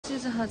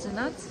is Hazu.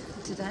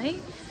 Today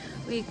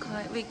we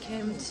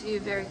came to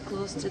very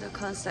close to the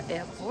Kansai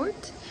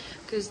airport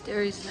because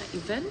there is an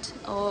event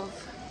of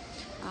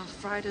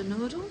fried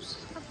noodles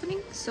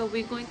happening. So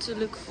we're going to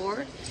look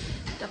for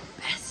the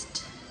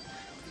best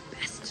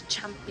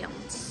champion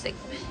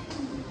segment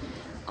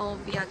of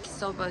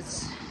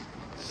yakisobas.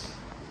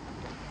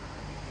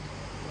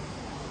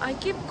 I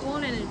keep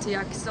calling it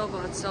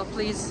yakisoba, so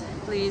please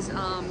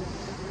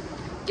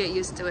get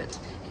used to it.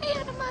 Hey,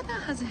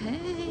 Hazu,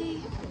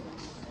 hey.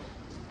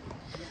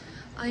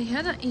 I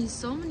had an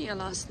insomnia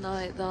last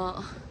night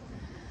that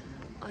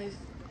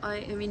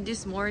I mean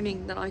this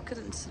morning that I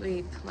couldn't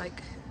sleep.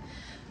 Like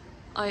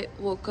I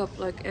woke up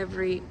like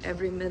every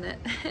minute.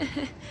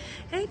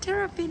 Hey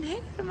Terrapin,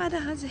 hey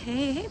Hazu,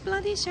 hey, hey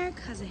Bloody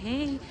Shark, Hazu,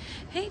 hey,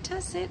 hey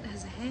Tassit,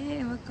 Hazu,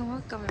 hey,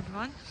 welcome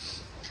everyone.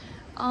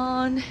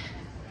 On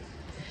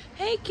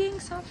hey King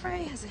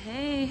Safray, Hazu,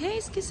 hey, hey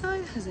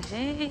Skiside, Hazu,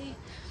 hey.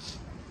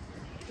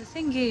 The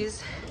thing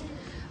is,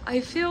 I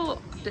feel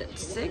a bit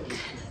sick.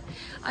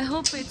 I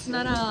hope it's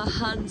not a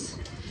Hans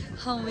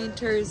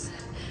Winters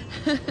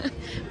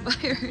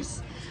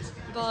virus,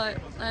 but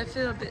I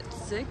feel a bit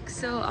sick,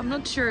 so I'm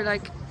not sure.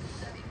 Like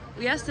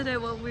yesterday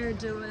when we were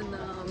doing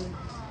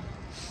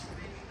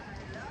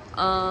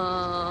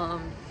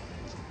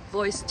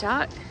voice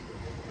chat,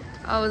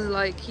 I was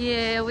like,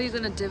 yeah, we're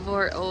gonna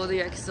devour all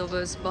the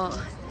yakisobas, but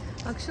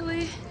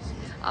actually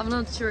I'm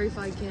not sure if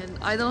I can.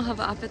 I don't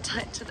have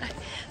appetite today,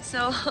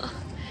 so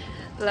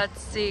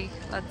let's see.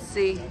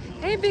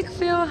 Hey Big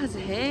Phil,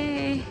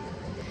 hey.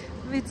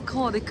 It's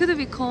cold. It could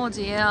be cold,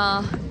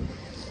 yeah.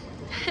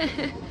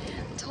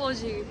 Told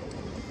you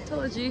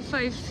if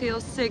I feel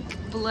sick,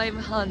 blame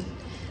Han.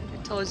 I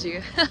told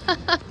you.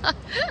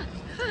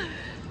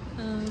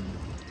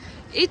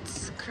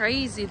 It's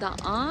crazy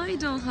that I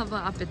don't have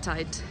an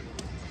appetite.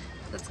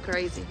 That's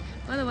crazy.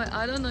 By the way,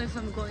 I don't know if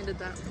I'm going to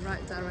that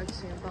right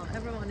direction, but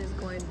everyone is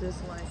going this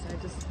way, so I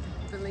just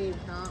believe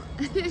that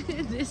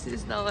this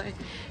is the way.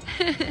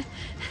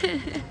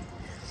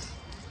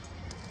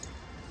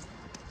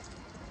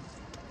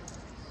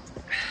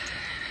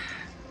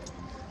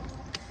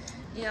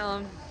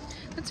 Yeah,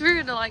 it's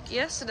weird. Like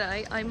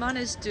yesterday, I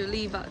managed to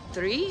leave at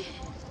 3,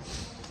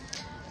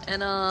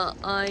 and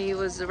I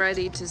was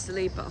ready to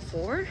sleep at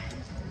 4,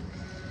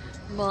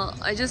 but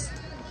I just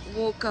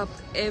woke up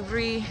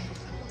every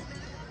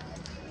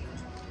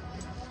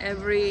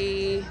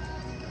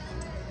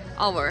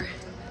hour,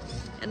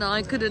 and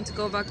I couldn't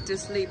go back to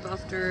sleep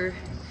after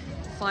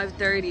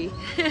 5:30.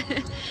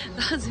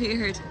 That's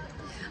weird.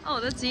 Oh,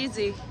 that's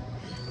easy.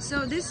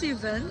 So this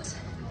event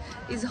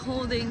is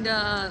holding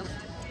the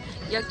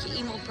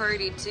yaki-imo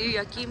party too.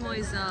 Yaki-imo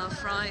is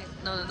fried,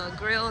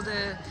 grilled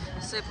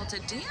sweet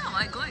potato. Damn,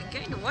 I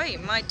gained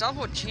weight. My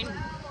double chin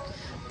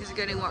is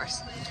getting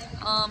worse.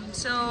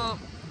 So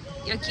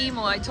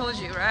yaki-imo, I told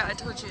you, right? I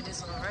told you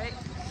this one, right?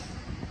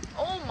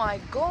 Oh my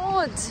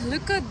god,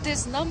 look at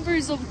these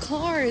numbers of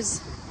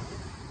cars.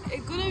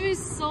 It's gonna be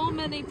so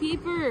many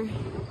people.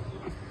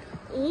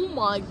 Oh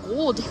my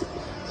god.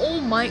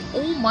 Oh my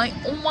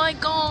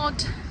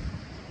god.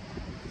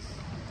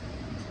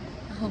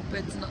 I hope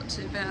it's not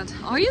too bad.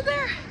 Are you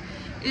there?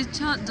 Is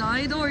chat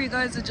died or you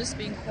guys are just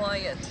being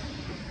quiet?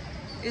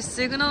 Is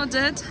signal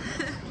dead?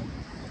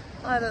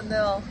 I don't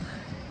know.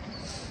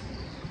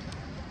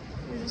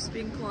 You're just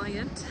being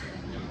quiet.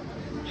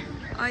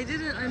 I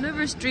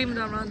never streamed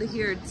around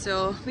here,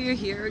 so we're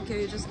here,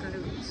 okay, just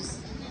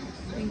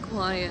being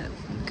quiet,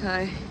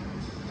 okay.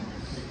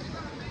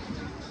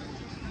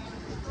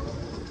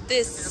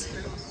 This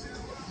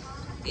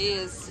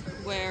is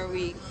where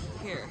we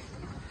here.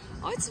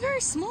 Oh, it's a very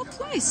small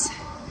place.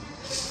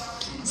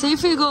 So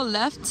if you go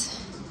left,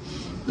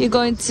 you're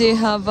going to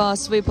have a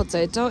sweet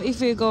potato. If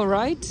you go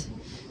right,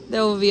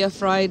 there will be a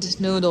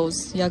fried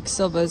noodles,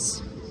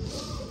 yakisobas.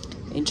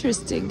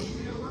 Interesting.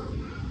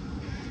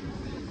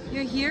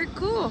 You're here?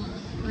 Cool.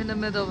 I'm in the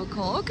middle of a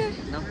call. Okay,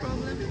 no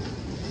problem.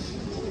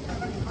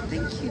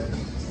 Thank you.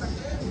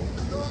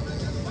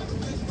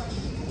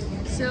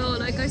 So,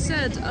 like I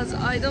said, as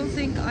I don't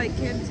think I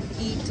can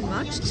eat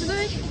much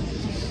today,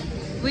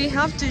 we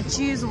have to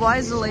choose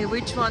wisely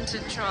which one to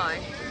try.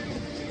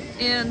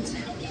 And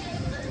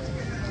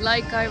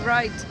like I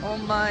write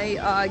on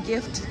my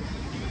gift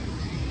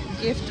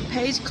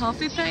page,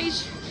 coffee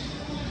page,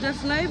 the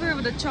flavor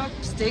of the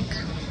chopstick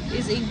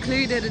is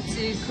included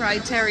to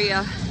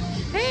criteria.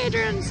 Hey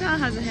Adrian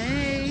has a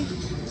hey.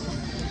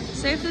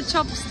 So if the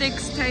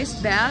chopsticks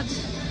taste bad,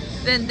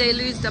 then they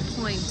lose the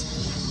point.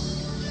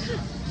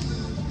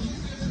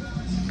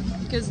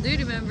 Because do you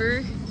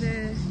remember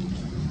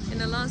in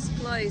the last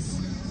place,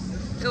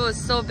 it was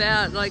so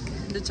bad, like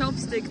the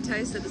chopstick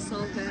tasted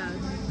so bad.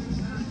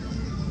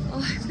 Oh,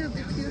 I feel a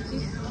bit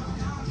pukey.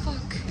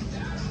 Fuck.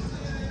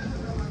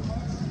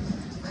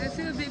 I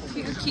feel a bit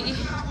pukey.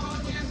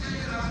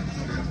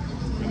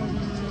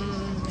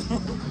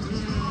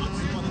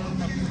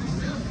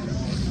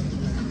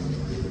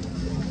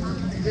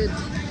 Good.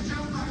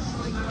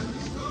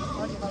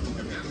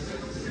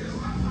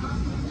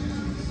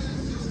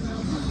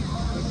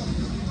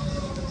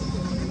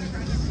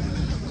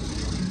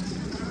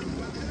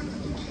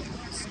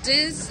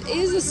 This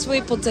is a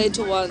sweet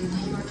potato one.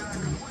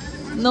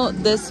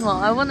 Not this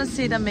one. I want to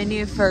see the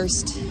menu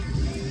first.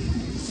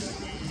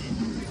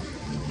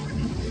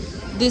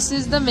 This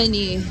is the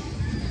menu.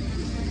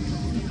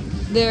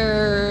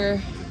 There are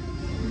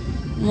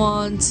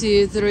 1,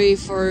 2, 3,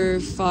 4,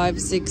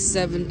 5, 6,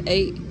 7,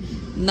 8,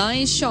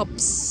 9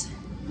 shops.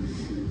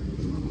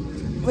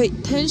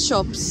 Wait, 10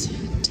 shops.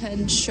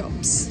 10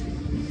 shops.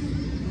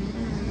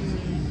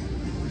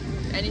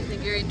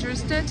 Anything you're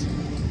interested?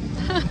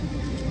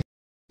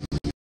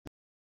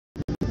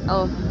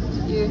 Oh,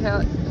 you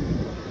have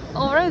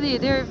already.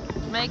 They're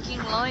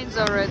making lines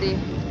already.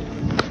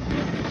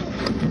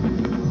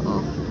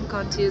 Oh,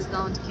 can't use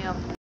down camp.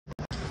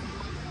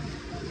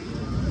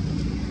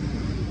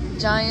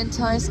 Giant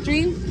ice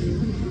cream.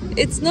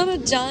 It's not a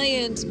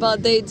giant,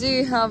 but they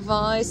do have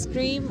ice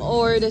cream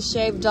or the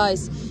shaved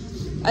ice.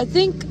 I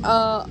think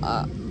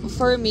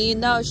for me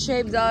now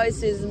shaved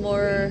ice is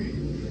more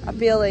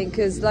appealing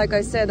because, like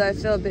I said, I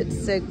feel a bit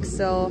sick,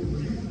 so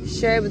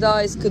shaved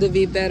ice could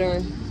be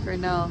better for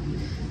now.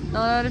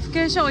 No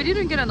notification. We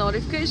didn't get a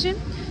notification.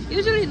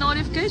 Usually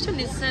notification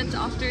is sent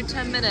after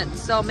 10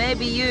 minutes, so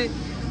maybe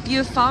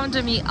you found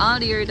me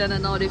earlier than a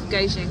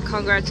notification.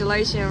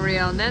 Congratulations,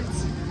 Real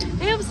Nets.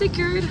 Hey, I'm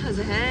secured.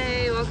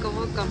 Hey,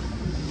 welcome.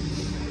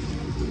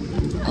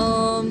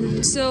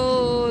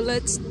 So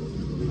let's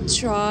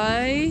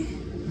try.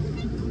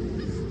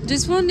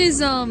 This one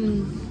is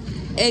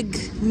egg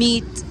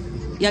meat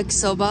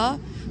yakisoba,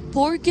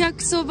 pork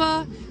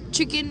yakisoba,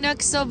 chicken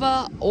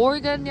yakisoba,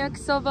 organ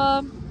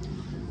yakisoba,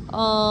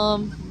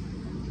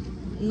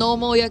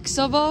 normal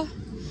yakisoba,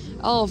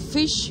 oh,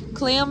 fish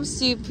clam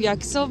soup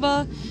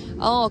yakisoba,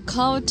 oh,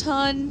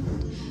 kawtan,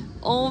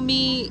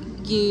 omi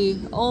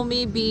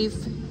beef,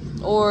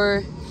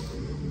 or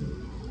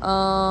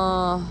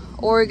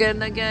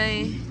organ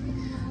again,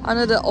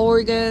 another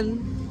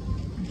organ.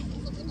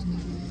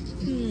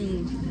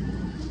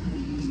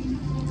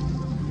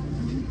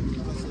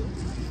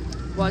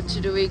 What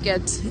should we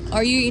get?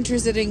 Are you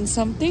interested in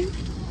something?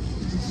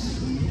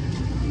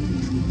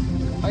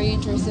 Are you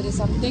interested in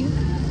something?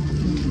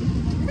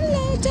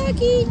 Hello,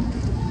 Jackie.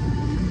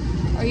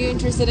 Are you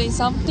interested in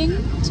something,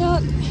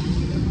 Chuck?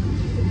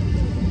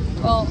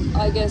 Well,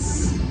 I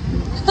guess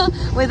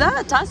without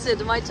a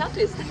tacit, my chat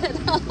is dead.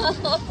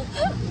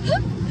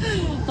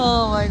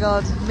 Oh my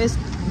god,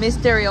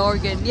 mystery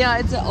organ. Yeah,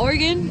 it's an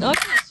organ.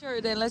 Okay,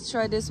 sure. Then let's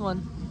try this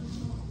one.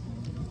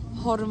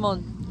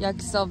 Hormon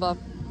yakisoba.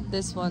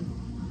 This one.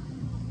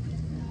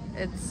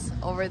 It's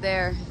over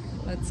there.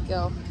 Let's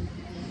go.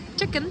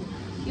 Chicken.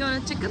 You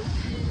want a chicken?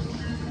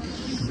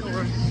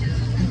 Sure.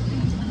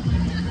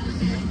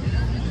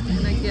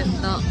 Can I get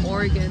the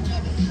organ?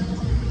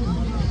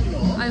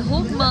 I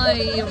hope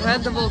my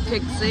Red Bull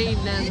kicks in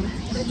and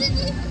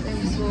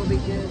things will be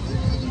good.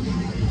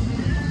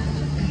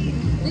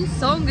 This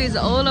song is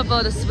all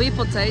about a sweet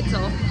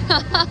potato.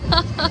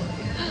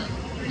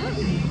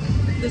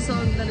 The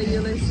song that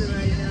you listen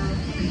right now.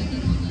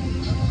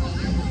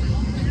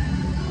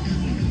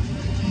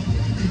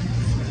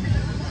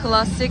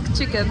 Classic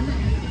chicken.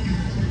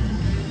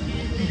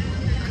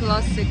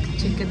 Classic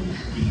chicken.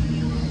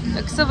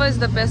 Yakisoba is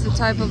the best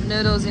type of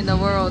noodles in the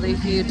world.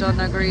 If you don't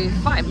agree,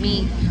 fight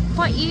me.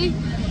 Fight you?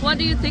 What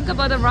do you think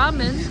about the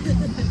ramen?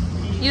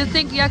 You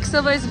think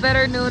yakisoba is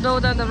better noodle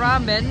than the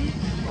ramen?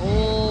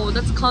 Oh,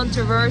 that's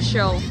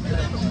controversial.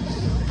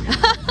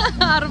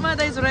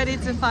 Armada is ready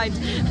to fight.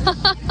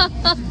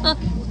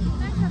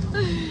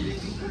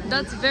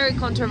 That's very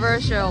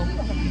controversial.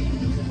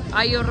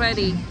 Are you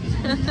ready?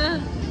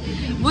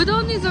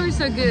 Udon is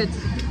also good.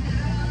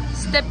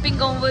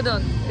 Stepping on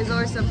udon is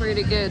also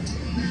pretty good.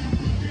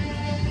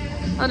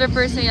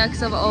 100%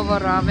 yakisoba over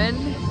ramen.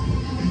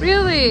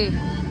 Really?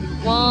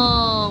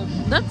 Wow,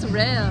 that's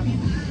rare,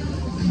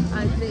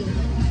 I think.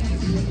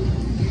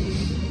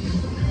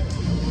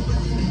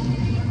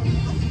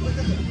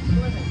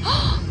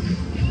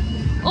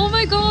 Oh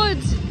my god!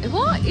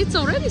 What? It's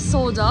already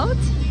sold out?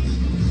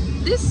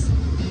 This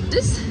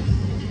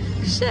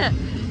shit.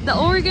 The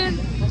Oregon,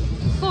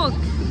 fuck.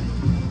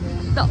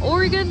 The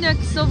Oregon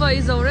yakisoba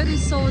is already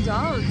sold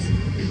out.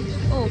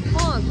 Oh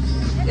fuck.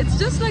 It's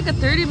just like a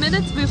 30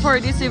 minutes before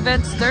this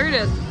event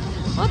started.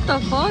 What the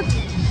fuck?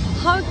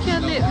 How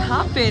can it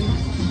happen?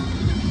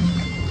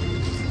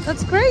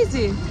 That's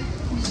crazy.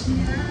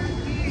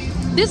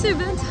 This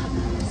event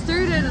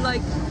started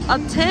like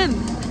at 10.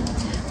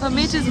 But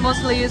Mitch is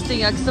mostly using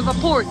yakisoba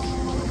pork.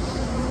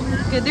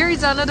 Okay, there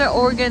is another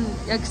organ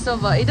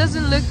yakisoba. It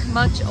doesn't look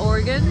much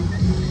organ,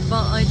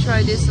 but I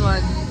try this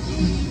one.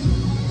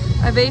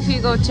 I bet if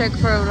you go check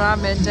for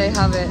ramen, they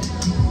have it.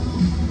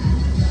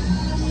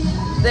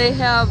 They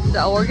have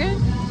the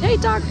organ. Hey,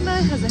 Dark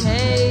Knight has a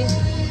hey.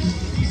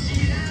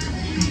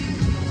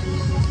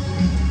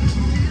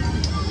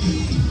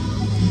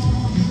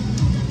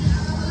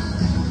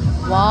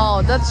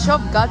 Wow, that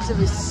shop got to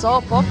be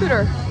so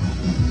popular.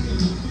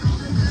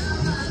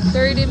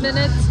 30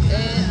 minutes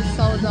and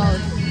sold out.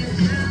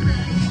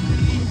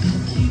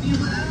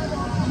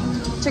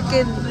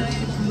 Chicken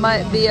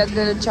might be a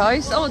good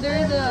choice. Oh, there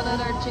is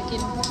another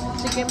chicken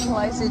chicken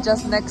place is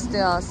just next to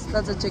us.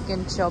 That's a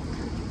chicken shop.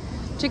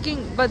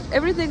 Chicken, but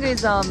everything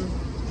is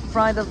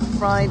fried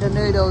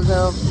noodles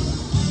though.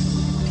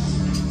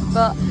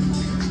 But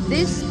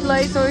this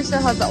place also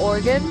has the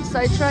organ, so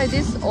I tried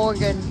this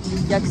organ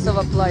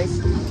yakisoba place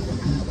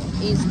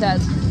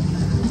instead.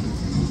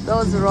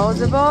 Those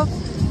roads above.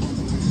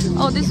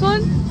 Oh, this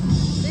one?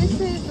 This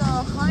is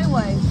a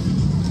highway.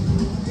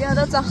 Yeah,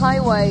 that's a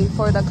highway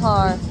for the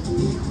car.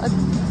 I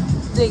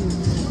think.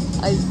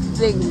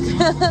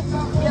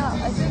 Yeah,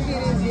 I think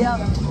it is, yeah.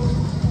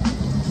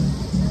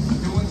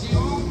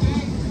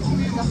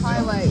 It's a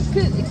highway.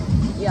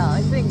 Yeah,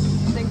 I think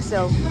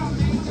so.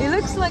 It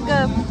looks like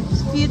a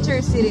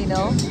future city,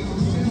 no?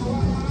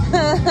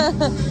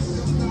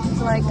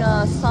 It's like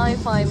a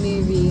sci-fi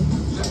movie.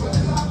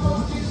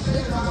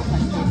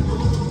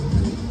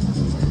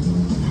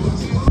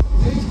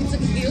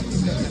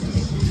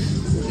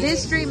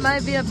 This street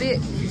might be a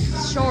bit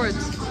short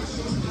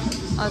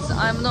as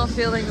I'm not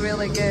feeling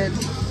really good.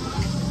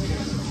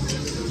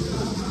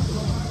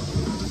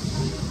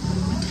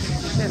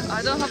 Shit,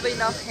 I don't have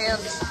enough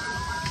hands.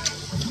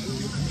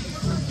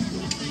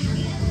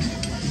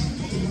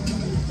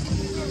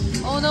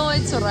 Oh no,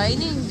 it's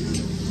raining.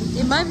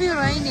 It might be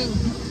raining.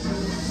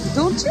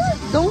 Don't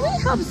we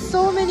have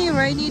so many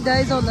rainy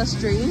days on the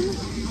stream?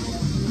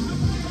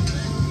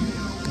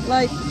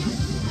 Like,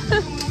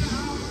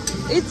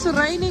 it's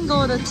raining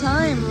all the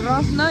time.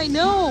 Rough night,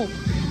 no.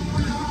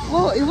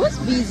 Well, it was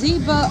busy,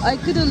 but I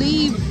couldn't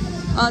leave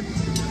at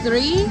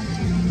 3.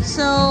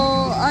 So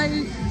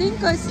I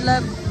think I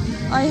slept.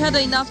 I had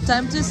enough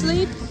time to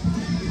sleep,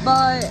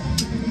 but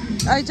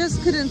I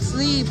just couldn't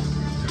sleep.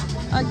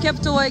 I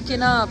kept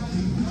waking up.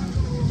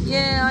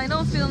 Yeah, I'm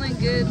not feeling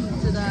good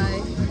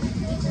today.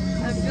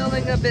 I'm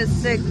feeling a bit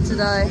sick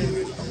today.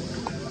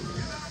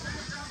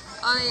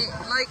 I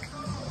like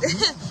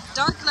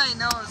Dark Knight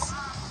knows.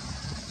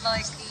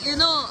 Like, you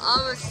know,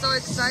 I was so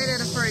excited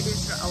for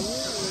this. Oh,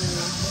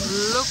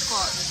 look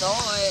at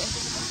that.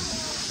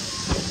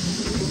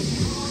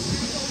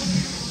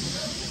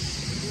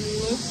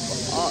 Look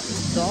at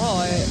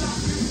that.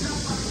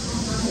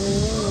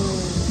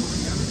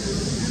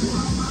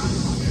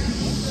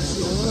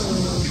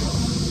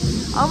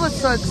 I was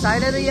so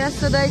excited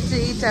yesterday to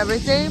eat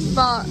everything,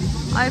 but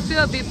I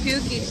feel a bit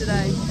pukey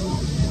today.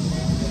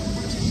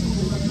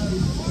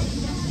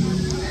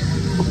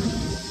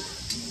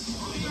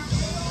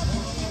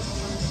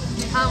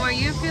 How are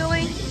you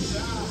feeling?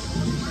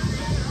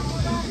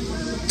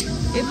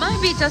 It might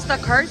be just a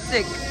car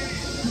sick.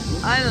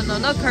 I don't know,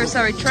 not car,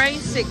 sorry, train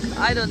sick.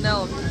 I don't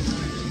know.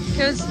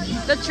 Because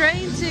the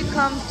train to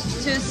come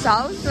to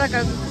south, like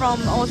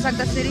from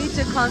Osaka City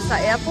to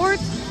Kansai Airport,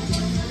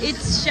 it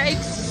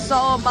shakes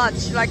so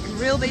much, like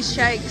really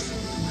shakes.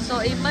 So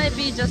it might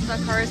be just a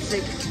car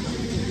sick.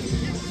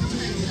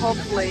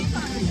 Hopefully.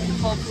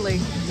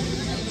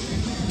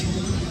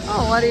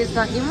 Oh, what is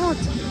that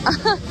emote?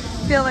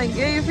 Feeling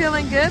good? You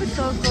feeling good?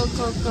 Cool.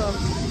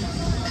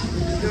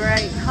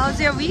 Great. How's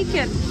your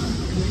weekend?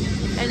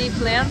 Any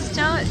plans,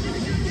 chat?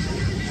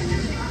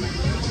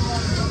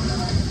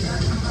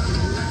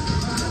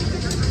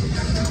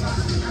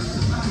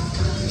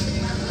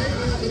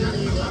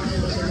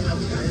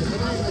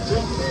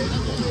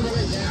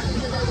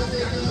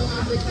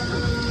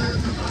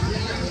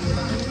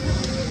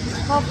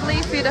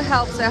 Hopefully food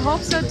helps. I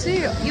hope so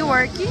too. You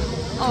working?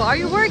 Oh, are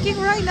you working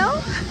right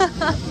now?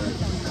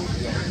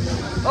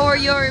 Or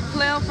your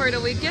plan for the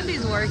weekend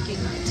is working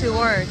to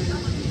work?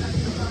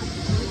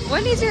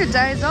 When is your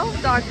days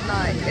off, Dark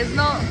Knight? It's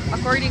not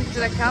according to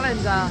the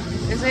calendar.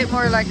 Is it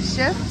more like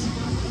shift?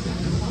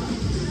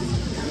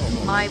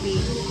 Might be.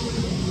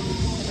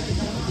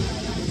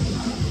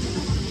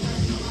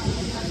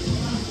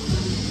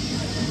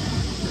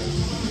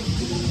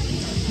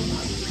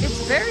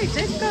 It's very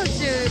difficult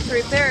to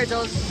prepare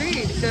those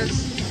food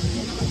because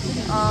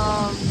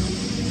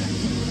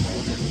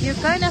you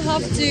kind of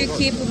have to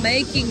keep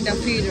making the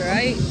food,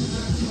 right?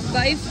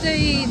 But if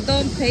they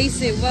don't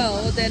pace it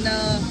well, then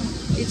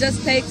it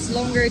just takes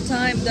longer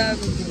time than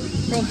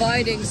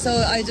providing. So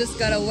I just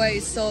gotta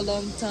wait so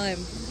long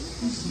time,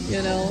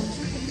 you know.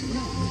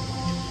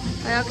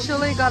 I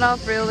actually got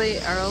up really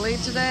early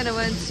today and I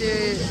went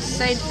to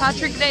St.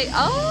 Patrick's Day.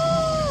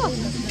 Oh,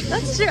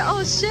 that's true.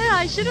 Oh shit,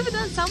 I should have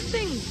done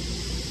something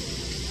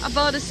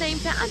about the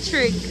St.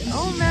 Patrick.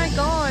 Oh my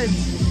god,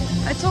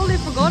 I totally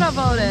forgot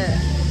about it.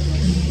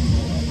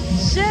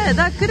 Shit,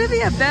 that could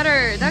be a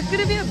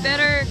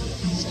better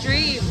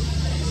stream.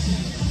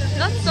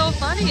 That's so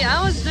funny.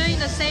 I was doing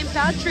the St.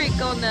 Patrick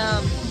on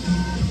the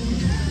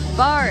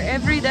bar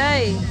every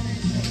day.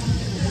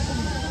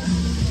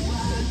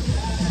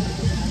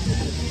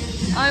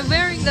 I'm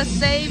wearing the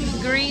same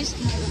green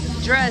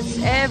dress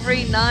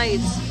every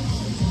night.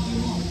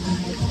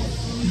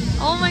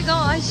 Oh my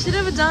god, I should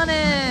have done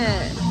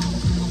it.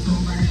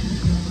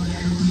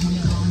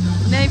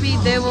 Maybe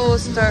they will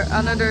start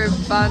another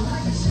band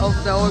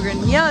of the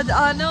organ. Yeah,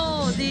 I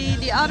know.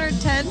 The other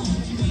tent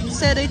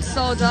said it's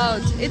sold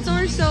out. It's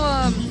also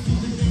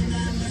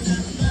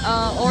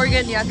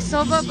organ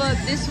yakisoba, but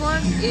this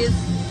one is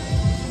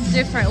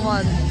different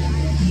one.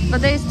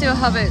 But they still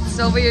have it,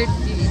 so we're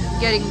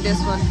getting this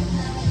one.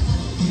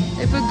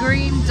 If a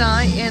green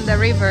die in the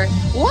river.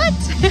 What?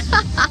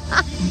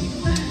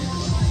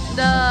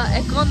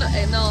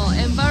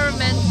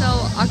 Environmental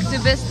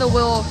activist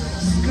will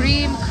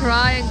scream,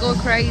 cry, and go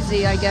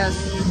crazy, I guess.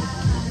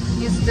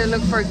 Used to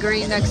look for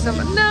green next to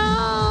me.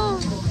 No!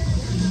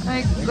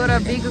 I got a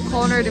big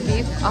cornered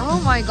beef.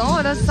 Oh my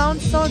god, that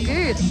sounds so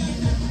good.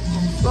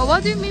 Well,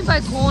 what do you mean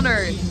by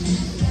cornered?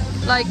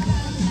 Like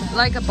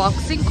a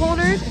boxing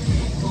cornered?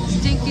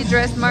 Stinky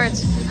dress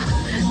merch.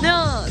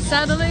 No,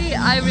 sadly,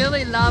 I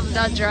really love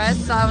that dress,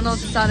 so I'm not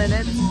selling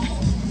it.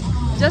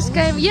 Just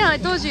came, yeah, I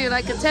told you,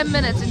 like 10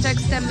 minutes, it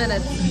takes 10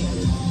 minutes.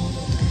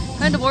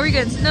 Kind of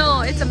organs,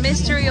 no, it's a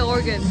mystery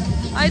organ.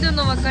 I don't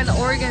know what kind of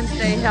organs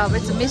they have,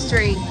 it's a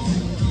mystery.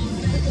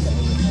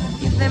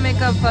 If they make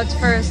a batch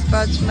first,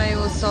 batch may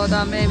was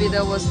soda, maybe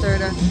that was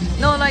third.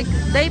 No, like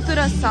they put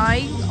a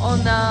sign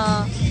on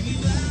the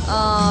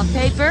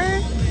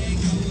paper,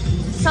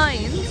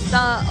 signs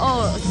that,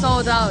 oh,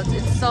 sold out,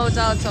 it's sold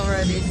out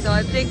already. So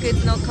I think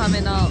it's not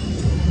coming out.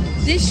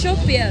 This shop,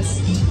 yes,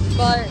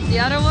 but the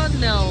other one,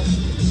 no.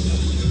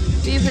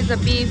 Beef is a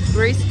beef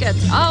brisket.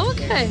 Oh,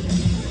 okay.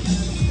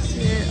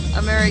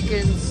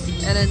 Americans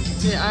and then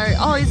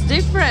oh, it's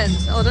different.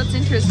 Oh, that's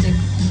interesting.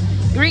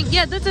 Green,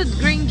 yeah, that's a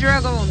green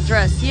dragon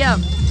dress. Yeah,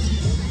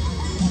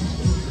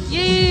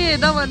 yeah,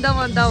 that one.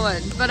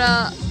 But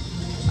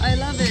I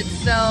love it,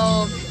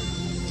 so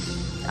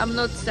I'm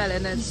not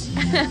selling it.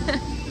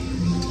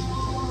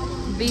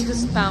 Beef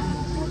spam.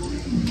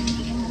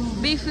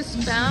 Beef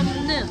spam.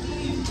 No.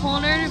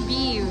 Cornered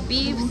beef.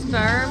 Beef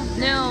spam.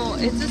 No,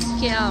 it's a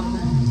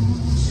scam.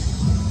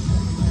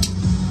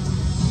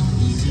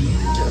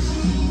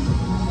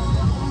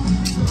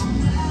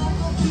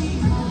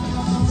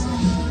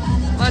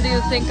 What do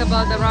you think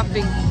about the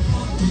wrapping?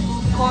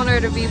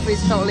 Cornered beef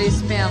is totally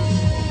spam.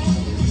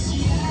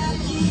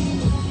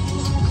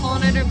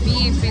 Cornered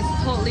beef is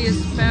totally a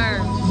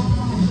spam.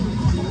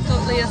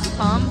 Totally a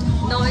spam.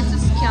 No, it's a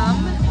scam.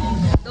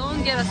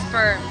 Don't get a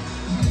sperm.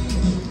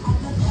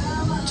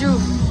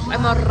 Joof,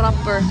 I'm a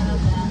rapper.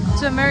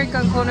 To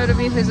American, cornered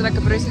beef is like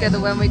a brisket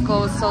when we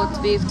call salt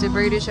beef. To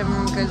British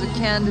Americans,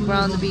 canned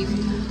ground beef.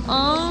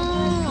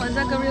 Oh, it's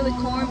like a really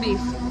corned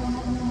beef.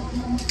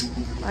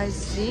 I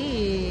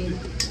see.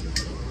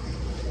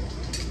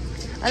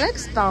 I like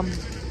spam.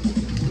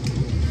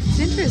 It's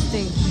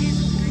interesting.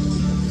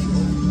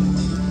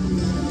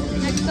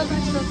 Next up.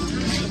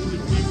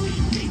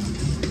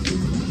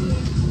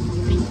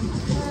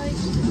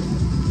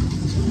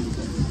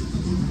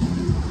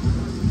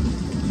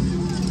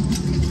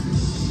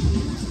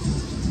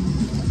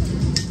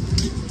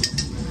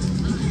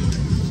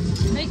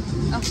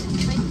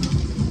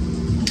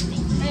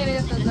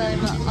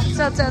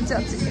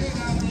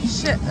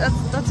 Shit,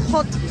 that's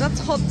hot. That's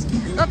hot.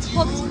 That's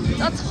hot.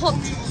 That's hot.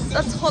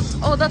 That's hot.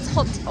 Oh, that's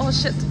hot. Oh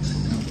shit.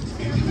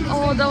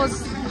 Oh, that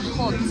was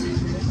hot.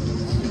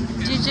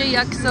 DJ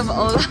Yakisoba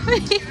all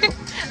here.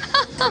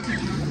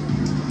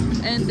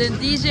 And then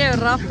DJ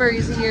Rapper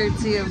is here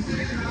too.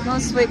 No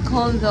sweet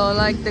corn though,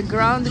 like the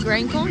ground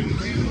grain corn.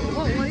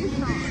 What is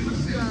that?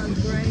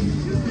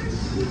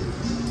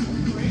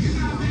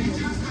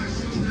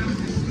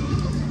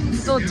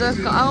 So dark.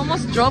 I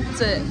almost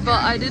dropped it,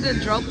 but I didn't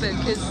drop it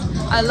because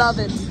I love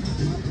it.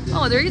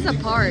 Oh, there is a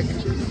park.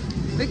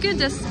 We can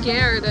just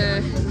scare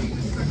the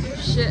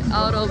shit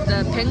out of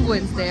the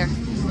penguins there.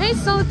 Hey,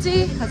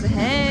 Salty. Hazu,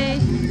 hey.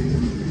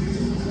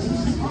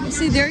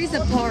 See, there is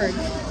a park.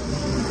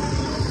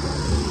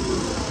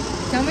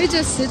 Can we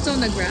just sit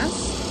on the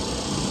grass?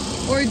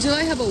 Or do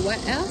I have a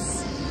wet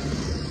ass?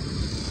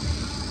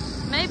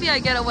 Maybe I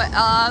get a wet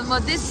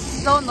but this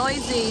is so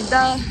noisy.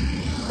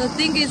 The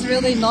thing is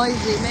really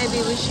noisy.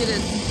 Maybe we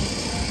shouldn't.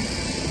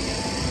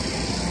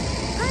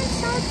 Hi,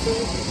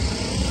 Salty.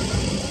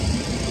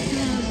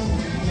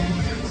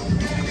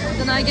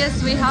 Then I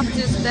guess we have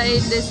to stay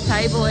in this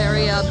table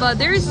area. But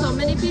there is so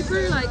many people,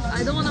 like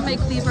I don't want to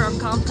make people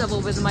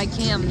uncomfortable with my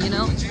cam, you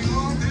know?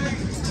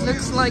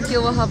 Looks like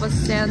you will have a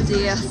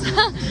sandy ass.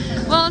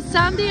 Well,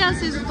 sandy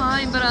ass is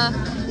fine, but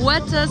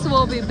wet ass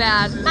will be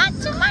bad.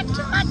 Machu,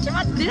 machu, machu,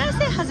 machu. Did I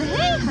say Hazu?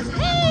 Hey, Hazu,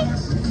 hey.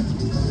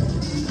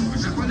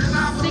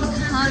 Big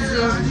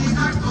Hazu.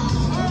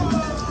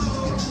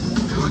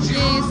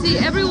 Yeah, you see,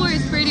 everywhere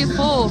is pretty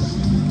full.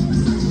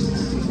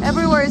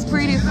 Everywhere is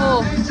pretty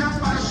full.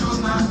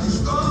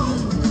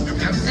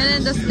 And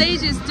then the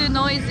stage is too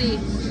noisy.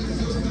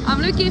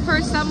 I'm looking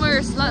for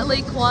somewhere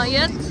slightly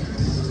quiet,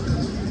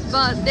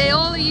 but they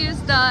all use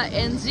the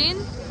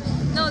engine.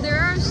 No, there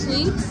are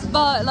seats,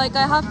 but like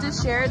I have to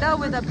share that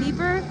with the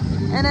people,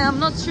 and I'm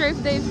not sure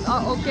if they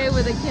are okay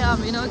with the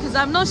cam, you know, because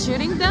I'm not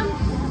shooting them,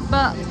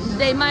 but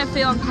they might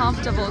feel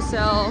uncomfortable.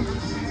 So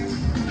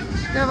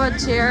grab a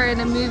chair and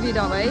move it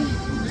away.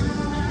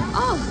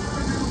 Oh,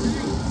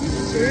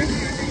 sure.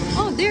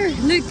 Oh, there,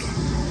 look,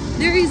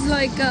 there is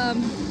like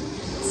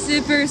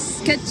super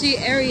sketchy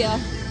area.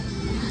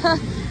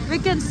 We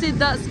can sit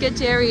that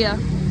sketchy area.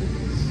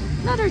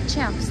 Another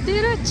champ,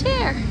 still a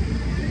chair.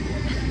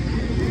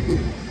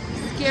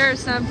 scare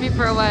some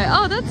people away.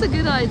 Oh, that's a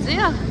good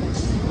idea.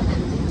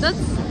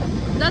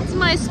 That's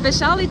my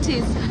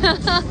specialties.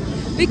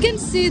 We can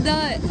see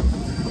that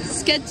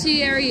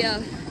sketchy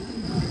area.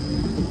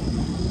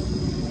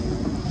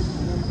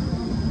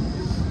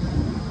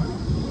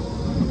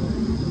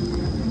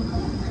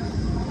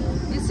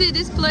 You see,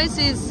 this place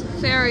is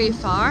very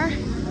far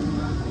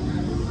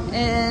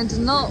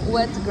and not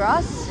wet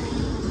grass.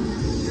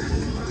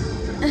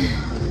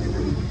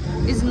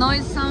 Is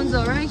noise sounds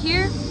alright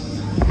here?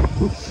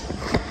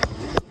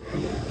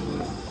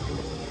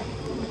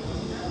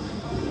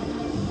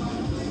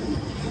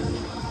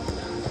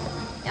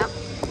 Yep,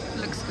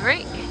 looks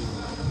great.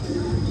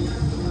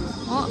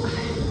 Oh,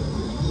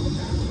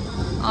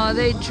 are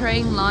they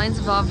train lines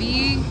above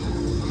you?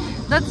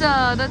 That's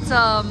a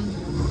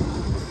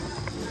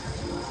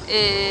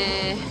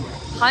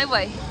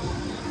highway.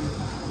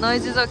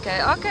 Noise is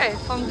okay. Okay,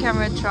 phone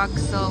camera truck,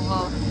 so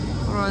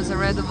was a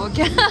red book.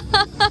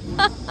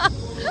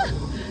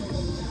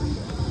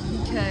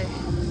 Okay,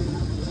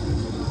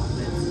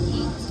 let's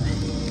eat.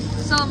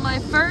 So my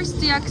first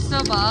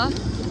yakisoba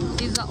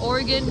is an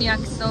organ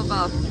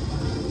yakisoba.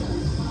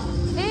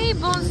 Hey,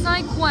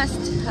 Bonsai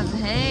Quest.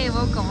 Hey,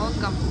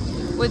 welcome.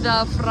 With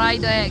a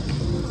fried egg.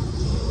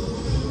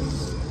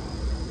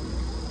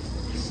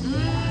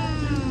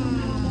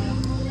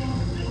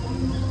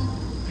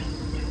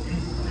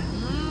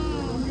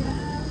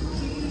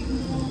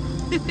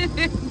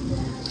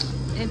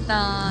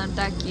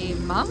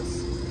 Itadakimasu.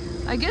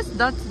 I guess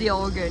that's the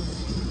organ.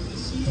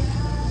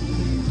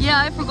 Yeah,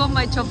 I forgot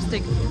my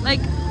chopstick. Like,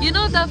 you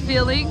know that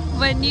feeling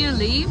when you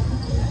leave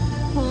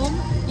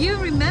home, you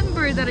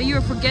remember that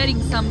you're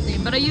forgetting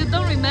something, but you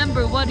don't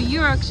remember what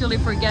you're actually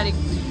forgetting.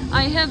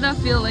 I had that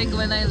feeling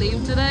when I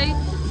leave today,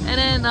 and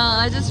then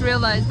I just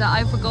realized that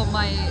I forgot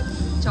my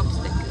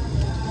chopstick.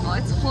 Oh,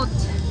 it's hot.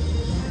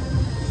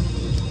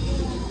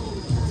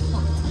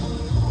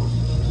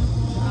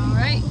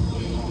 Alright,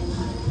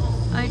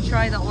 I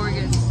try the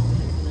organs.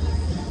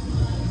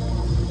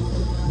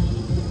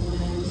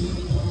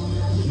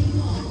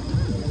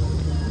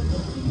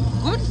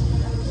 Good.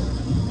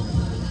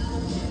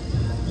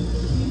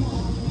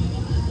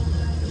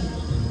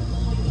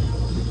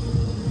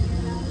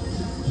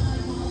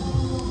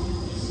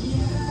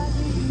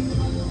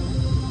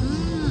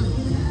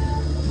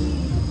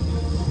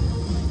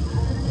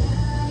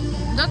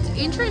 That's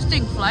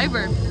interesting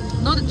flavor.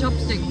 Not the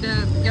chopstick,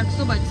 the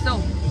yakisoba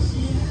itself.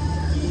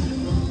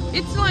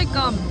 It's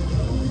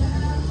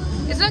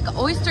like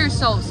oyster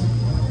sauce.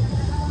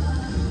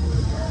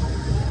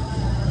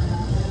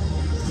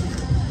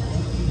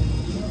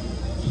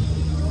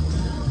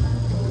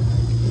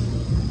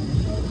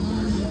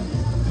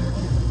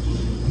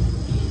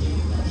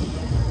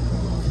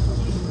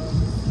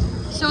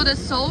 So the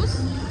sauce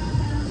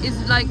is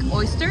like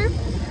oyster.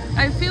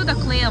 I feel the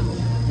clam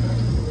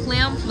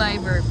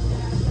flavor.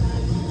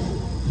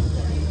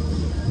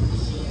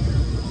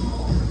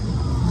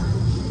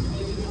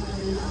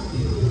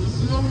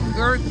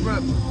 Very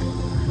good.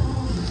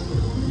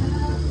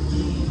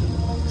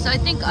 So I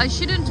think I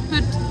shouldn't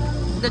put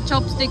the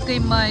chopstick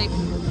in my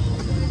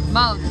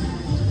mouth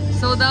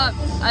so that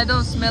I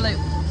don't smell it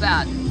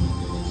bad.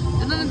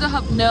 It doesn't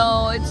have,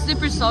 no, it's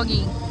super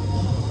soggy.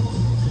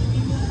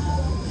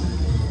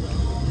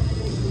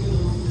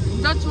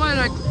 That's why,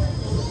 like,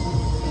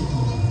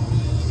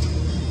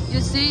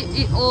 you see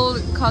it all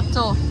cut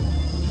off.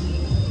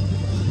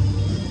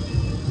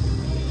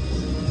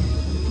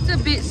 It's a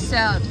bit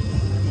sad.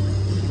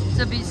 It's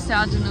a bit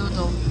sad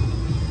noodle.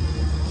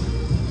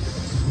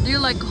 Do you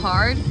like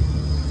hard?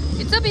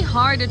 It's a bit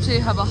harder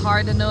to have a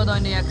hard noodle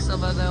in the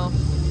yakisoba though.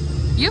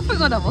 You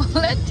forgot a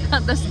wallet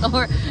at the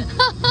store.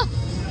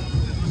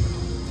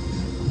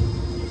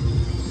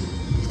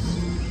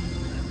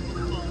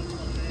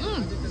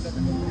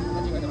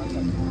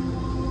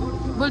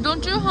 But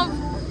don't you have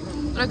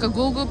like a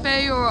Google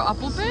Pay or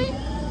Apple Pay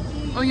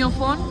on your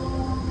phone?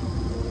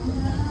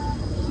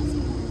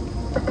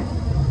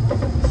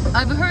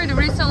 I've heard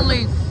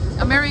recently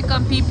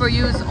American people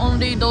use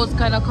only those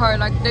kind of card,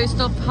 like they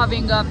stop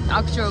having an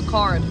actual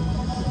card.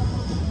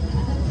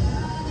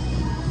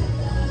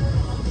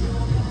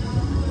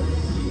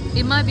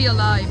 It might be a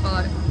lie,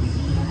 but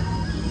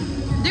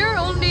there are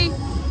only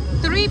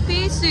 3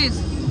 pieces.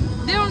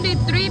 There are only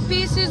 3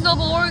 pieces of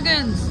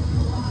organs.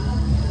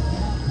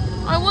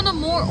 I want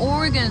more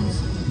organs.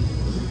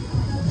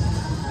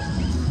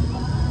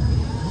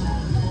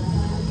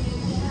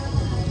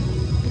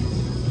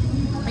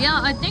 Yeah,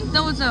 I think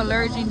that was a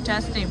large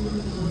intestine,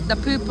 the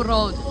poop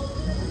road.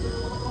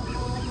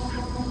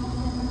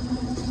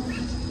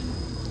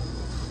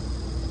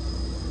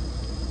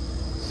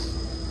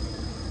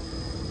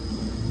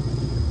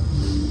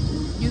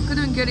 You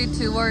couldn't get it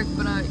to work,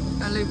 but I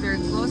live very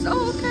close.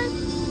 Oh, okay.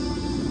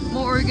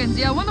 More organs.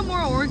 Yeah, I want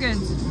more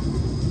organs.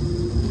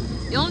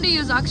 You only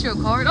use actual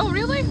card? Oh,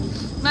 really?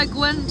 Like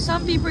when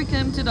some people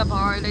came to the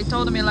bar, they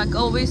told me like,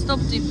 oh, we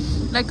stopped it.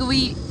 Like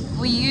we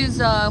use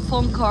a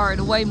phone card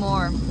way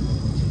more.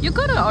 You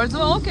could have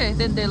also, okay,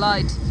 then they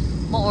lied.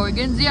 More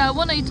organs. Yeah, I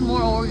want to eat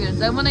more organs.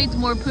 I want to eat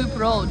more poop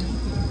road.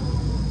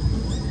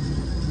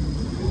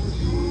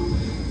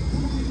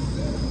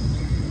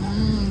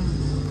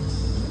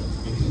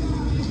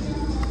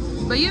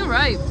 But you're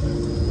right.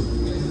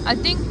 I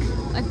think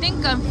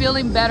I'm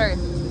feeling better.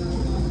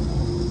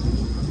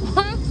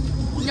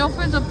 Your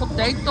friend's a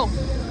potato.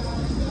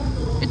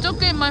 It's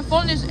okay, my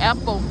phone is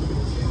Apple.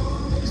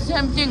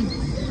 Same thing.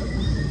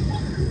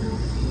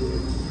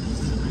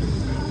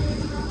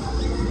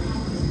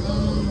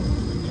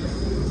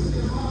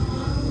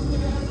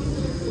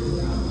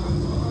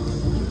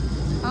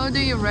 How do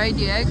you rate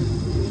the egg?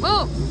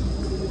 Well,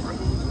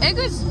 egg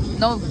is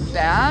not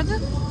bad.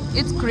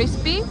 It's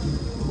crispy.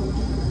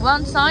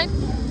 One side.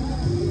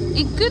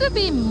 It could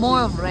be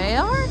more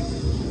rare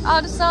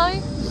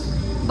outside,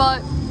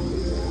 but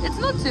it's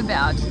not too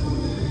bad.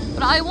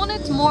 But I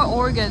wanted more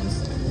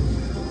organs.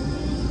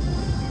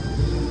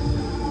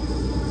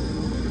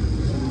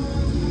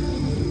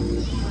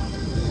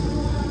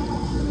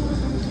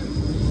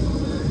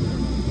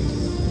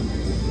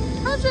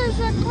 Hazu is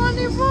a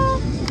carnivore.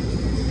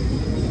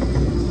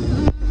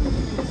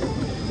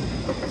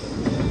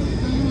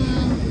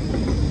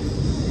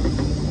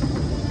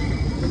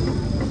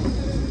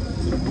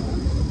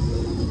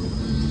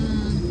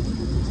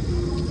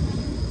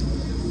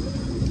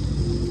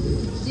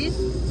 This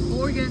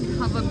organ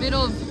have a bit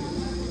of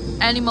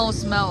animal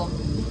smell,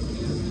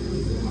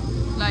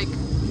 like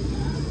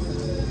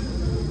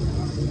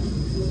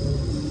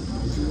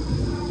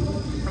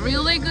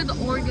really good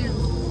organ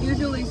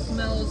usually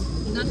smells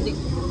nothing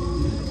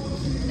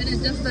and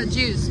it's just the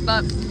juice,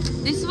 but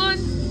this one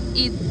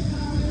it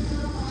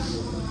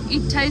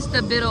tastes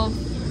a bit of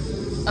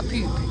a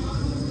poop.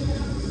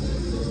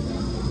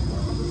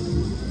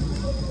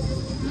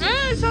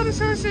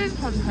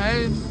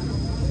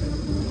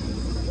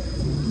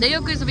 The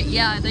yolk is a bit,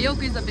 yeah, the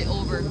yolk is a bit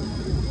over.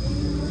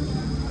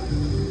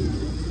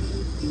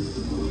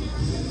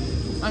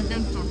 I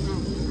think so too.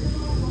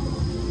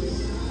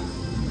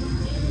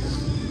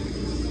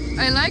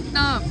 I like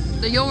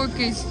the yolk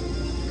is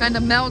kind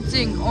of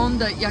melting on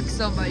the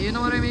yakisoba, you know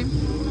what I mean?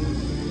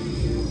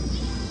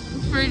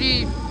 It's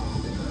pretty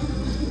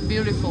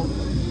beautiful.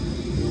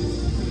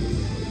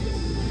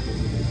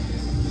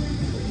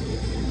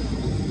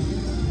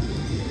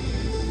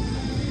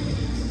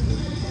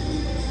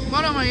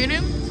 What am I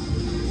eating?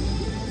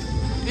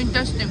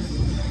 Intestine.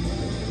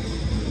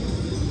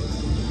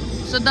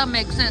 So that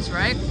makes sense,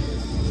 right?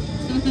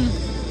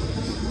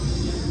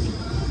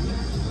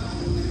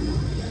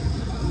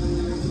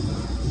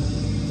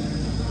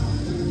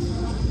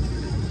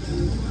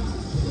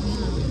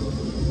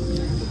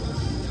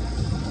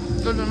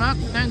 Good enough,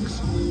 thanks.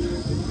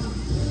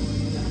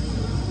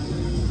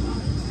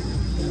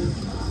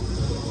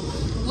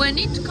 When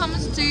it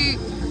comes to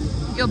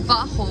your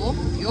butthole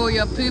or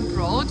your poop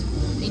road,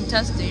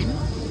 intestine,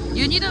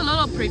 you need a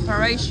lot of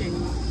preparation.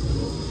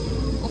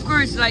 Of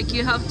course, like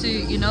you have to,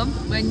 you know,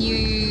 when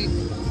you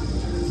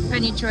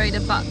penetrate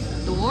the back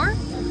door,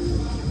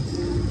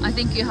 I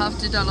think you have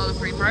to do a lot of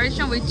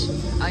preparation, which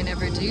I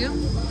never do.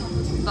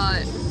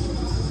 But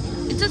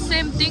it's the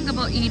same thing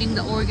about eating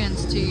the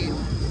organs too.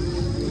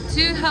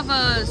 To have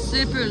a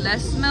super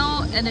less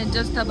smell and then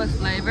just have a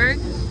flavor,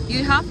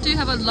 you have to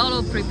have a lot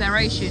of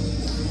preparation.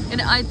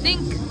 And I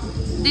think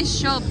this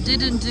shop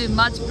didn't do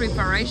much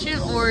preparation,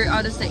 or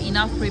I would say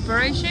enough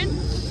preparation.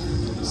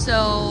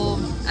 So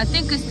I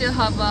think we still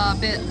have a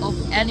bit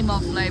of animal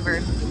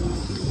flavor.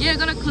 Yeah,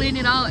 gonna clean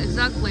it out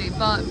exactly,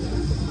 but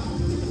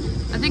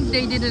I think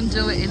they didn't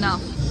do it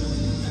enough.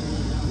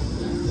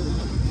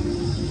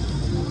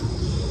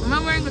 Am I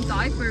wearing a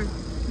diaper?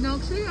 No,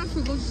 actually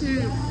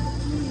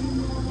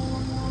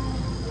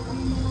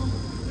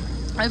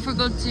I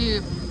forgot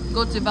to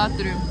go to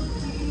bathroom.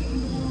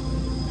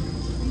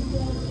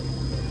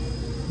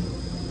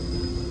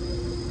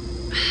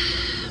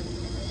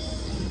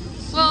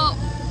 Well,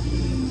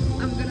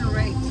 I'm gonna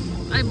rate.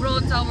 I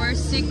brought our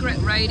secret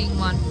rating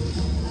one.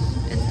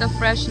 It's the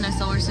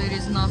freshness also, it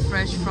is not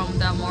fresh from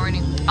the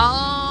morning.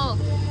 Oh,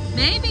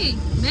 maybe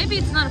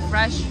it's not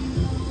fresh.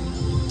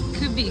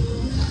 Could be,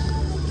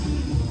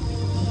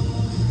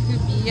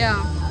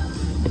 yeah.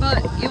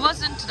 But it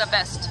wasn't the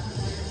best.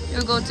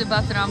 You'll go to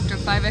bathroom after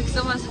 5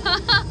 exomas.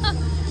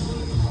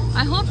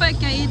 I hope I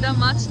can eat that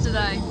much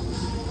today.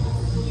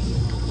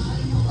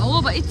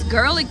 Oh, but it's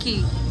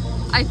garlicky.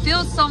 I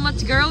feel so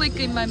much garlic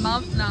in my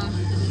mouth now.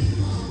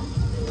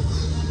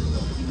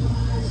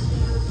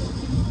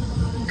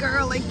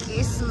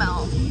 Garlicky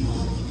smell.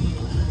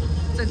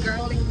 It's a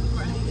garlic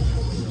bread.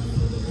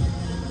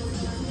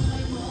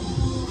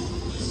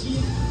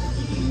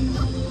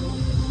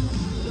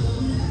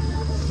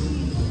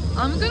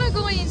 I'm gonna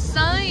go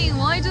insane.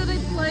 Why do they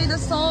play the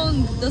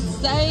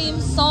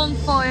same song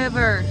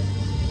forever?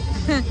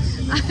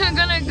 I'm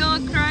gonna go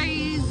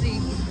crazy.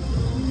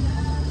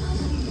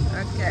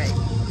 Okay,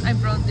 I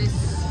brought this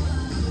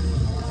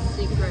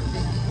secret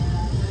thing.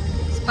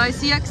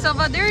 Spicy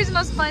yakisoba. There is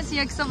no spicy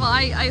yakisoba.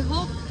 I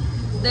hope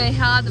they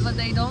had, but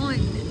they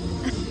don't.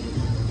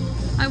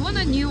 I want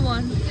a new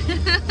one.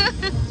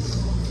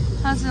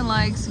 Hazu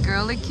likes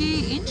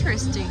garlicky.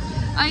 Interesting.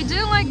 I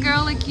do like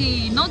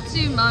garlicky, not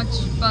too much,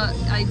 but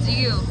I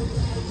do.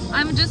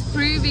 I'm just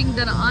proving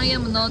that I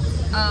am not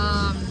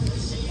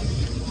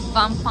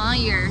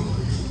vampire.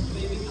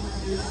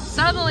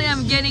 Suddenly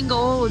I'm getting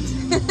old.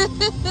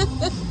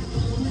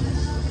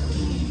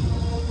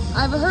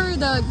 I've heard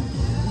that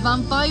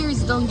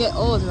vampires don't get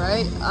old,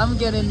 right? I'm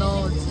getting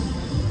old.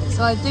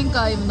 So I think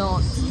I'm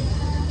not.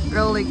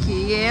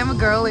 Girlicky. Yeah, I'm a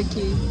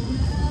girlicky.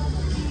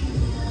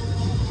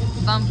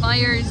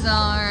 Vampires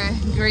are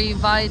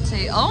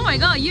gravity. Oh my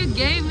god, you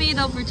gave me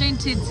the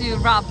opportunity to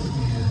rap.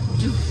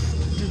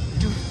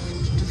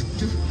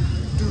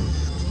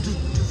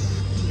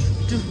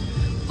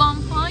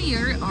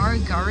 Vampire are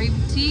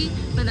gravity,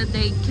 but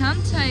they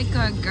can't take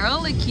a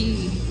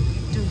girlicky.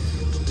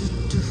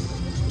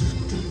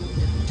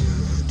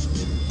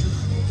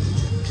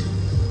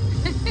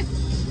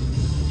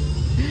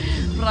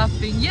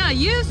 Rapping. Yeah,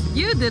 you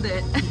did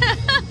it.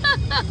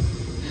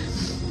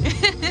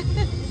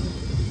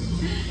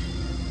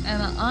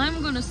 And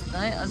I'm gonna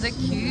stay as a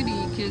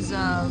cutie because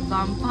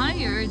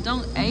vampire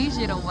don't age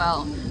it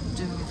well.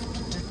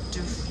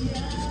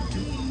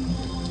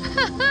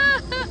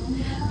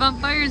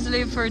 Vampires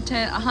live for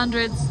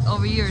hundreds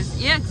of years.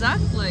 Yeah,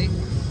 exactly.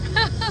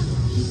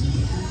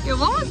 Yeah,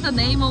 what was the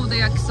name of the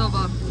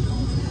yakisoba?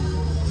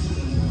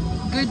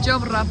 Good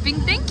job rapping.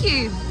 Thank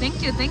you.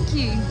 Thank you. Thank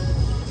you.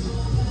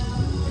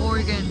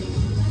 Oregon.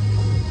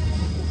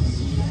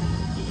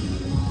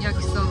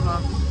 Yakisoba.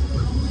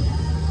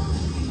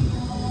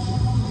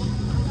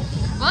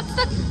 What's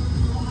the...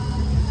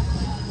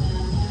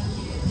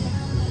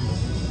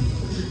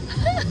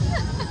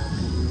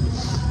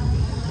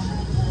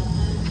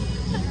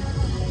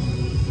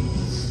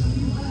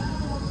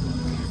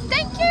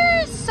 Thank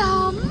you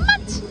so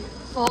much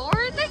for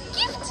the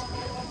gift.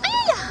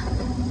 Ayaya,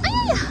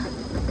 ayaya,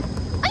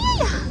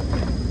 ayaya,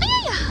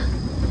 ayaya.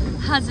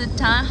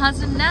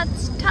 Hazu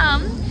nuts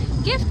Tom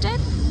gifted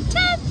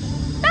 10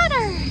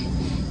 butter.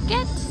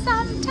 Get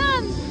some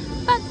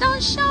 10, but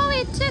don't show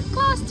it too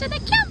close to the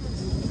camp.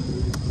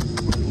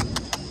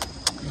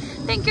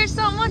 Thank you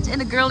so much. And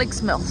the garlic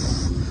smell.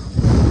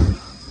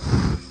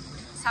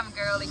 Some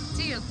garlic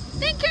too.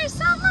 Thank you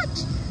so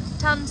much.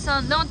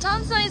 Tansan. No,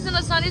 Tansan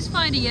isn't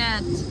satisfied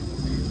yet.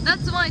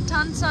 That's why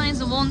Tansan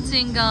is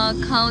wanting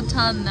cow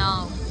tan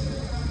now.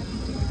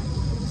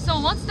 So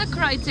what's the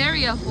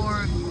criteria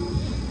for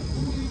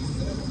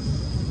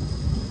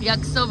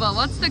yakisoba?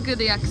 What's the good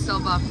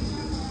yakisoba?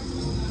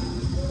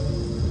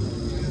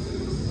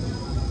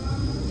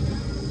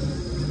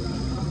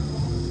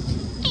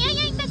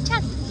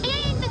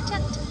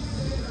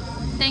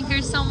 Thank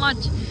you so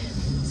much.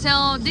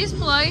 So this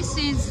place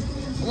is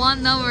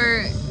 1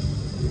 hour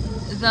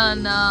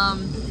than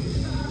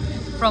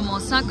from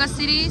Osaka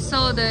City,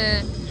 so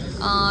the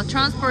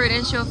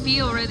transportation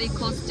fee already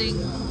costing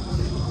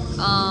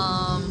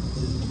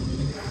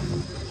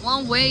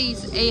one way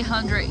is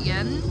 800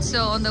 yen,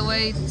 so on the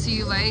way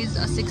 2 ways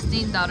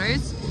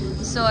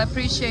 $16. So I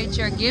appreciate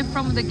your gift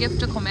from the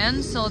gift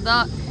comment so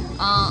that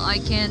I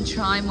can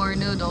try more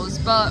noodles,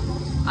 but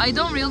I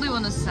don't really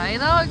want to say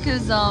that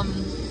because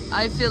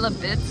I feel a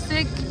bit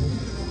sick.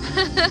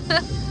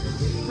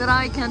 But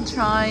I can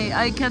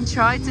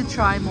try to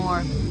try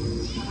more.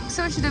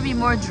 So it should be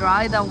more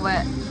dry than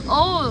wet.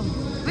 Oh,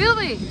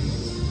 really?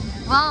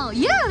 Wow,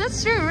 yeah,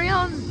 that's true.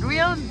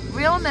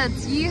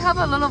 Realness. You have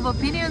a lot of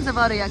opinions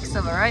about a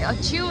yakisoba, right? A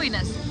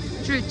chewiness.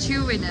 True,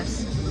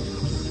 chewiness.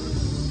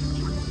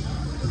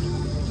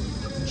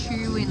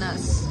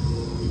 Chewiness.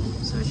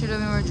 So it should be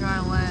more dry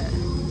and wet.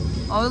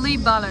 Oily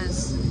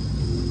balance.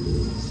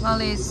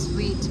 Slightly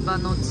sweet,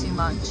 but not too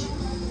much.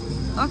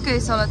 Okay,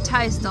 so the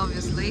taste,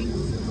 obviously.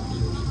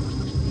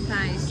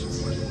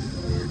 Taste.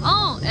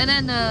 Oh, and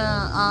then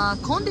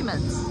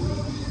condiments.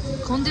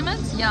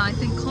 Condiments? Yeah, I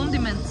think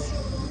condiments.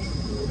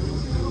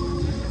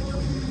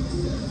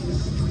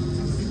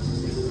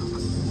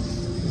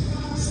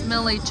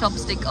 Smelly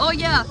chopstick. Oh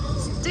yeah,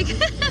 stick.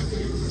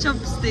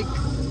 Chopstick.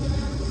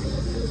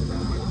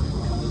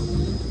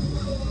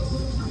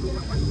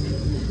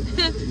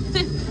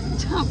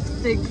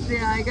 Chopsticks.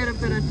 Yeah, I gotta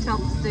put a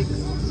chopsticks.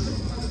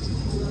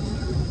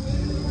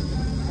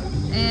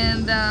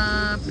 And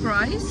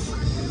price.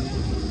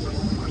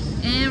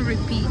 And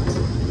repeat.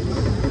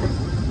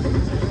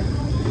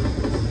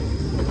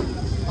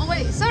 Oh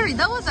wait, sorry,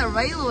 that was a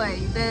railway.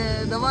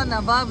 The one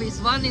above is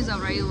a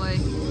railway.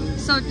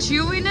 So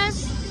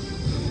chewiness,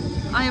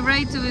 I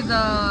rate with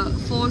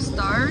 4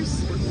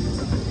 stars.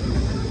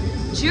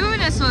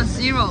 Chewiness was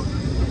 0.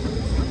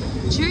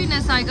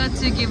 Chewiness I got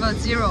to give a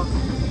 0.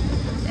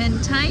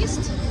 And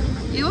taste,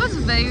 it was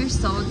very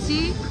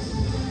salty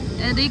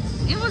and it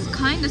was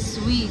kind of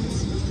sweet,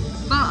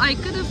 but I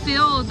could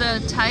feel the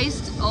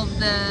taste of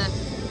the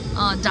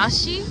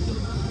dashi.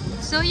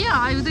 So yeah,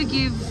 I would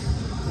give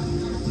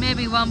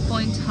maybe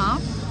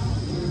 1.5.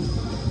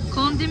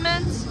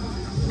 Condiments,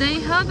 they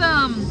had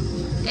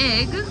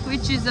egg,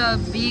 which is a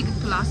big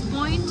plus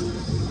point,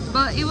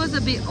 but it was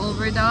a bit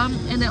overdone,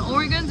 and the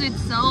organs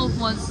itself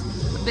was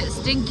a bit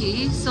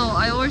stinky, so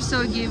I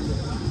also give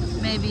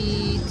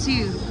maybe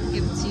 2.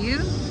 Give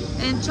 2.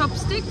 And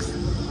chopsticks,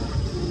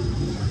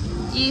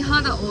 it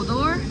had an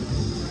odor,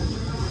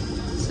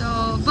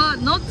 so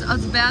but not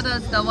as bad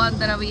as the one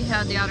that we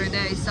had the other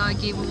day, so I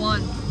give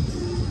 1.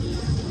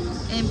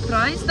 And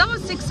price, that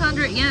was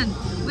 600 yen,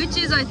 which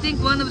is I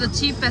think one of the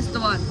cheapest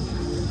one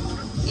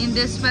in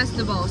this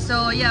festival.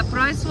 So yeah,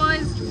 price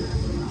wise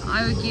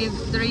I would give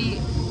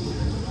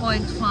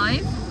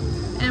 3.5.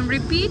 And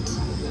repeat,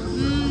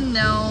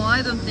 no,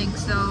 I don't think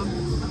so.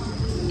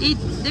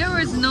 There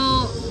was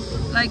no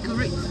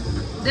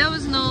there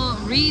was no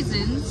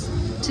reasons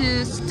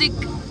to stick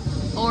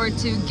or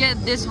to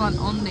get this one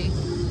only.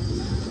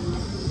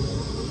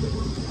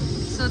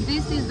 So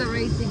this is the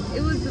rating.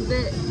 It was a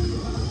bit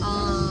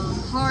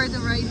hard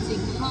rating,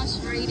 harsh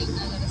rating,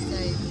 I gotta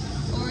say.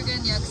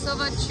 Organ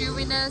yakisoba,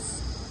 chewiness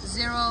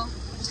 0,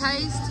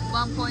 taste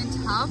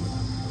 1.5,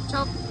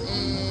 chop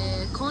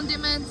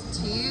condiment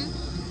 2,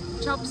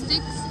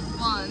 chopsticks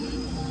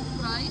 1,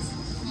 price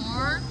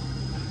 4,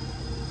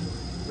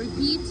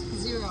 repeat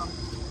 0.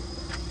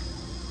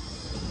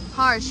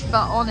 Harsh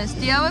but honest.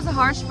 Yeah, it was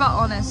harsh but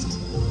honest.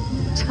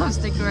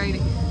 Chopstick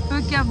rating.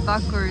 Hook and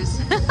backwards.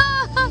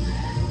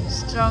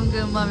 Strong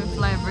umami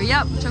flavor.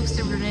 Yep,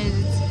 chopstick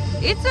related.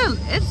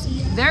 It's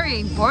very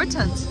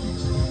important.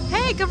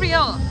 Hey,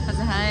 Gabriel.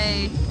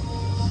 Hi.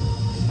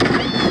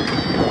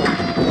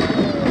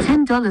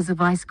 $10 of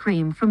ice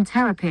cream from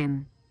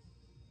Terrapin.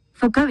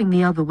 For going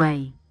the other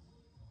way.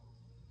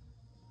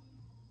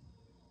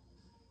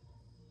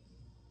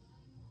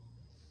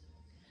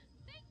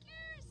 Thank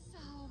you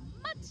so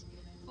much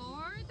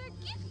for the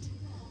gift.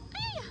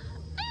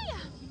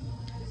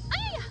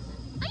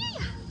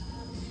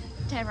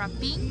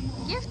 Terrapin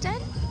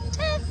gifted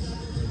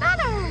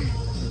 $10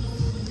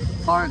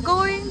 for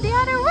going the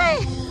other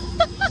way.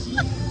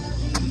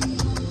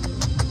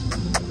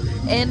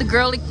 And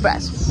garlic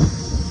breast.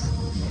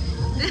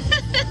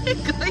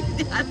 Going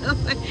the other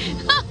way.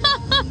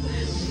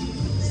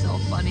 So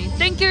funny.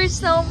 Thank you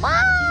so much.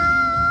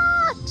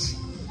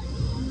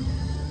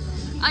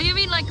 You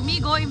mean like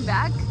me going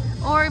back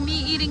or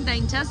me eating the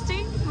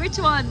intestine? Which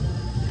one?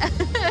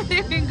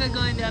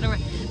 Going the other way.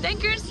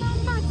 Thank you so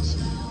much.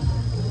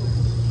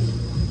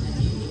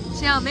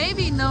 So yeah,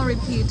 maybe no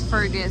repeat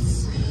for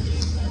this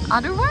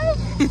other way.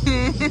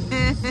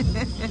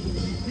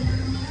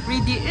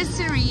 Read the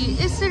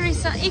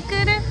Isuri-san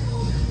ikuru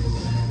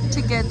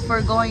to get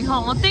for going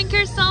home. Well, thank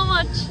you so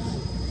much.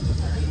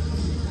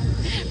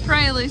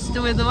 Playlist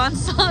with one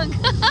song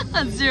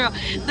 0.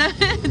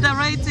 The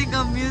rating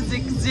of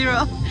music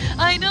 0.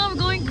 I know, I'm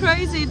going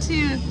crazy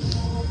too.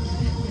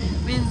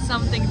 Means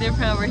something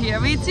different over here.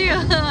 Me too.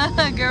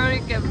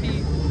 Garlic and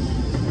me.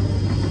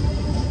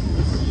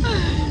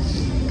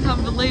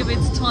 Can't believe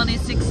it's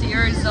 26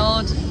 years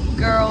old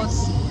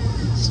girls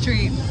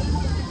stream.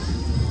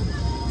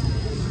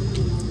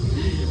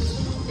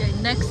 Okay,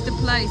 next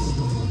place.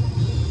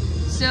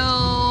 So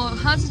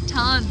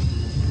Hazu-tan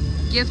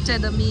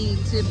gifted me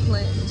to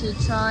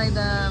try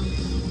the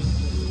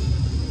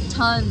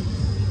tan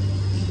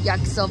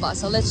yakisoba.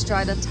 So let's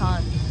try the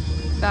tan.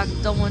 But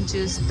don't want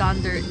to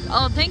standard.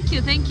 Oh, thank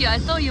you. I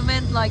thought you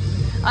meant like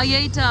I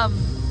ate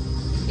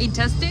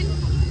intestine.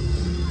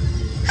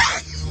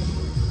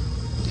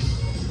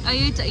 I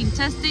ate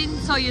intestine,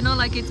 so you know,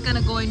 like it's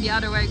gonna go in the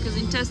other way because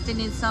intestine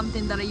is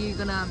something that you're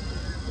gonna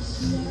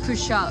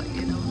push out,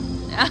 you know.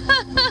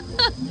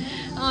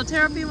 Oh,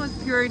 therapy was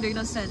pure and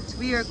innocent.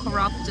 We are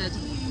corrupted.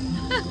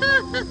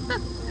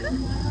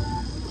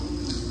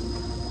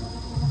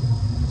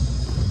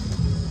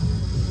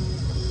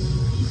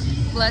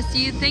 Bless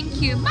you, thank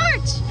you.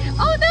 March!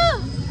 Oh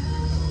no!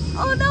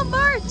 Oh no,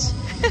 March!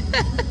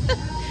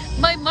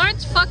 My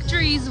March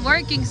factory is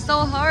working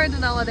so hard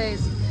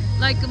nowadays.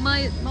 Like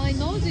my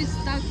nose is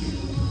stuck.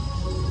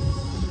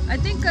 I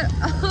think,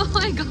 oh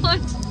my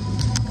god.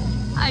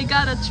 I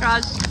got a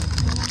trash.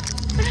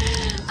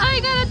 I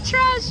got a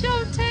trash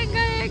of Tenga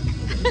egg.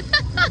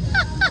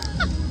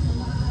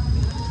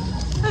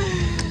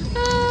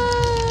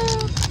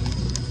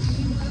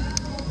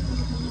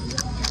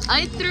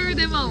 I threw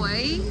them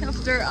away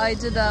after I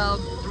did a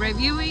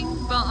reviewing,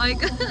 but I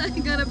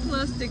got a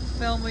plastic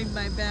film in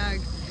my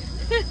bag.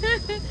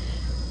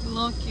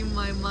 Blocking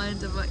my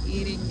mind about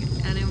eating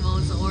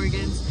animals'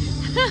 organs.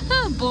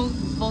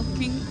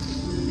 Bulking.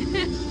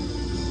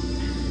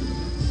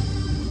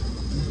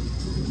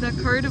 The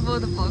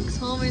cardboard box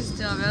home is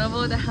still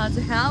available. The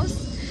Hazu house?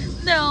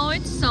 No,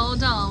 it's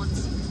sold out.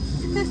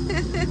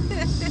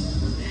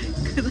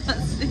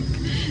 Classic.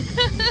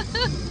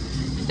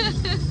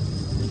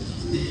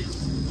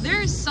 There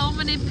are so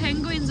many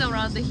penguins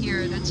around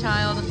here. The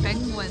child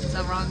penguins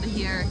around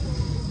here.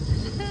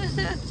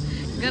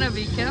 Gotta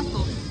be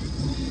careful.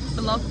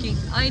 Blocking.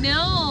 I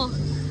know.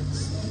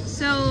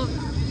 So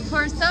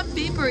for some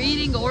people,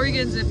 eating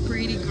organs is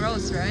pretty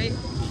gross, right?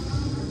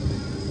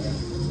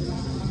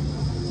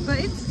 But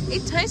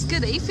it tastes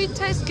good. If it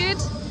tastes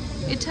good,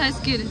 it tastes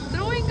good.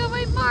 Throwing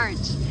away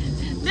March.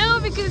 No,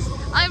 because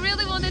I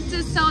really wanted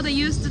to sell the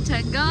used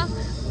Tenga,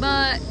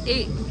 but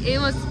it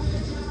was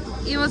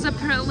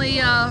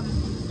apparently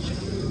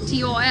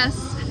TOS.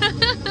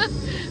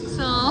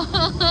 So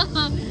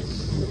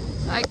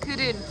I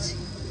couldn't.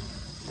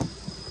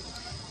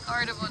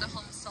 Cardboard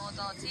home sold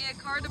out. Yeah,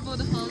 cardboard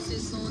house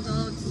is sold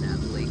out,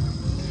 sadly.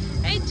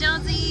 Hey,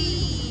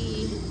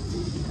 Jazzy!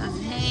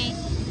 Hey.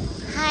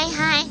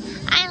 Hi.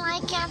 I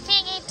like your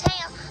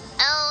pigtail.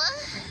 Oh.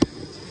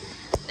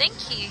 Thank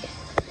you.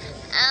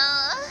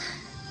 Oh.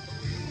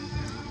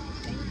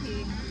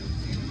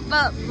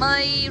 But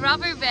my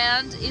rubber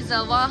band is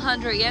a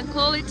 100 yen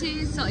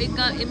quality, so it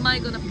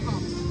might gonna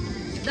pop.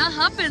 That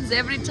happens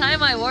every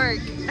time I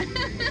work.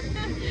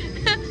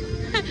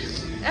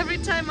 Every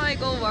time I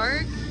go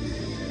work,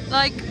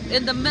 like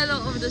in the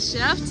middle of the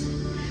shift,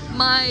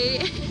 my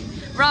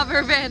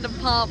rubber band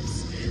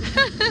pops.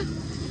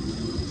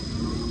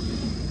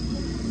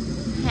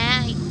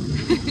 Hi.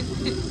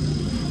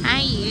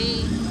 Hi.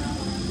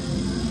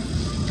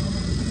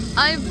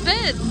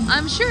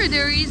 I'm sure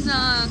there is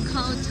a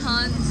Tons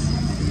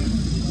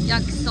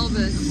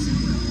Yakisobas.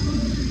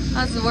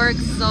 Hazu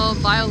works so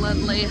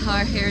violently,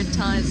 her hair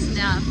ties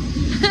snap.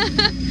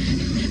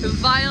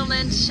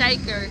 Violent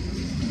shaker.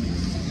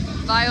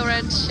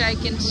 Violent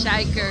shaking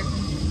shaker.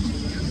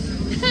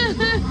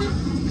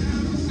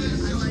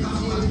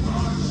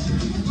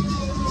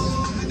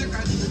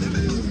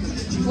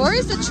 Where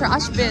is the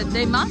trash bin?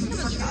 They must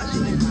have a trash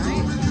bin,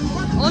 right?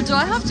 Oh, do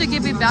I have to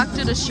give it back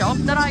to the shop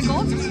that I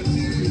got?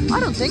 I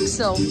don't think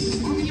so.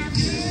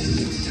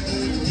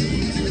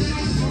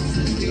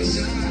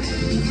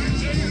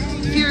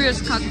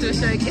 Furious cocktail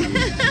shake.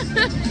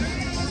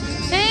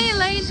 Hey,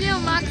 Legio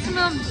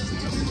Maximum.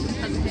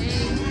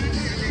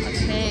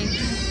 Okay.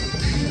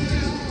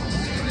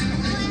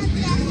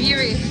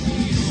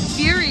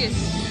 Furious.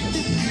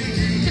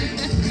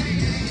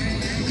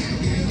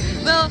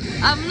 Well,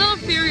 I'm not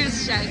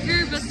furious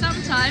shaker, but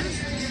sometimes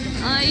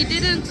I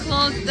didn't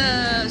close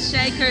the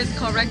shakers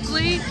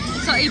correctly,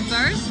 so it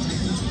burst.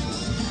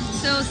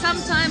 So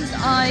sometimes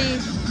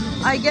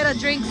I get a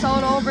drink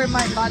all over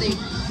my body.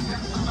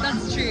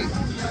 That's true.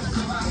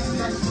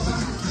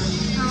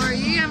 How are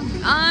you?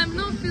 I'm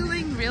not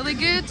feeling really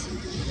good.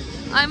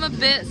 I'm a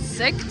bit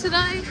sick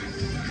today,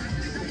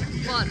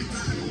 but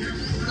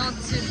not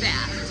too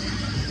bad.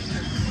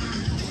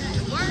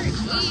 Where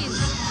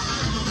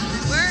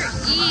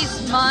is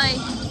my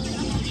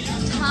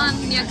tan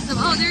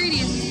yakisoba? Oh, there it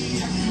is.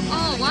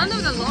 Oh, one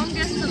of the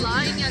longest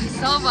line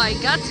yakisoba.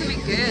 It got to be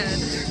good.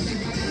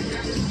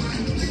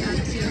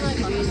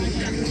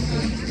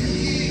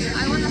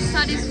 I want to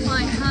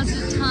satisfy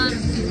Hazu tan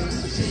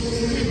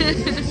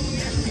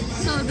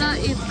so that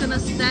it's gonna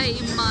stay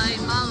in my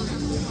mouth.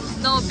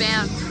 No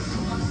band.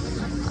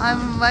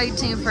 I'm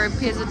waiting for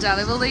pizza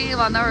delivery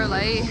 1 hour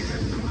late.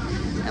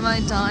 Am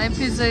I dying?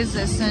 Pizza is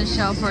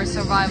essential for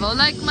survival.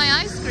 Like my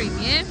ice cream,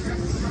 yeah?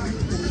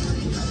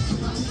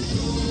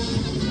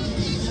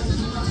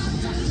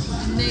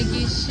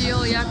 Negi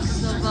shio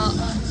yakisoba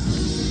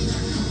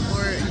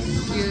or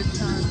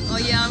gyutan. Oh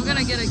yeah, I'm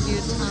gonna get a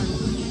gyutan.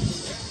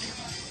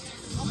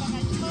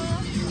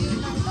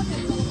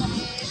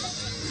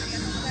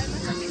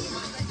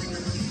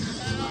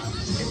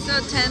 It's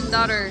a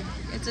 $10.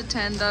 It's a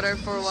 $10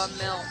 for 1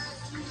 meal.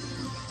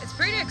 It's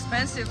pretty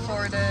expensive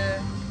for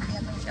the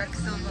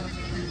yakisoba.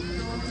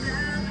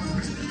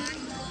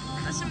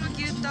 私も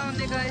牛タンお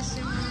願いし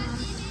ま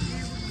す。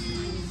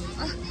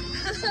あ、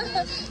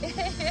いやい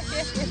やいやいや。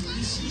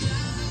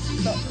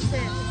そう、1000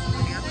円。あ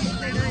りがとうご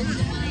ざいます。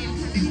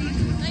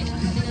はい、あり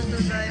がとう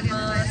ございま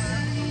す。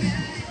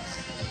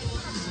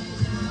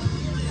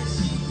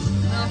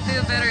I'll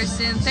feel better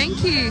soon.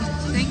 Thank you.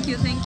 Thank you.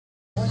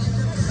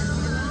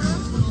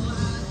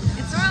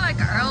 It's more like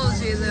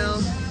allergy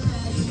though.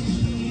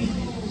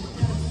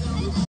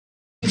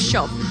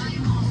 Shop.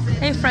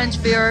 Hey French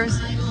viewers,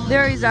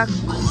 there is a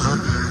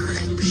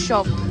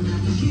shop.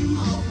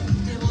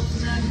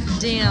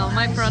 Damn,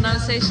 my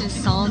pronunciation is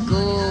so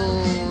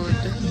good.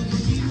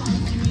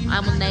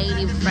 I'm a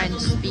native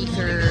French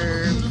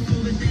speaker.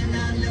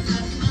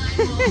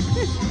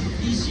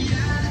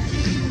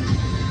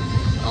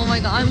 Oh my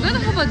god, I'm gonna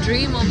have a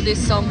dream of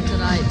this song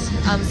tonight,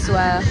 I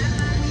swear.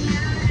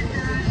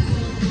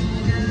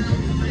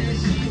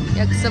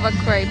 Yakisoba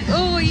crepe.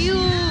 Oh, you!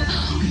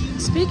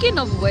 Speaking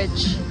of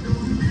which,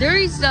 there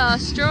is a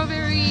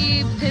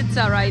strawberry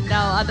pizza right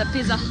now at the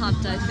Pizza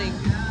Hut, I think.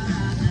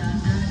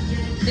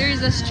 There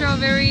is a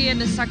strawberry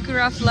and a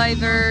sakura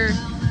flavor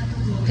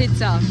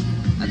pizza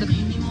at the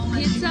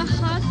Pizza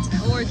Hut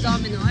or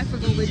Domino, I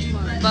forgot which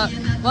one, but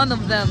one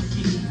of them.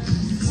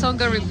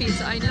 Songa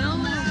repeats, I know.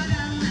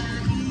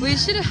 We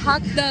should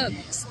hack the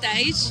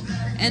stage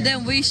and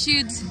then we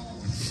should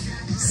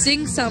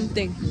sing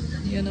something,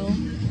 you know?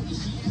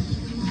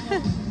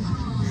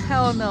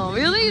 Hell no.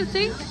 Really, you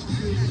think?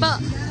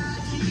 But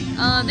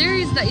there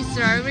is the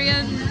Israeli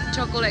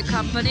chocolate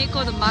company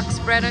called Max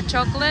Brenner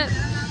Chocolate.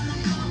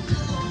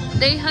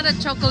 They had a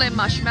chocolate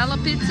marshmallow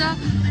pizza.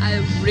 I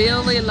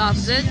really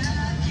loved it.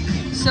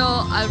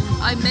 So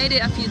I made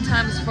it a few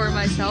times for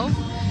myself.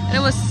 And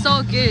it was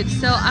so good.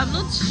 So I'm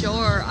not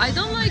sure. I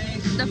don't like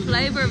the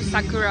flavor of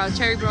sakura,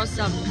 cherry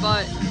blossom,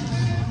 but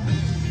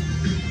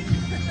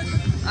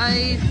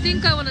I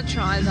think I want to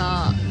try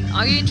that.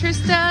 Are you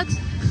interested?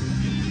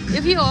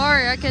 If you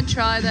are, I can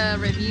try the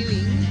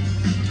reviewing.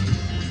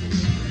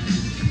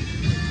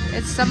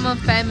 It's someone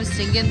famous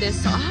singing this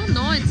song. I have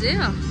no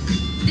idea.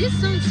 This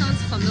song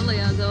sounds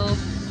familiar though.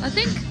 I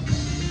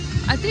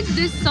think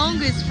this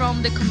song is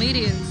from the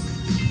comedians.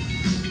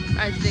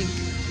 I think.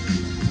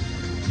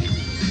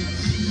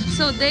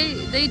 So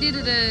they did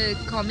a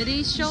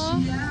comedy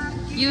show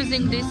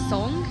using this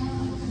song,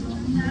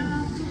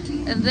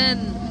 and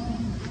then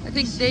I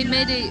think they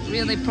made it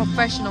really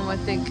professional. I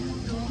think.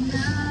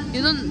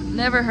 You don't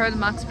never heard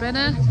Max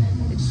Brenner?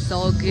 It's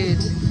so good.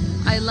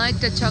 I like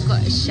the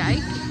chocolate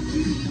shake,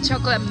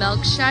 chocolate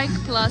milkshake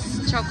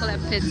plus chocolate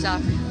pizza.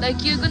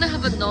 Like you're gonna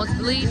have a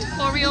nosebleed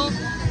for real,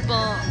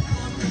 but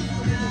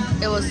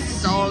it was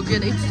so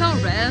good. It's so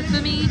rare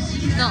for me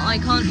that I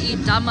can't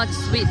eat that much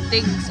sweet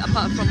things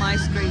apart from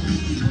ice cream.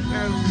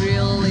 I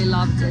really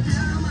loved it.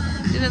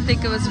 Didn't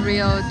think it was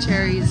real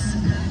cherries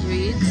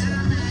you eat.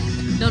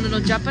 No,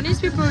 Japanese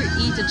people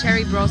eat a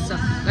cherry blossom,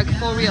 like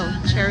for real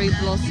cherry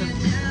blossom.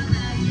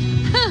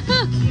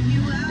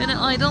 And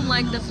I don't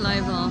like the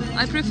flavor.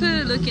 I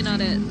prefer looking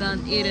at it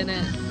than eating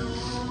it.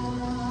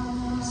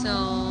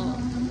 So,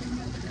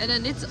 and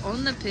then it's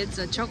on the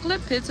pizza.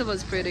 Chocolate pizza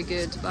was pretty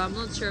good, but I'm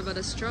not sure about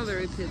the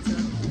strawberry pizza.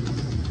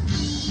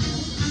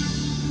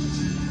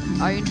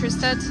 Are you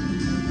interested?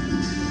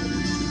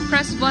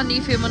 Press 1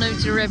 if you want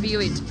to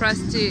review it. Press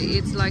 2,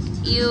 it's like,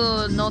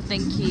 ew, no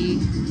thank you.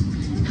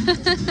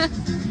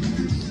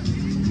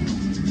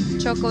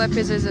 Chocolate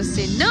pizza is a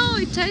sin. No,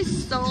 it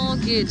tastes so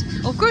good.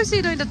 Of course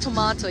you don't eat the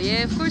tomato,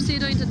 yeah? Of course you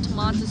don't eat the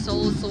tomato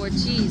sauce or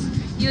cheese.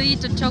 You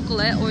eat the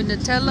chocolate or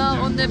Nutella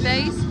on the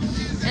base,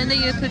 and then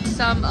you put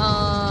some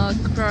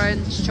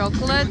crunch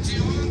chocolate,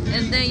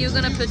 and then you're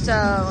gonna put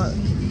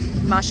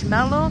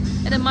marshmallow,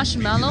 and the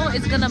marshmallow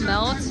is gonna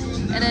melt,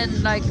 and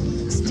then like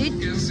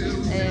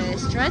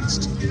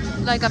stretched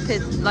like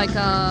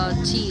a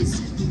cheese.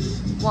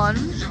 One,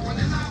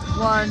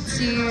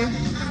 two.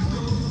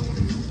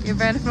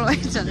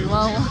 Evaporated.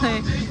 Wow.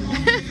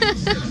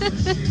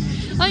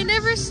 I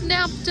never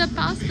snapped a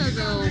pasta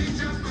though.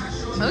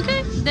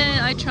 Okay, then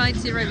I tried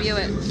to review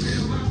it.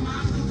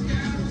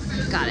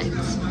 Got it.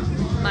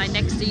 My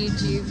next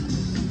YouTube.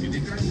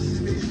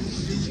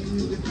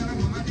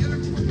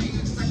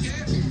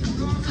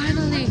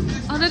 Finally,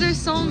 another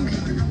song.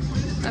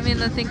 I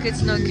mean, I think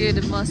it's not good.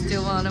 It must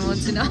still want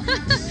to know.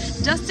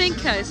 Just in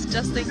case.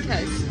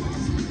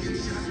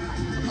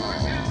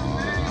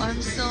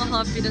 I'm so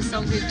happy the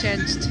song is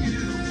changed.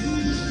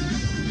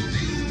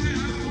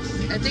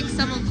 I think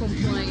someone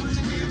complained.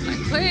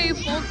 Like, hey,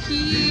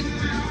 Foki!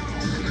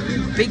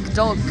 Big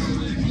dog.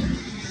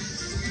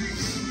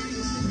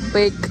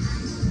 Big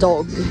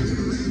dog.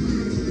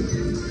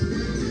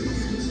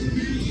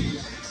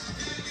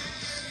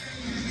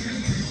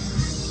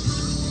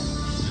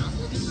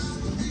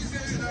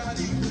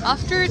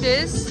 After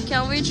this,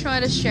 can we try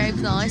to shape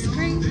the ice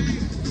cream?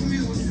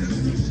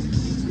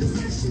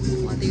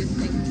 What do you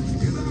think?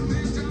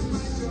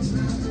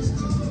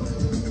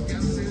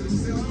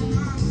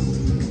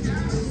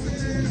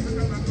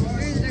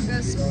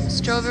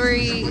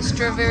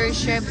 Strawberry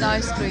shaped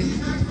ice cream.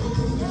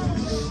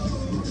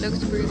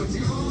 Looks pretty.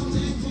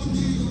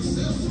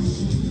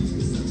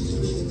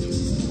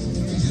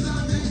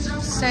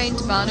 Saint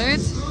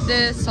Bernard,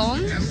 the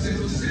song?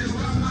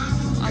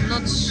 I'm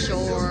not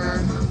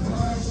sure.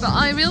 But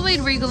I really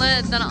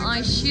regret that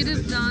I should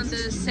have done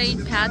the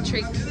Saint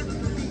Patrick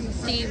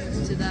theme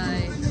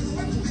today.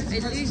 I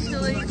literally should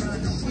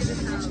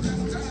have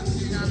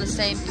done the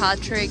Saint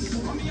Patrick.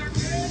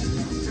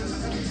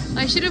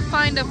 I should have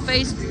found a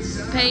face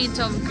paint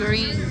of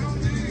green.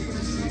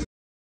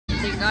 I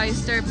think I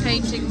start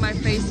painting my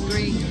face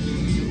green.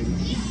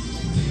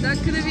 That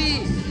could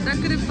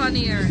be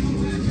funnier.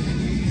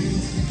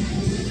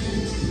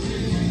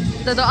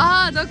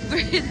 Dog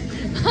breed.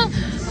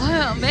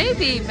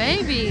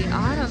 Maybe.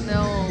 I don't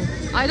know.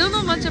 I don't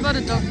know much about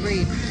a dog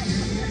breed.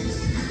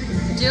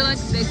 Do you like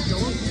big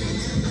dogs?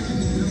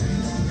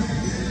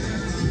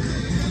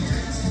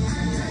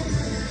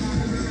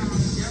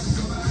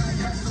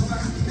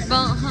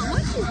 But how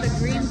much is the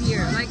green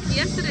beer? Like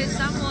yesterday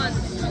someone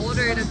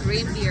ordered a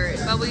green beer,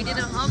 but we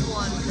didn't have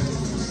one.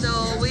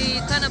 So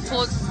we kind of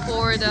poured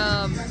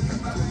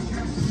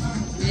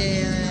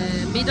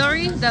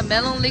Midori, the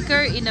melon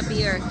liquor, in a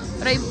beer.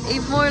 But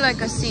it's more like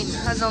a sin,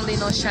 has only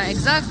no shine.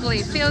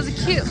 Exactly, feels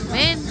cute,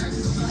 man.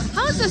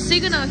 How's the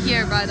signal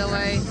here, by the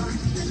way?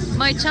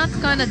 My chat's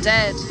kind of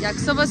dead.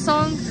 Yakisoba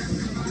song?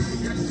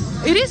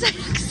 It is a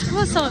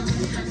Yakisoba song.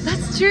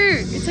 That's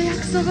true, it's a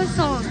Yakisoba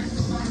song.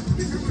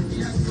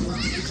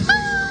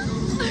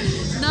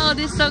 Now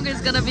this song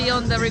is gonna be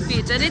on the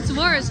repeat, and it's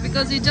worse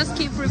because you just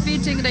keep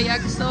repeating the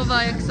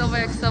Yakisoba.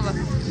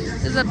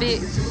 It's a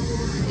bit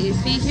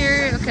iffy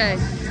here. Okay,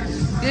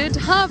 good.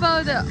 How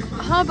about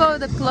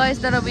the place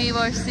that we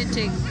were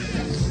sitting?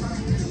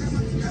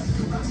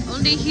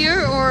 Only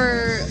here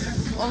or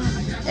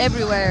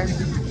everywhere?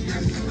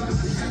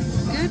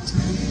 Good.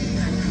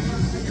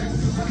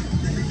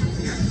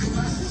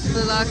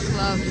 Black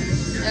Club,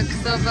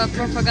 Yakisoba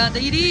propaganda.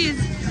 It is.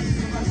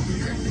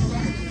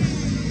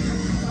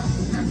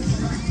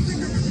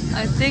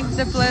 I think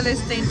the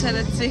playlist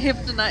intended to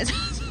hypnotize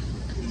us.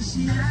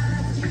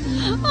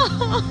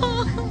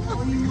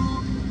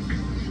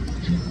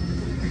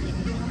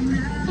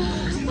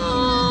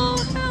 Oh,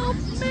 help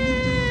me!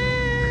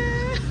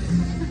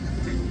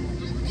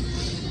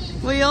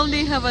 We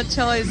only have a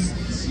choice.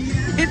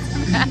 It's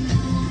bad.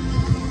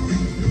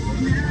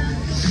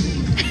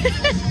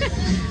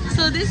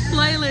 So this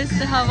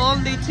playlist have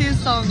only 2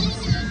 songs.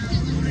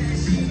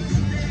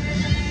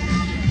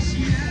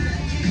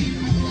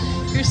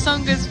 Your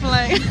song is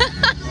playing.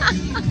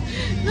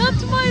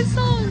 Not my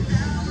song.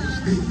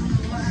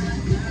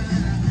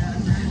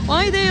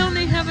 Why they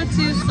only have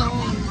 2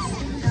 songs?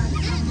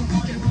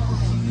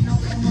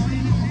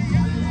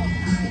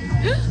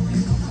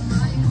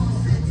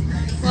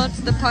 What's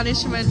the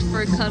punishment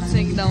for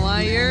cutting the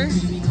wire?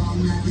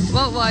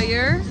 What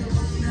wire?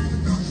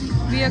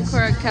 Be a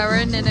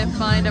Karen and then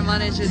find a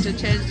manager to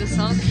change the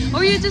song.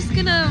 Or you're just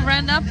gonna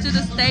run up to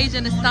the stage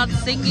and start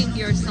singing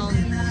your song.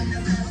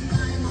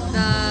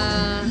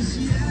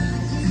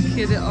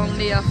 Could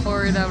only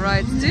afford the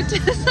rights to the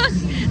song.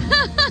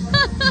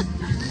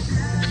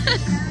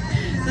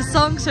 The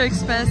songs are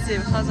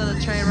expensive. How's on the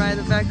train ride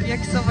back?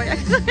 Yakisoba,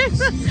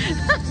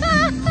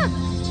 yakisoba.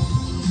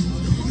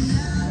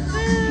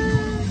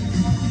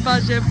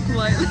 Budget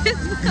playlist.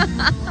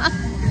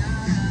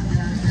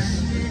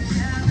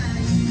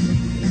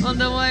 On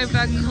the way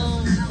back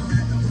home.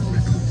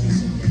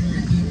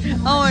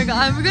 Oh my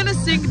god, I'm gonna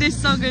sing this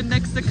song in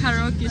next to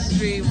karaoke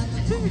stream.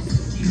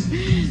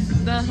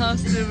 That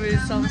has to be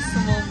some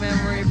small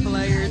memory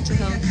player to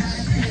help.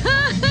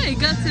 It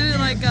got to be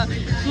like a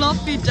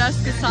floppy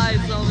disk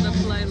size of the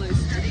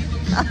playlist.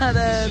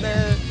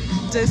 The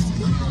disc.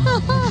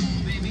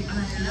 Baby,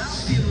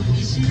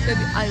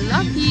 I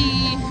love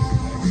you.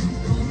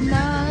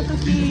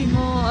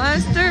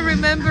 I'm still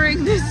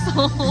remembering this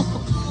song.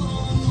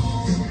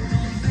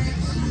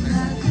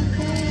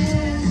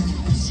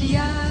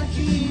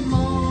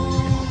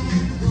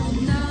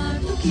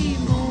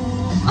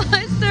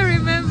 I'm still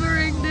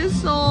remembering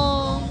this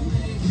song.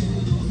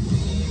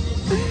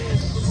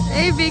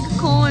 A big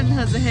cone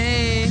has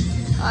hey.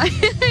 I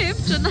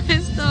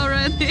hypnotized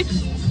already.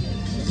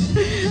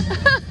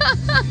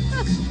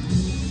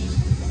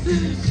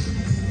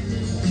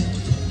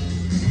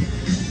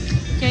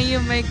 Can you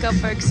make up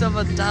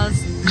Yakisoba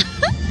dance?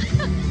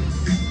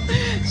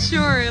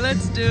 Sure,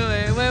 let's do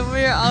it when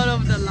we're out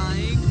of the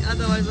line.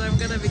 Otherwise, I'm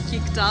gonna be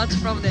kicked out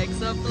from the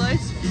Yakisoba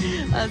place.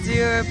 As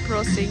you're a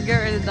pro singer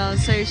and a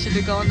dancer, you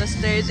should go on the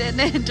stage and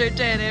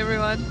entertain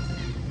everyone.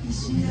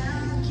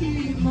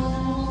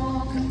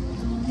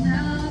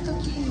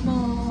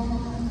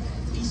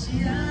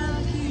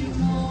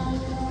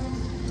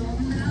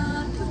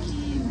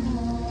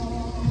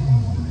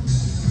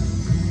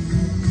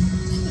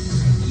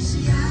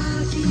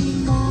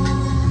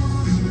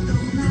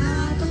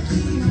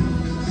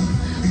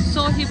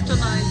 So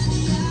hypnotized.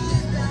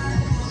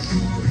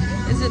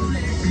 Is it?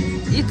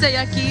 It's a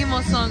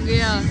yaki-imo song,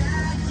 yeah.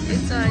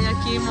 It's a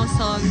yaki-imo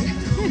song.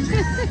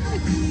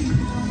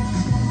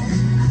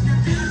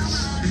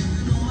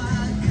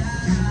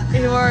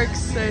 It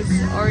works as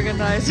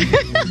organizer.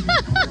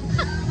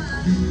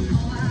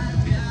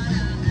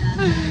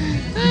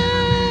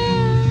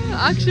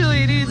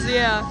 Actually, it is,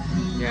 yeah.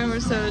 You ever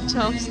saw a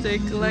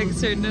chopstick,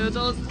 legs or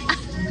noodles?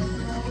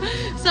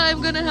 So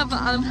I'm gonna have an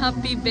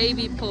unhappy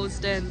baby pose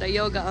then, the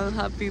yoga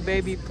unhappy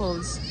baby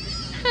pose.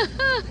 I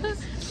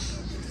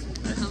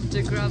have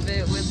to grab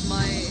it with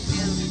my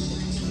hand.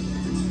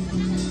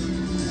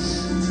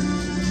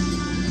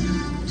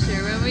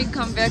 Sure, when we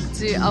come back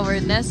to our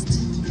nest,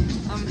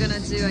 I'm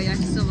gonna do a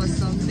Yakisoba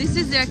song. This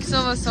is the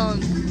Yakisoba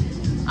song.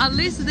 At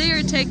least they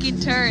are taking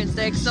turns.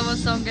 The Yakisoba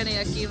song and the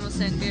yaki-imo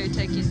song, they are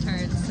taking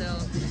turns, so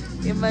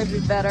it might be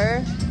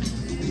better.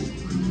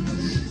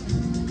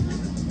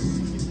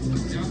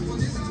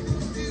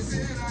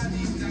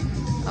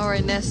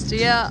 Our nest,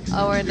 yeah,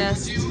 our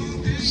nest.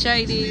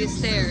 Shady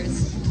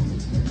stairs.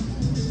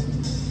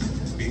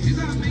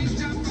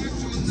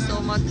 So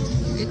much,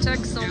 it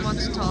takes so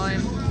much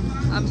time.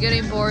 I'm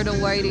getting bored of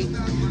waiting.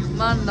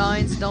 Man,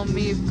 lines don't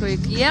move quick.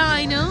 Yeah,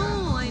 I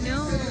know. I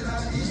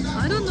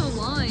don't know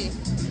why.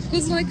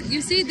 Cause like,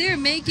 you see, they're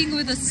making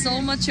with so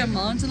much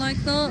amount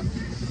like that,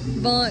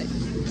 but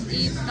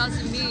it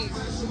doesn't move.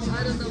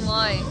 I don't know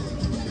why.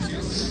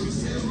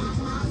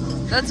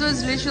 That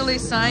was literally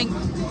saying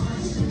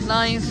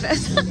Lion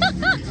Fest.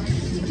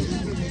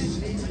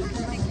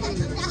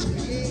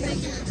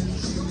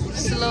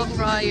 Slow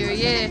fryer,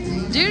 yeah.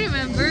 Do you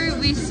remember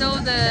we saw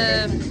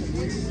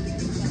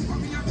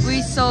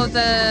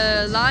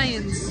the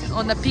lions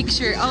on the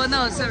picture? Oh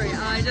no, sorry,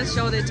 I just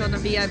showed it on the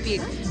VIP.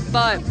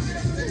 But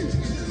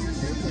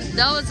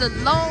that was a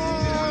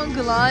long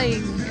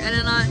line, and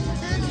then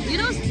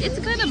it's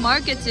kind of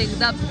marketing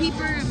that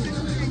people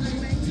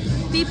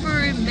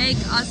make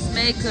us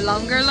make a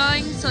longer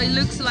line, so it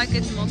looks like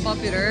it's more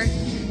popular,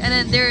 and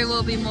then there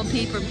will be more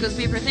people because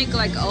people think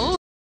like, oh,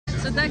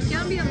 so that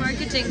can be a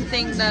marketing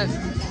thing that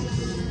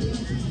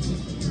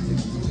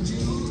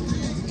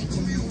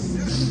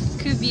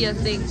could be a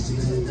thing.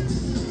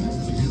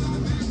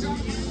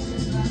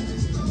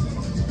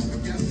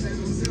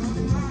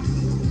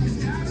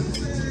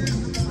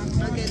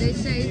 Okay, they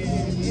say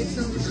it's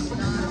almost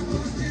done.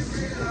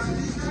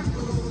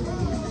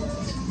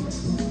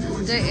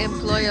 they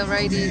employ a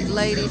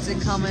lady to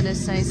come in and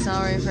say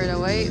sorry for the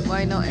wait?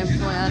 Why not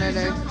employ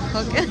another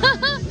cook?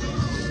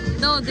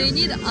 No, they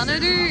need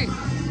another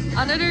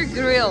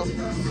grill.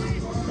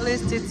 At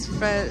least it's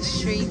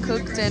freshly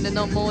cooked and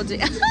not moldy.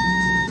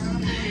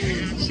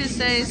 She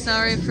says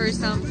sorry for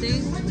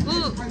something.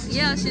 Oh,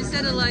 yeah, she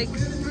said like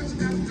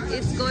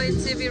it's going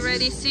to be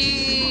ready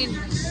soon.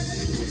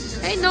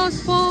 Hey,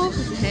 North Pole.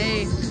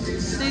 Hey,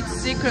 it's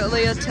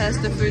secretly a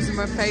test of who's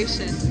more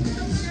patient.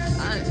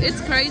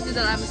 It's crazy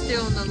that I'm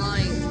still on the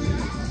line.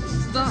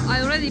 But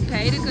I already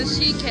paid because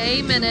she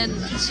came and then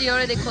she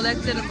already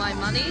collected my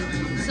money.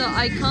 So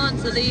I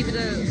can't leave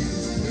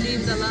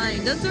the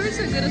line. That's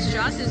also a good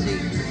strategy.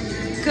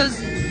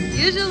 Because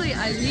usually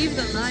I leave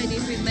the line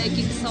if we're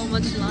making so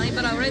much line,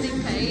 but I already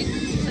paid,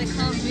 so I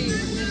can't leave.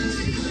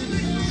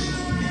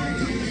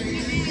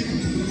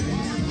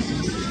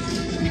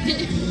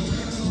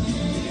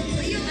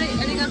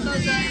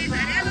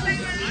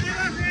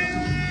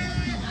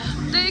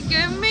 They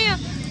gave me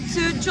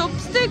 2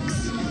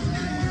 chopsticks.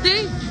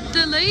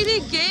 The lady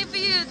gave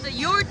you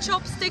your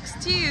chopsticks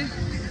too.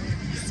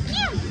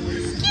 Skim,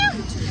 skim.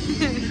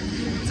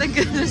 It's a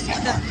good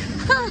scam.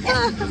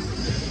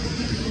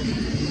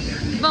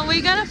 But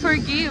we gotta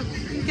forgive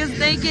because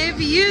they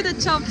gave you the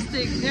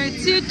chopstick. There are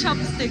 2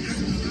 chopsticks.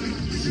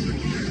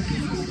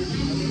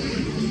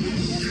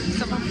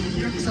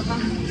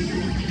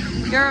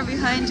 Girl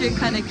behind you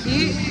kind of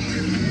cute.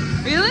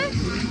 Really?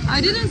 I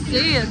didn't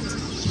see it.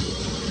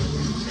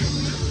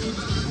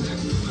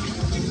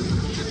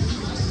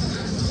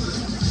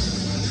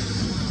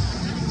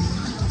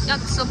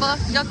 Yakisoba,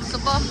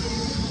 yakisoba,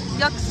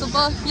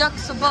 yakisoba,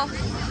 yakisoba.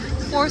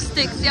 4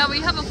 sticks. Yeah, we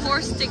have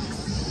 4 sticks.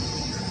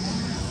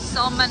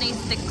 So many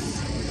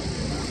sticks.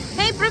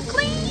 Hey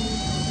Brooklyn!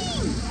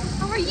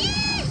 How are you?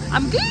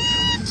 I'm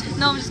good!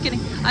 No, I'm just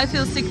kidding. I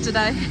feel sick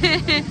today.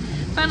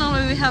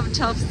 Finally we have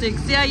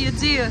chopsticks. Yeah, you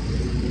do.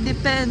 It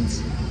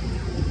depends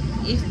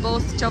if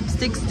both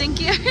chopsticks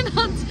stinky or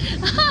not.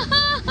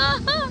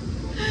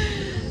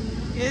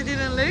 You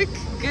didn't look?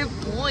 Good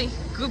boy.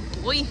 Good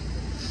boy.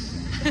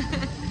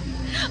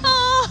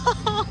 Oh.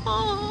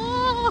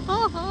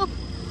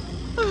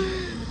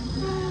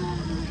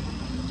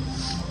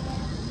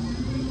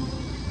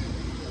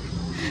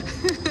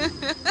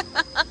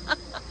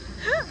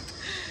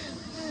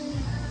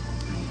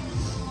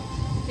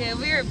 Okay,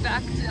 we are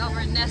back to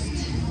our nest.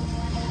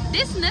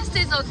 This nest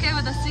is okay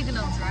with the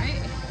signals,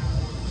 right?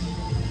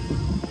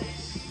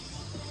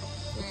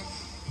 Yeah.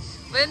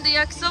 When the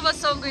Yakisoba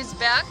song is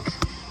back,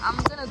 I'm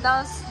gonna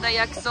dance the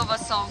Yakisoba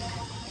song.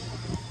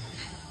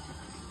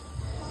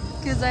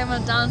 Because I'm a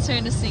dancer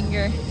and a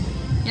singer.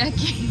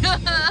 Yaki.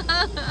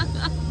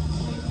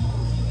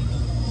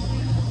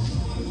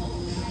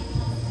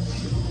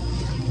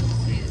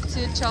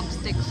 2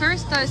 chopstick.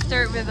 First I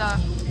start with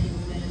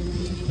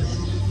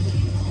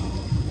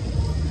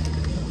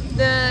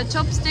the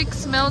chopstick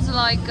smells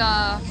like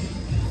a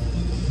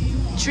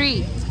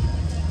tree.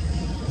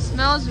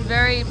 Smells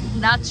very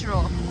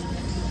natural.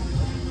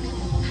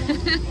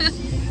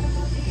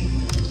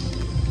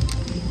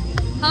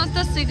 How's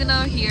the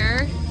signal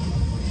here?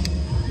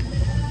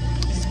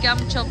 Scam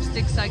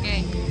chopsticks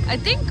again. I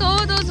think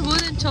all those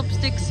wooden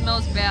chopsticks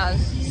smells bad.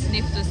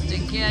 Sniff the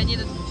stick. Yeah, I need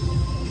to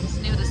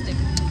sniff the stick.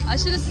 I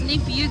should have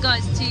sniffed you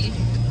guys too.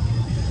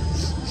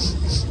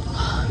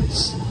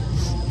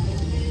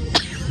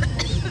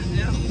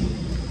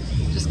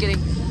 Just kidding.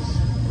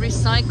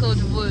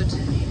 Recycled wood.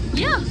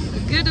 Yeah,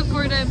 good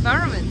for the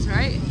environment,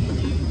 right?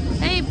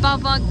 Hey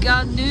Baba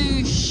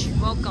Ganoush,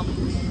 welcome.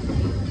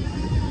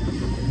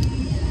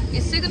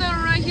 Is signal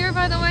right here,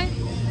 by the way?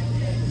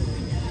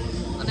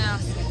 I wanna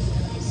ask.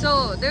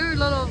 So there are a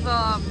lot of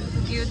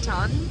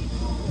gyutan.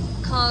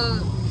 Cow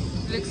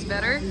looks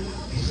better.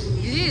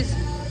 It is.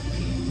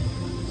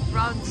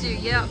 Round 2,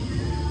 yeah.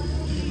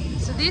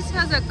 So this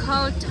has a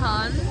cow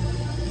tongue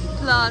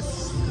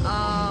plus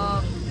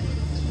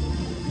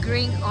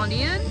green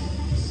onion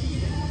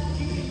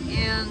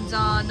and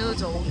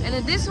noodle. And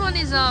then this one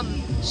is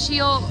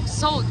shio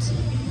salt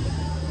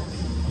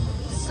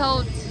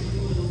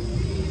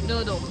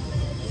noodle.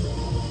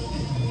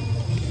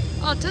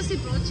 Oh, Tussie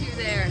brought you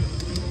there.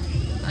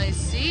 I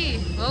see.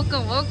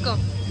 Welcome, welcome.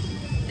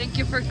 Thank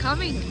you for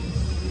coming.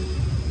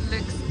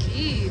 Looks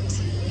cute.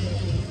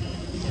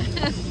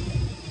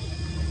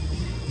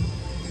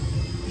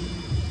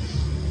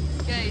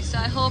 Okay, so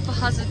I hope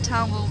Hazu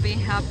Town will be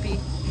happy.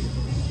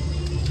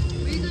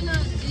 We're gonna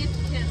deep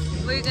kiss.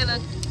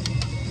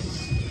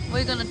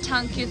 We're gonna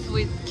tongue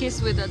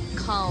kiss with a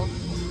cow.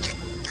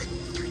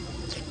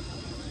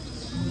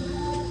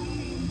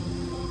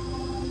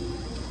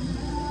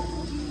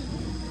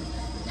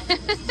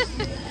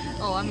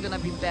 Oh, I'm gonna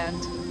be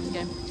banned.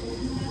 Okay.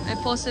 I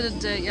posted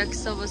the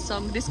Yakisoba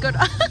song Discord.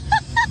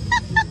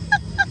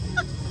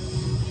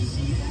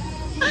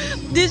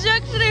 Did you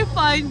actually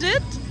find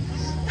it?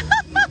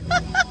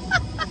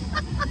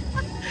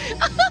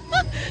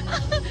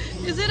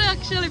 Is it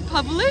actually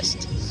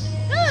published?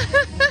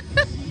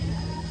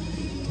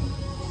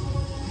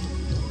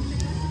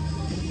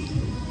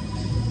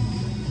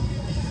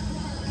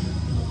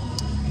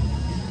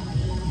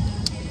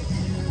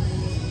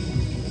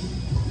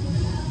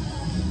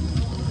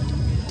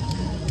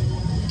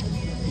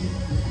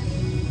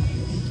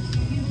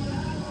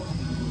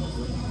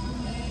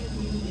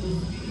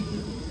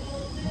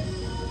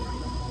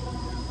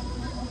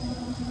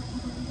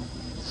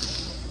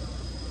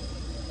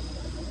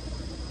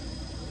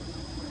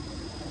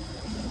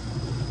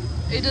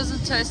 It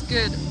doesn't taste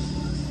good.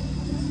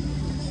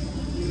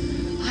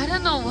 I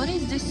don't know, what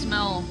is this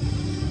smell?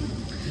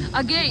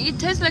 Again, it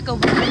tastes like a...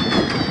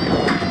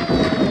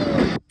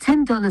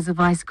 $10 of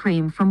ice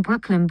cream from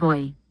Brooklyn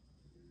Boy.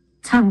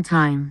 Tongue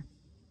time.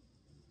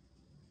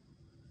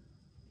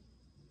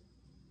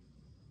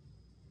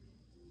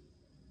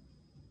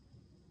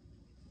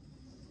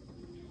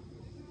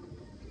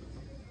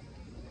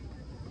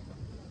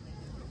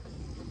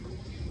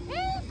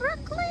 Hey,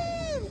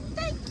 Brooklyn!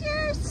 Thank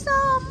you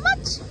so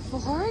much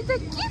for the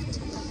gift.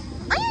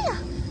 Ayaya!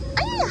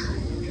 Ayaya!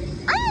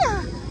 Ayaya!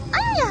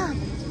 Ayaya!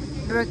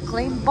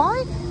 Brooklyn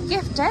Boy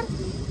gifted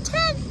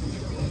 $10.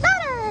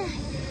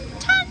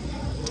 10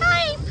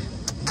 time.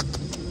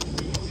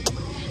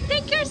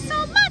 Thank you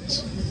so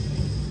much.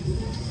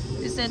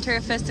 This entire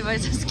festival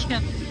is a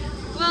scam.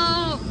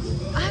 Well,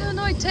 I don't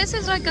know, it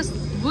tastes like a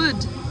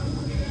wood.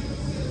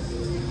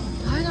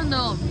 I don't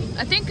know.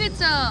 I think it's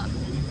a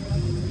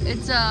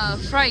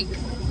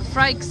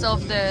flakes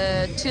of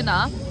the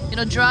tuna. You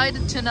know, dried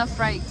tuna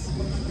flakes.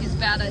 It's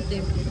bad, I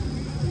think.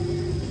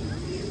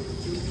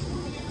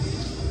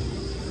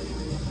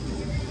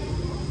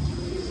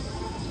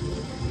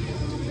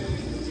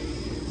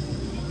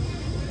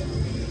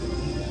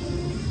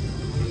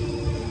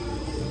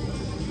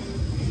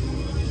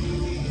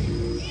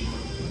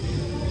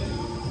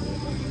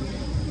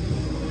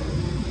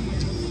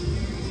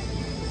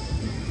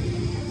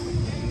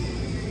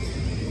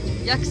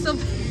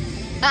 Yakisoba.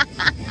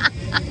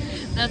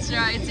 That's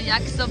right, it's a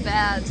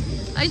yakisoba.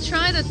 I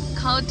tried a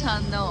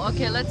kaitan though.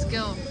 Okay, let's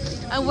go.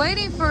 I'm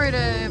waiting for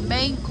the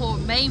main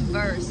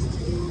verse.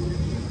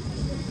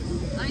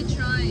 I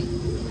try.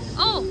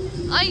 Oh,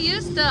 I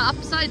used the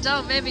upside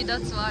down. Maybe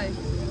that's why.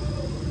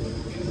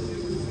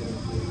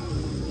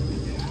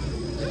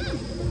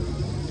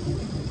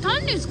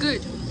 Tan is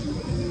good.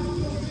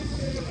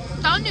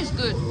 Tan is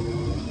good.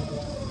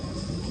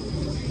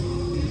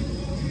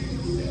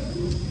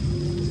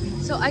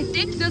 So I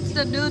think that's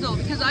the noodle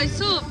because I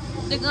saw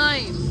the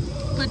guy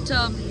put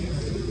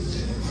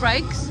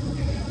flakes,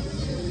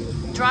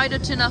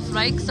 dried tuna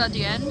flakes at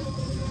the end.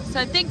 So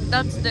I think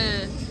that's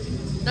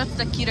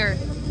the killer.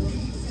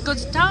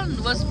 Because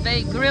tan was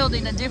grilled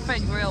in a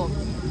different grill.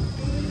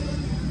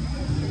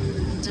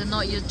 Do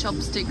not use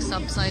chopsticks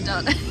upside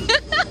down.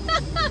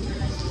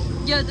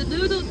 Yeah, the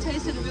noodle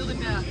tasted really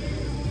bad.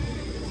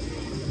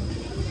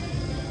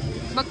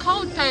 But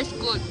cow tastes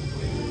good.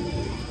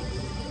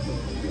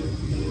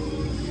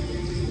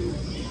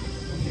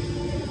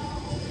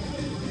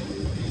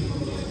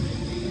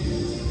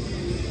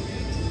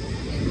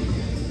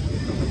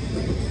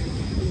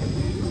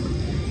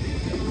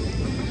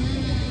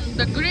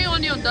 The green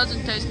onion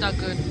doesn't taste that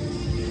good.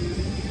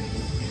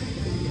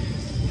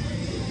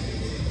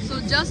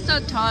 So just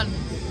a ton.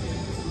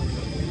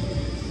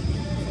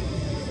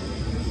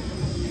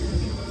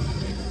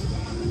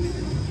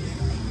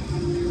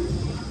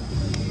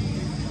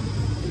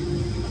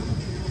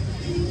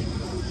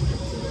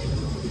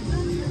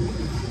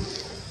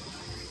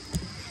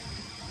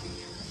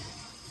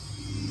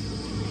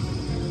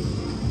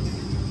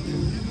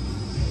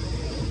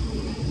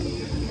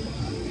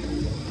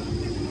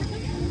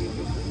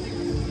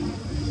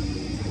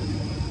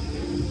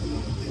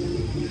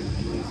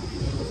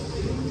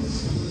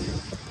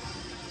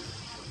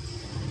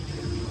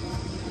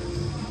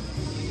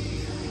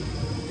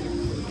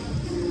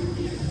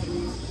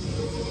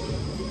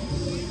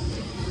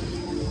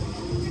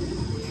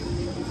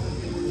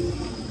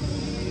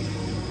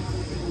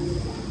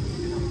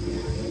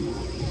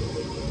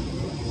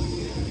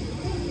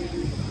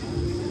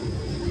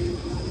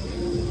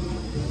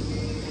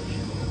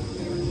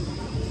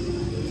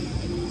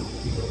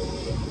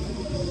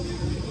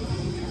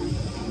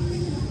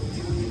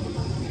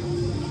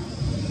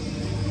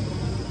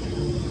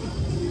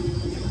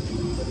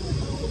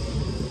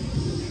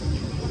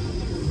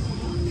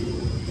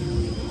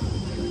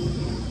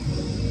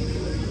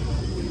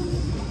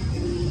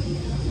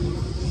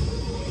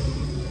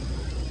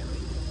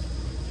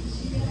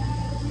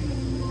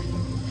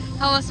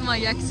 How was my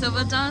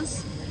yakisoba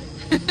dance?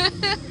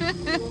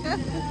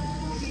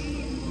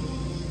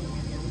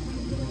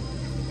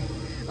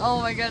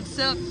 Oh my god,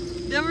 so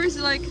there was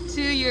like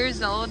 2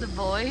 years old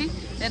boy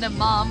and a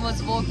mom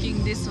was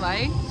walking this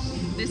way,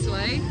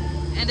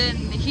 and then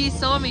he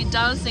saw me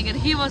dancing and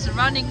he was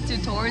running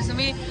towards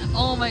me.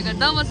 Oh my god,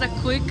 that was the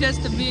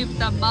quickest move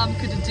that mom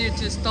could do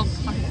to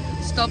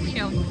stop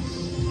him.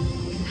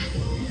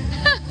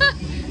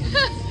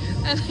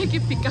 And like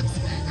it because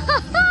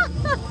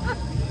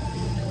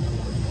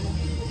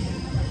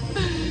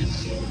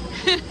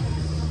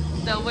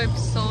the whip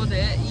sold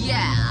it.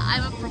 Yeah,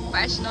 I'm a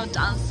professional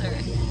dancer.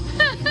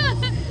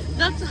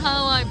 That's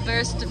how I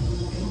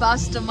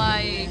bust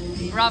my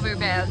rubber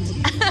band.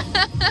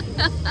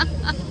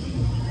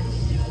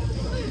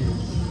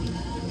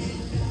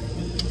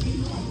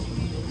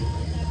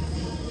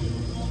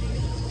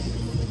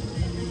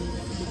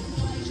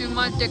 She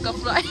might take a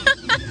flight.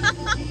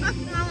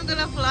 I'm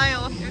gonna fly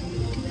over here.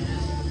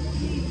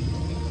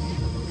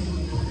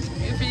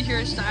 If you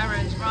hear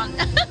sirens, run.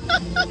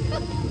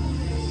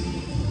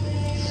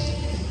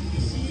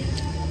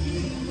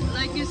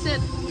 Like you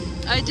said,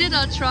 I did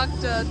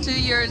attract a 2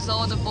 years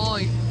old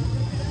boy.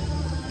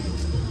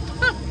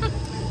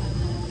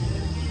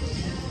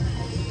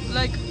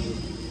 Like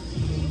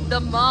the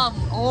mom,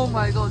 oh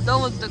my god, that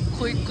was the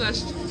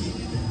quickest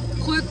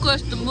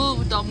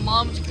move that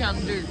moms can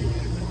do.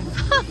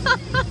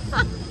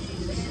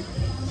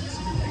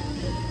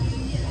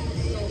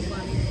 So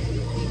funny.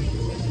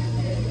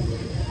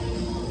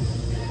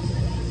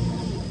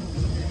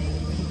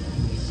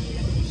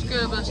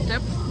 Skip a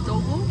step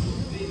double.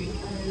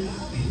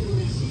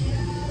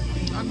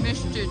 I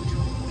missed it.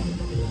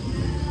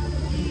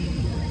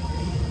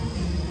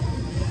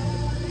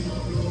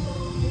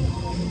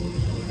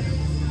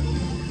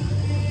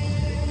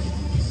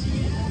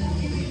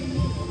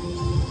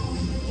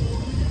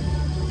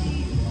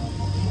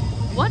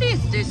 What is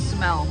this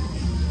smell?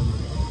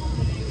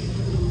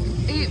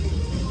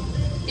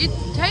 It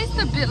tastes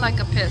a bit like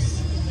a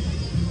piss.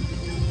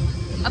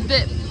 A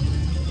bit.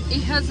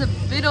 It has a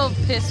bit of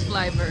piss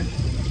flavor.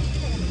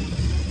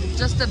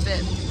 Just a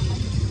bit.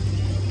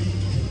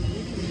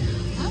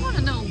 I want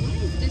to know,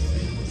 where is this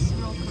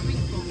smell coming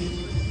from?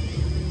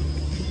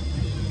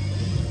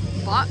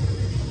 But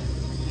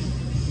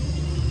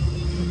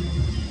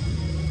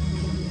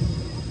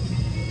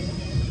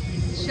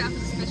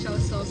chef's special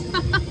sauce.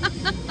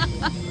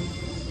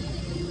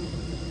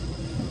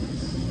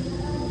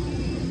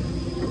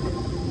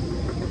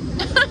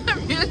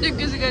 Music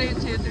is getting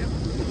to do.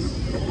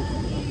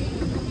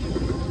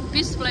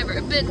 Piece flavor,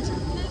 a bit.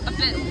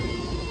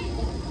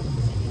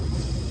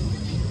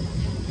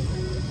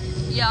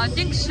 Yeah, I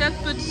think chef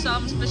put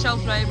some special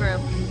flavor.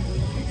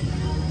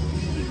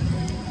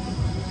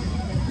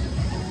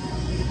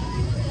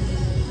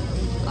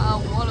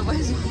 What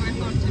was it?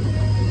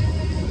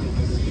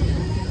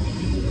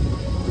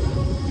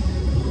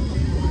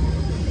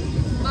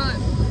 But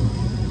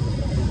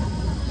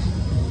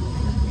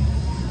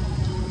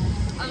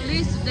at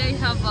least they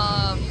have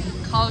a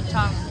cow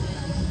tongue.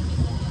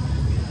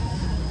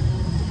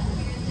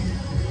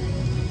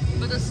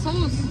 But the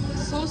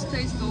sauce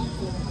tastes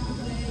awful.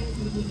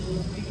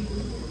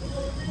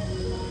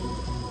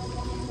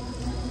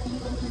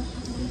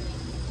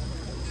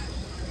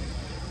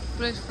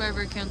 Fresh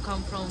flavor can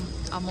come from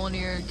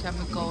ammonia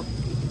chemical.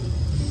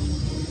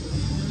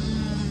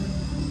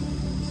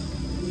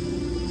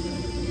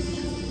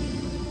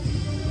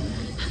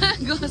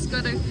 Ghost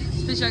got a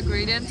special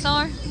ingredients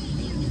are.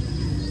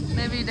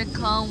 Maybe the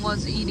cow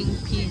was eating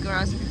pea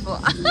grass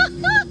before.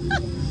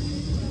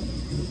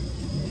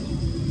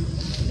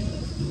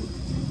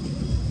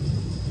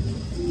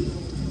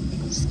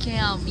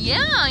 Scam.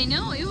 Yeah, I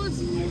know. It was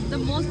the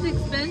most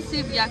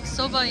expensive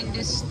yakisoba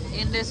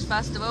in this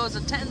festival. It was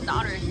a $10.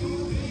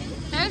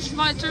 Hey,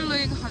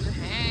 Schweizerling.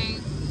 Hey.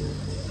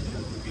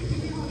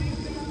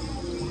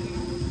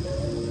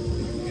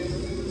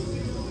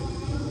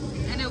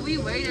 And we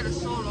waited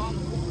so long.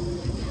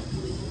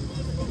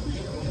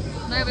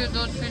 Maybe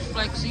those fish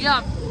flakes.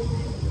 Yeah.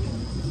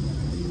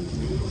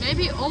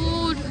 Maybe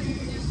old.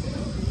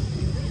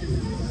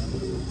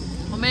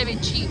 Or maybe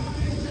cheap.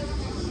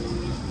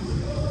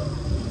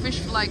 Fish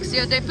flakes.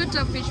 Yeah, they put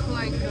a fish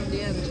flake on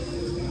the end.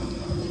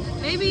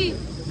 Maybe,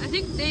 I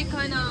think they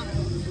kind of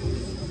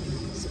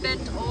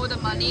spent all the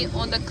money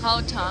on the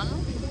cow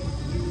tongue.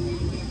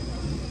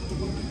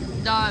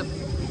 That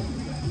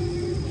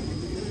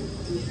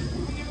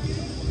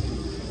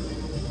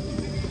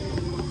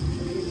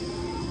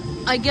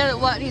I get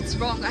what it's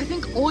wrong. I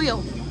think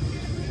oil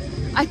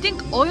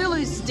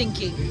is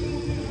stinky.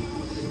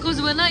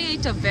 Because when I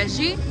ate a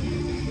veggie,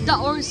 that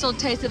also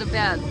tasted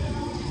bad.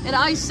 And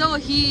I saw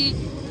he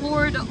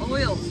poured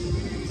oil.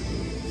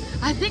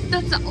 I think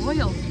that's the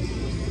oil.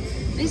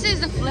 This is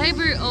the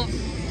flavor of,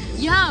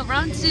 yeah,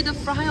 rancid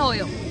fry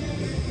oil.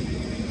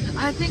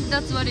 I think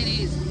that's what it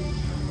is.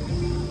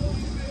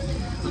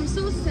 I'm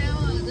so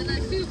sad and I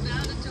feel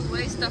bad to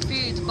waste the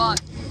food, but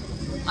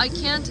I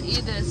can't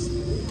eat this.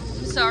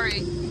 I'm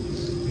sorry.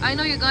 I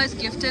know you guys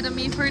gifted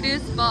me for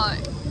this, but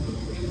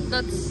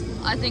that's,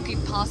 I think,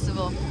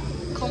 impossible.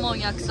 Common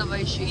yakisoba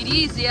issue. It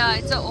is, yeah,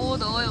 it's an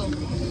old oil.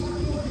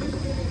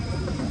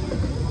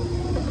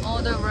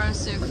 All the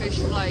roasted fish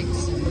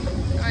flakes.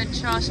 Alright,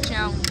 trash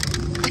chow.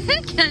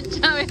 Can't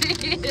chow it.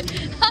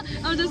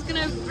 I'm just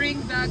gonna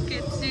bring back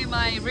it to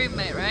my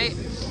roommate, right?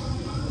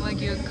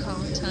 Wagyu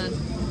Kotan.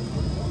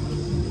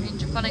 In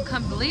Japan, I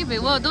can't believe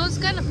it. Well, those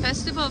kind of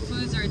festival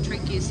foods are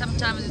tricky.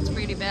 Sometimes it's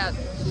pretty bad.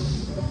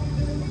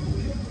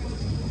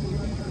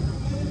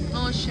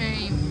 No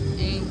shame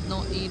in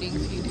not eating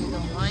food you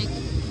don't like.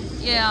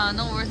 Yeah,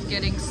 not worth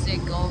getting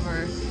sick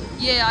over.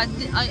 Yeah,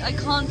 I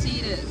can't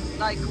eat it.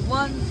 Like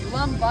one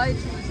bite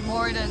was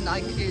more than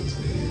I could.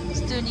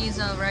 Still needs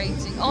a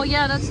rating. Oh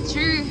yeah, that's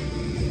true.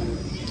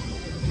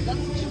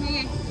 That's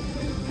true.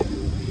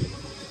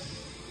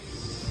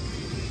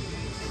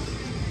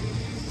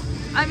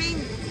 I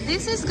mean,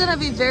 this is gonna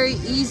be very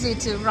easy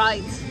to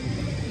write.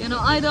 You know,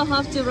 I don't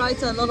have to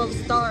write a lot of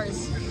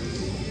stars.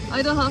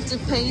 I don't have to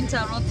paint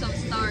a lot of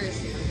stars.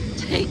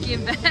 Take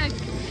it back.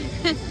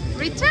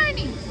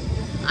 Returning.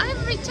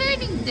 I'm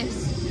returning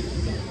this.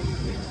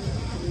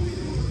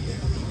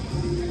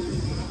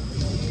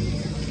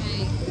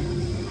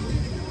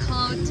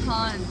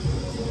 Kaltan.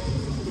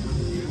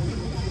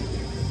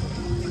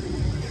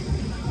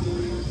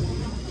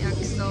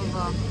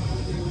 Yakisoba.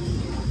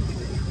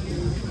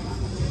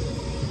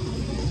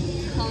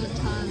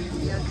 Kaltan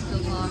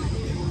Yakisoba.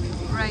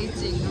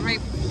 Rating,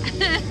 rip.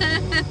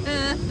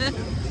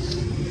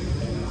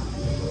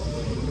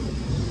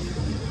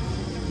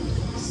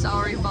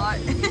 Sorry, bot.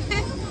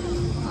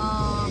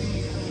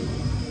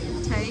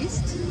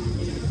 Taste.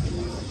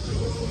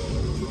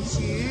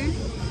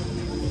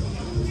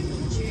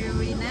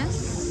 Chewiness.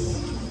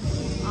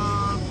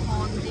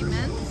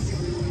 Condiments.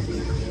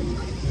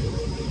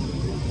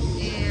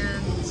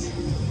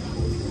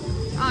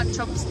 And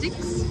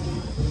chopsticks.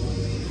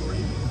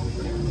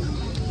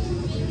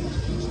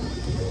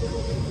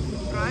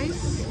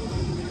 Rice.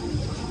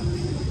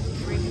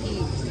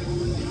 Repeat.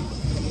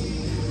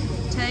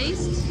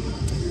 Taste.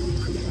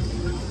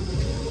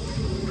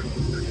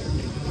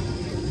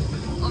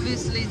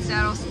 Obviously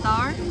 0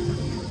 star.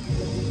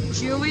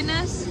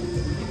 Chewiness.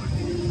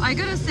 I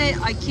gotta say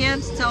I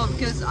can't tell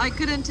because I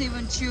couldn't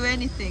even chew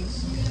anything.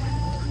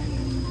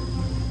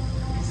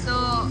 So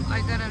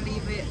I gotta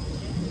leave it.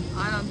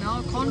 I don't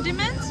know.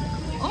 Condiments?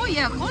 Oh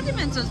yeah,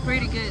 condiments was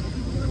pretty good.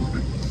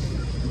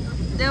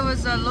 There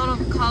was a lot of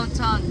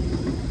Kaltan.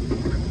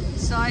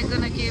 So I'm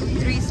gonna give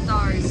 3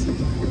 stars.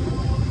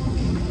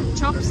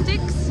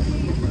 Chopsticks?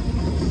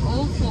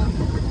 Awful.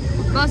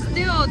 But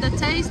still the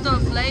taste or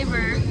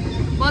flavor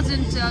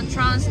wasn't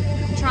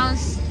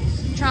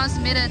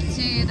transmitted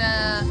to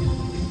the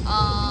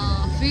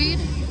food,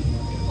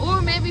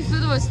 or maybe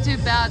food was too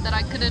bad that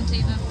I couldn't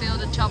even feel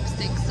the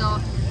chopstick. So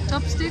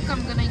chopstick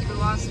I'm gonna give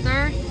 1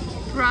 star.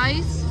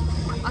 Price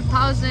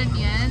 1,000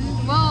 yen.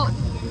 Well,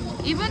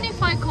 even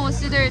if I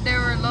consider there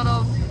were a lot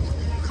of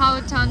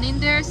Kaltan in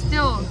there,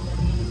 still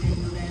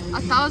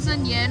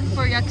 1,000 yen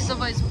for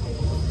yakisoba is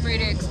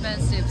pretty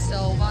expensive.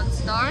 So 1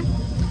 star.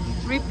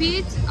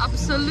 Repeat?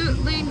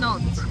 Absolutely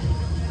not.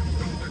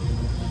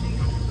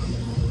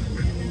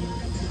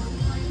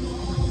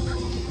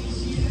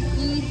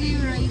 Easy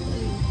rating.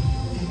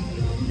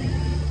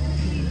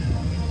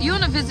 You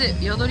wanna visit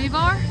Yodori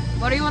Bar?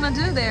 What do you wanna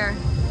do there?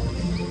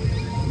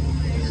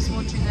 Just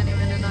watching anime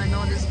and I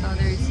noticed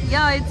others.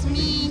 Yeah, it's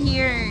me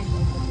here.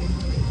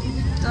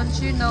 Don't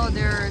you know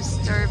there are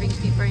starving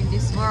people in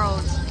this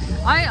world?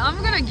 I'm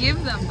gonna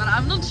give them, but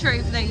I'm not sure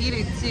if they eat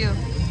it too.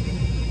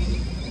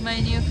 My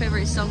new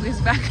favorite song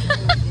is back.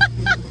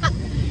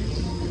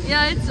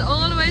 Yeah, it's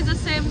always the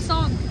same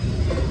song.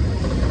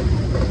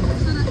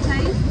 So the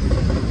taste,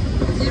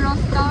 0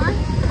 star.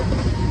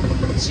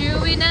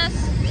 Chewiness,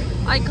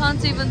 I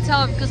can't even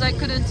tell because I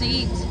couldn't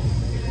eat.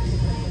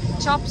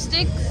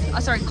 Chopsticks,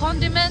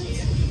 condiments,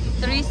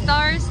 3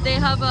 stars. They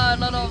have a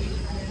lot of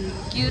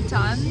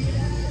gyutan.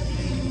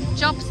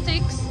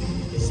 Chopsticks,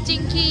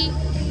 stinky,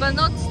 but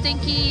not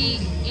stinky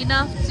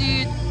enough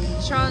to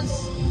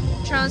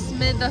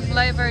transmit the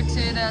flavor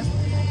to the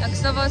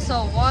yakisoba.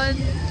 So 1.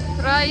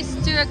 Price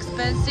too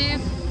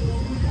expensive.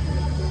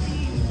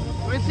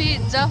 Repeat,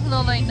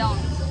 definitely not.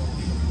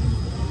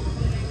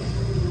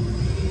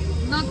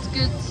 Not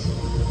good.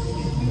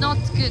 Not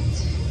good.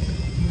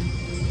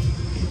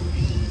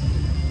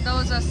 That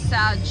was a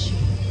Sag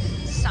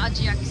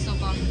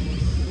yakisoba.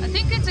 I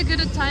think it's a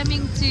good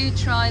timing to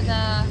try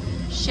the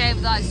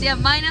shaved ice. Yeah,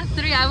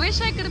 -3. I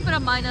wish I could put a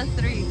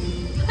 -3.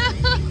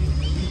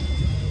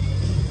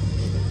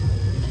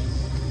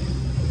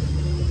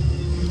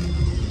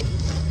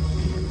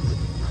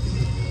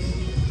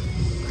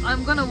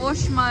 I'm gonna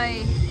wash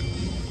my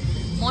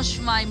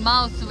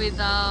mouth with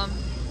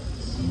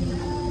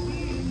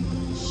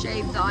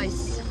shaved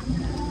ice.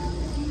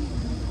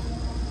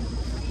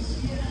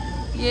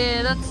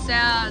 Yeah, that's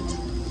sad.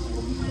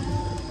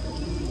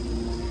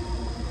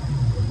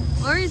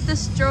 Where is the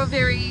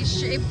strawberry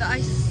shaved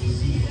ice?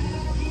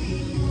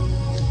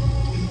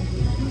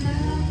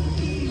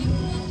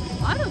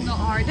 I don't know,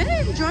 are they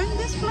enjoying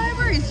this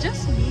flavor? It's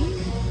just me.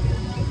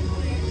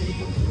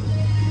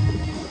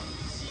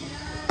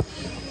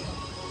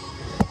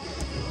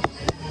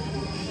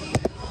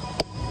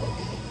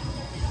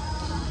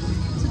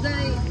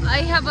 I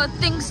have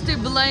things to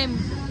blame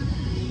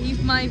if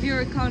my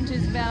viewer count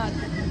is bad.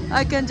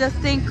 I can just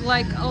think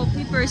like, oh,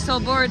 people are so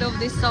bored of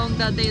this song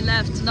that they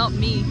left, not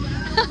me.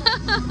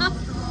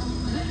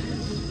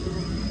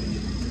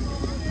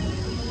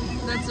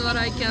 That's what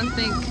I can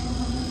think.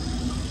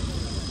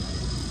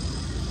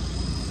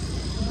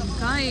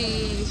 Okay,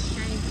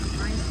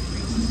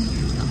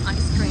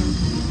 ice cream.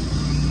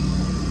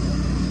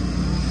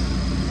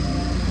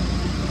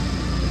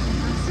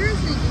 I'm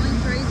seriously going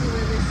crazy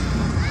with this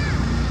song.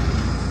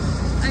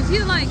 I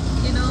feel like,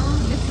 you know,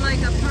 it's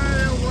like a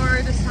parallel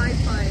world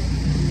sci-fi.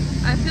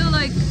 I feel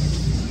like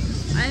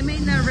I'm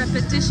in a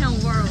repetition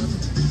world.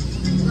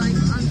 Like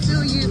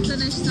until you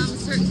finish some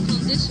certain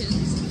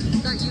conditions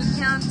that you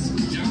can't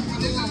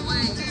go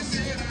away,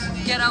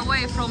 get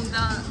away from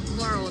the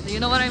world. You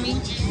know what I mean?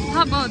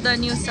 How about the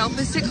new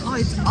selfie stick?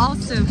 Oh, it's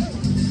awesome.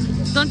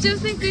 Don't you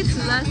think it's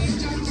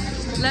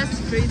less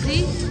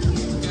crazy?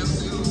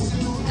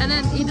 And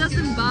then it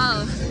doesn't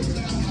bow.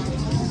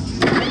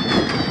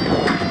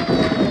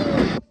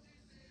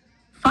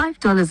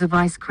 $5 of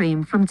ice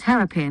cream from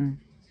Terrapin.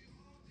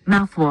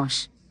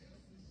 Mouthwash.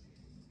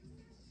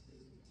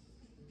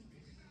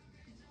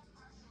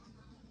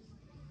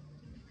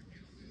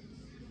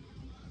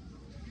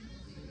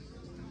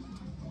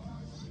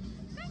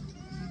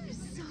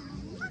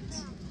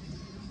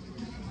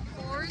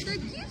 For the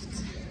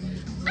gift.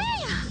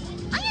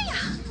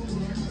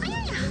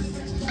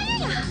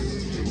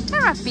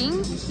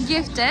 Terrapin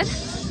gifted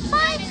 $5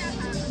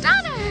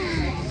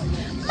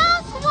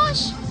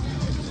 mouthwash.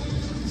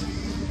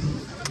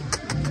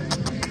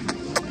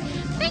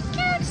 Thank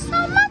you so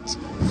much.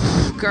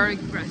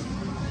 Garlic breath.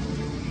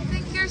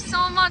 Thank you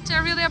so much. I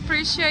really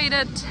appreciate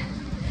it.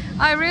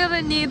 I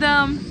really need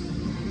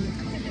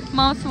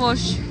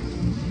mouthwash.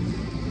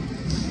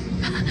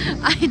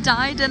 I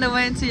died and I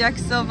went to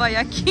Yakisoba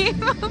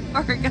Yaki-imo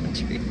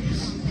purgatory.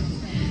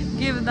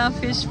 Give the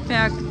fish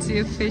back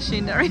to fish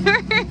in the river.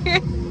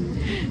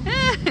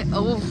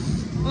 Oh.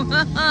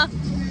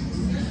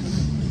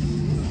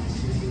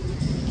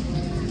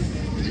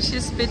 Did she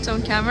spit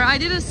on camera? I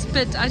didn't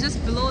spit, I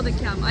just blow the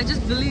cam. I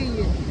just blew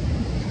you.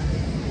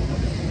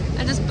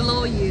 I just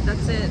blow you,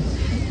 that's it.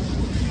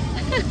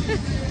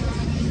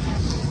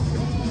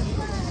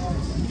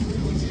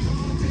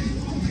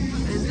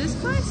 Is this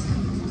place?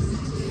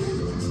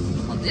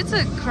 Oh, it's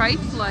a crepe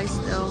place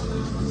though.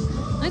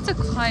 It's a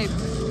crepe.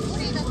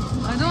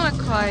 I don't want a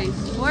crepe.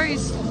 Where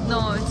is...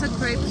 No, it's a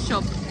crepe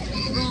shop.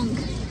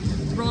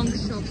 Wrong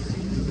shop.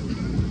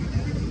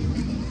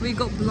 We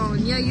got blown.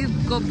 Yeah, you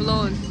got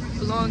blown.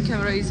 Blown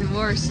camera is even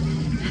worse.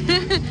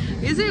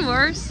 Is it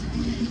worse?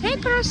 Hey,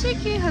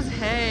 Kuroshiki has...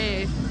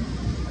 Hey.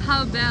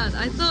 How bad?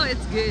 I thought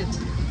it's good.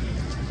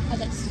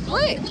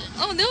 Wait.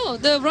 Oh no,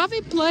 the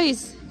rabbit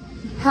place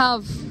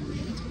have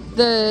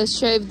the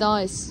shaved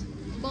ice.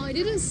 But I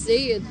didn't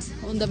see it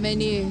on the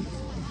menu.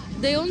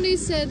 They only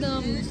said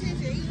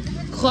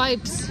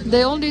crepes.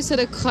 They only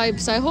said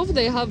crepes. I hope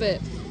they have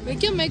it. We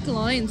can make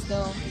lines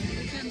though.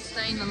 We can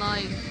stay in the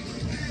line.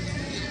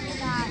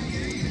 I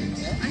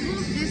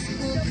hope this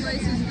whole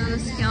place is not a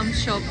scam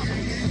shop.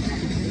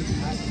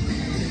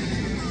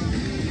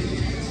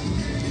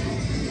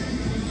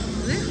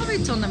 Do they have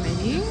it on the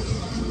menu?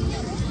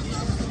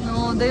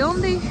 No, they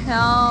only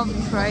have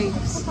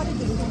crepes.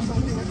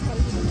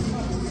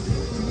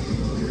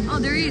 Oh,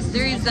 there is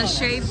the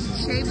shaved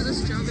the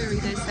strawberry,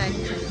 they say.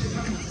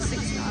 $6.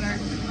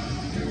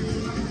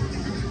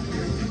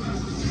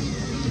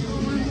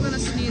 I'm gonna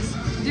sneeze.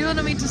 Do you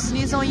want me to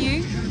sneeze on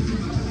you?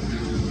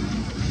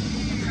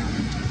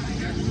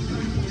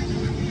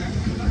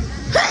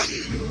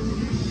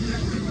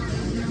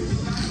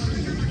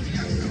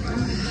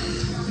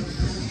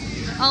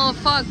 Oh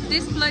fuck,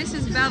 this place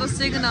is battle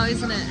signal,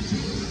 isn't it?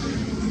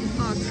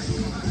 Fuck.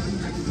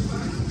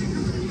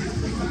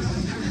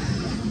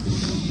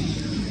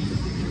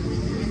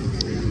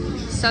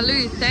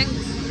 Salute, thanks.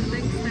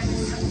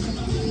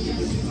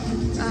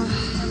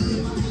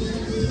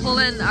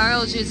 Pollen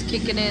allergy is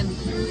kicking in.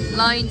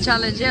 Line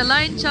challenge, yeah,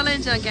 line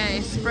challenge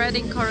again.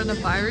 Spreading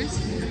coronavirus.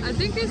 I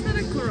think it's not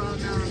a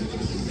corona.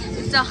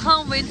 It's a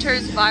Han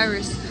Winter's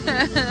virus.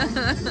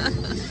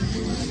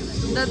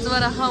 That's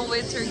what a Han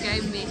Winter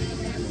gave me.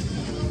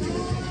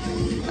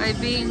 I've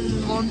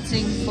been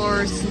wanting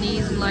for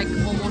sneeze like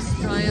Momo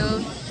style.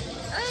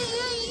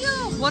 Hey,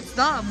 yo. What's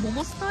that?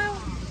 Momo style?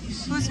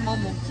 Who's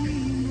Momo?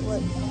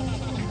 What?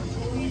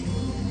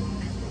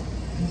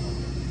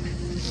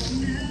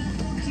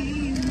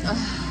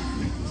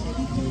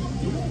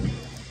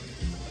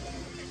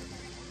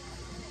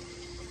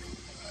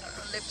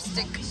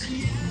 Lipstick.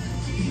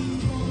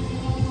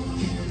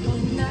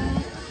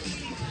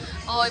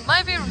 Oh, it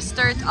might be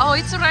start. Oh,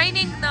 it's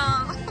raining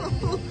now.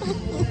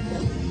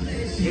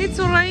 It's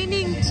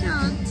raining,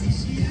 chat.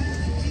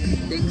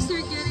 Things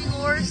are getting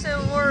worse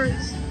and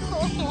worse.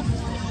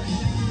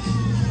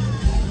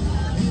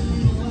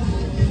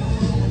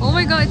 Oh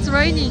my god, it's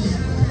raining.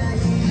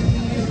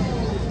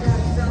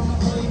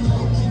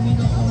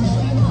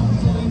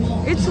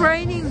 It's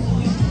raining.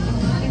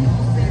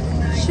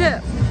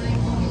 Shit.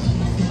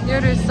 The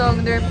other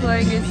song they're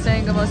playing is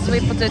saying about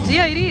sweet potato.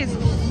 Yeah, it is.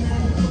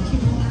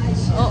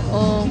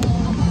 Uh-oh.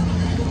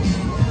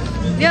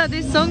 Yeah,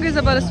 this song is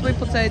about a sweet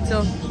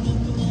potato.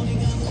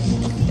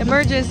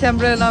 Emergency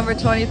umbrella number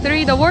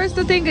 23. The worst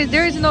thing is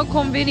there is no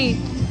conveni.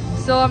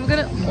 So I'm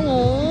gonna...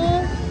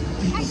 Oh,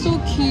 so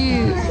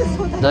cute.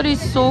 That is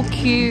so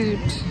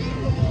cute.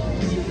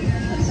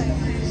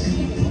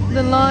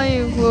 The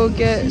line will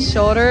get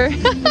shorter.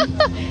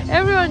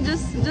 Everyone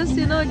just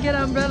you know, get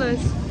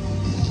umbrellas.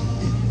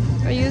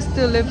 I used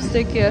to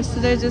lipstick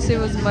yesterday, just it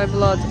was my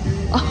blood.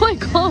 Oh my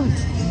god.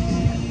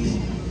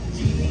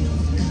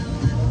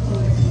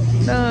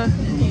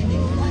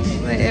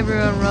 Wait,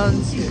 everyone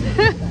runs.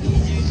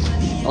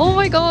 Oh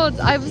my god,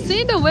 I've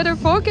seen the weather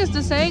forecast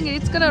saying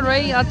it's gonna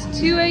rain at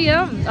 2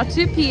 a.m. at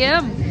 2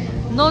 p.m.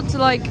 not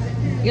like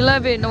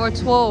 11 or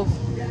 12.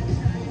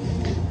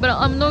 But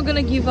I'm not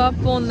gonna give up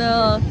on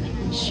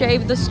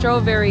shave the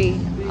strawberry.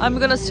 I'm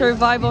gonna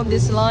survive on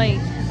this line.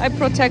 I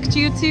protect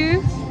you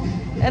too,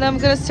 and I'm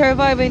gonna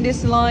survive in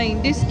this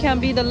line. This can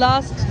be the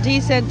last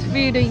decent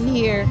food in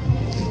here.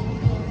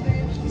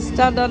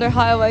 Stand on the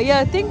highway. Yeah,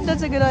 I think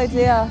that's a good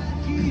idea.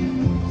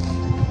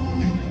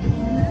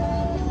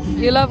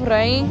 You love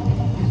rain?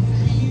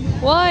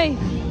 Why?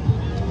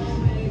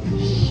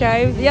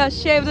 Shave. Yeah,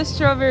 shave the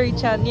strawberry,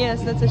 Chan.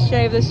 Yes, that's a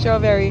shave the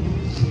strawberry.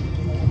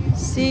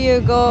 See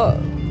you go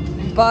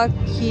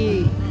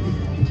Baki.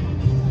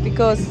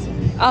 Because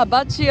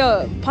Bachi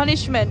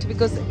punishment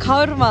because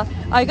karma.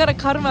 I got a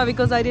karma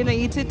because I didn't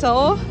eat it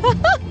all.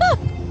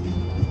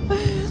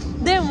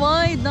 Then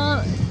why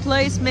the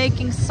place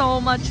making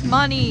so much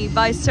money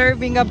by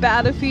serving a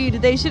bad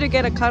food? They should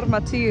get a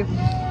karma too.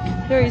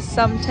 There is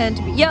some tent.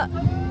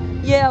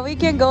 Yeah, we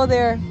can go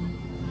there.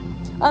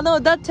 Oh no,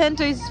 that tent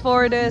is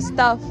for the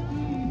stuff.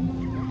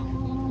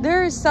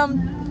 There is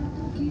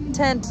some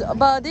tent,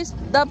 but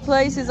that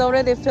place is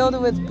already filled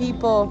with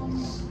people.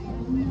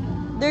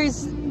 There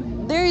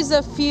is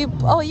a few.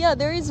 Oh yeah,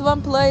 there is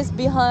one place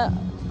behind.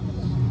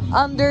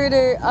 Under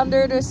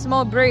the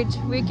small bridge.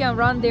 We can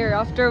run there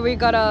after we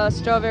got a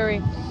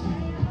strawberry.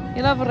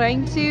 You love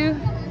rain too?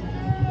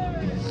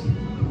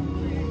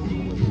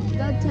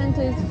 That tent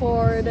is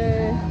for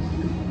the...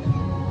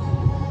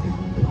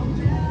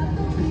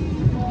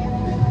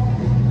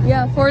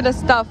 Yeah, for the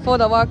stuff, for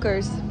the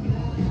workers.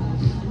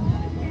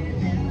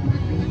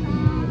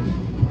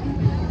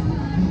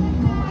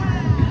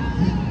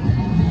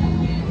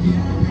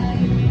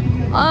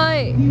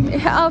 I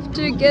have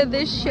to get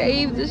this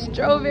shaved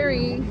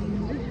strawberry.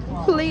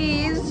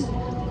 Please,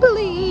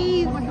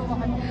 please.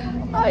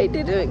 I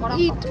didn't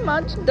eat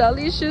much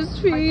delicious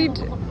food.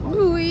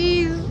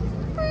 Please,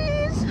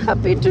 please.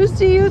 Happy to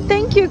see you.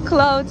 Thank you,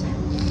 Cloud.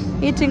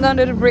 Eating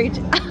under the bridge.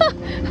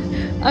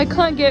 I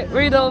can't get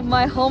rid of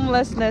my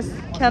homelessness,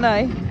 can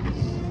I?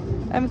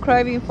 I'm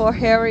craving for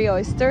hairy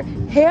oyster.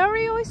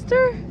 Hairy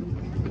oyster?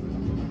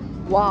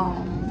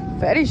 Wow,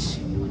 fetish.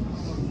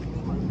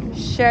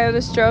 Share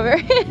the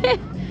strawberry.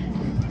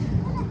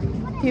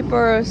 People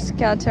are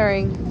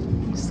scattered.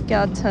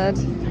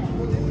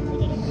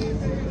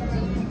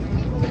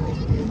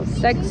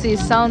 Sexy,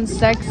 sounds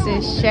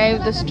sexy.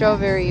 Shave the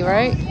strawberry,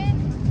 right?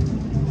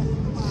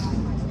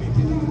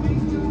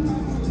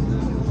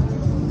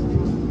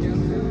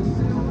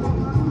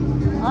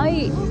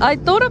 I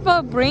thought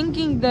about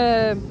bringing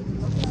the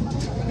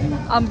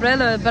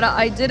umbrella, but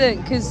I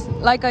didn't, because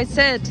like I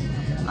said,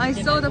 I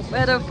saw the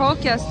weather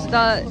forecast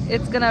that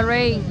it's gonna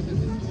rain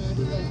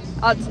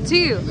at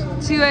 2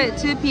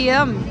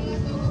 p.m.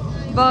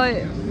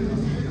 But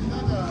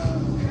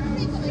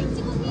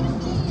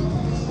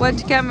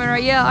wet camera,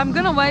 yeah, I'm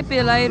gonna wipe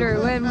it later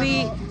when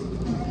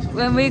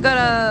we got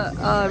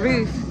a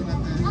roof.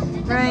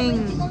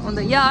 Rain on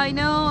the... Yeah, I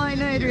know,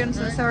 Adrian,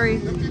 so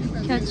sorry.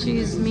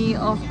 Catches me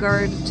off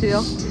guard too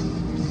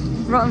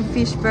often. Rotten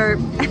fish burp.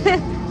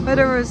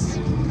 Weather was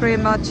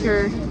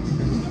premature.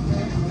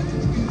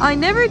 I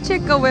never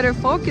check a weather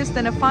forecast,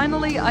 and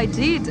finally I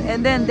did,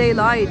 and then they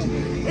lied.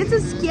 It's a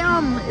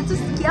scam. It's a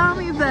scam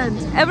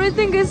event.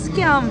 Everything is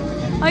scam.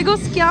 I got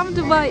scammed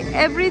by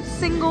every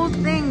single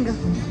thing.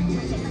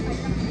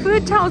 Who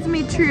tells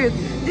me truth?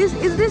 Is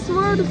this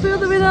world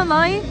filled with a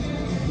lie?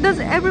 Does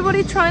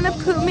everybody trying to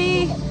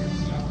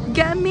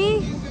get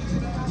me?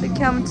 They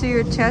come to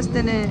your chest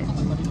and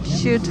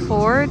shoot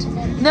forward.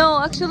 No,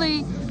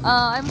 actually,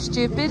 I'm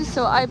stupid.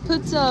 So I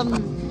put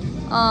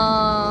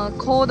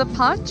cold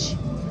patch,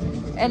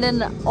 and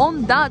then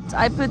on that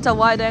I put a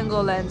wide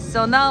angle lens.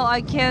 So now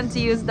I can't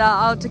use the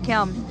outer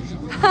cam.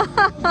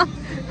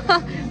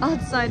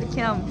 Outside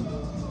cam.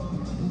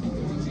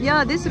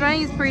 Yeah, this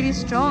rain is pretty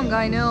strong.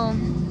 I know.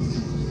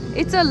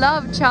 It's a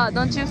love chat,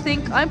 don't you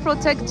think? I'm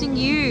protecting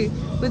you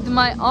with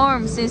my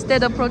arms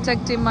instead of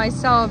protecting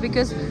myself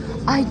because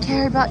I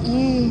care about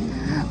you.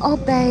 Oh,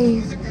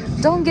 babe,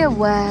 don't get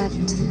wet.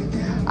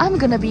 I'm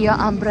gonna be your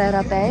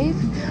umbrella, babe.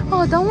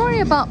 Oh, don't worry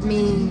about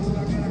me.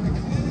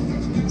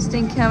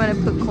 Stink camera,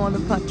 put corner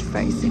patch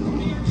facing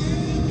me.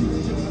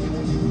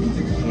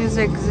 Use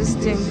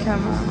existing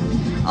camera.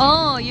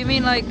 Oh, you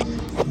mean like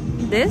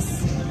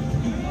this?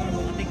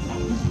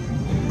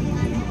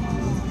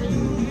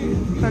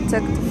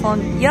 Protect the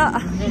phone. Yeah.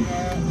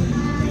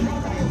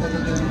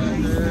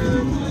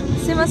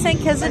 すいません、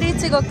削りい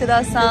ちごく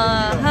ださ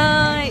い。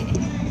はい。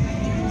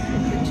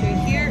Put you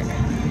here.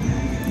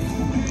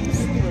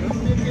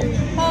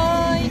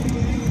 はい。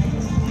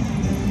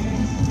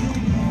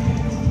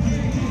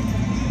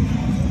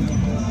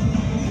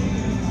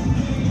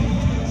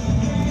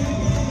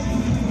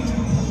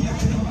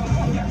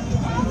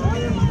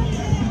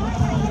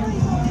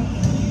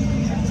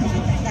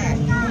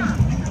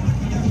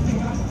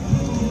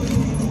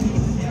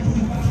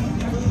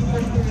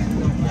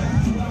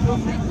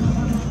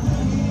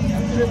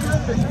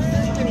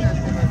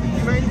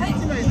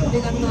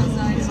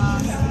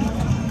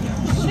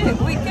Shit,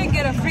 we can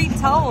get a free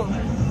towel.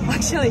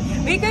 Actually,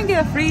 we can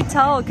get a free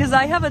towel because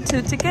I have a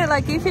 2 ticket.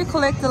 Like if you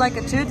collect like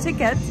a 2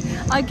 ticket,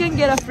 I can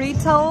get a free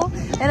towel,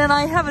 and then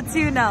I have a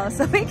 2 now,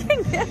 so we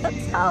can get a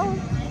towel.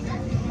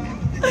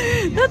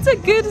 That's a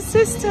good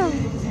system.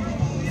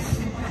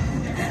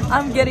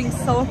 I'm getting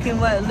soaking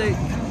wet, look.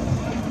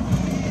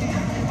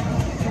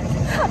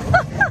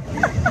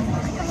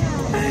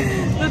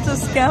 The to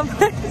scam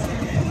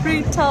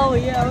free towel.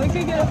 Yeah, we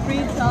can get a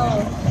free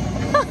towel.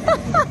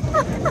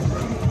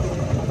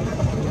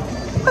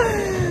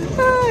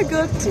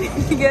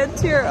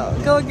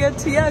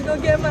 Go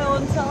get my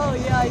own towel.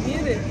 Yeah, I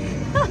need it.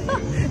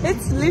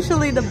 It's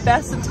literally the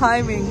best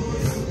timing.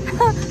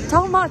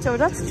 Towel macho,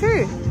 that's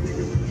true.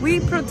 We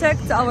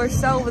protect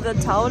ourselves with a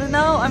towel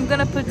now. I'm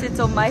gonna put it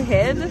on my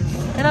head,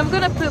 and I'm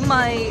gonna put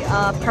my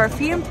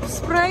perfume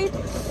spray,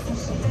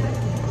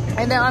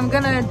 and then I'm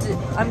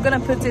gonna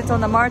put it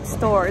on the Mart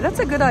store. That's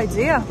a good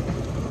idea.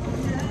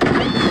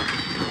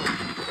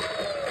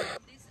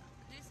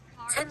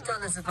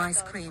 $10 of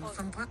ice cream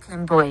from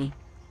Brooklyn Boy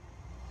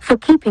for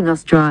keeping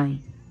us dry.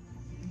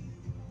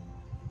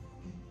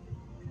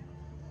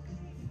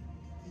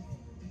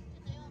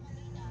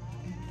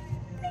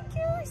 Thank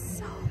you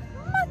so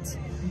much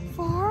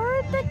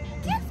for the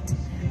gift.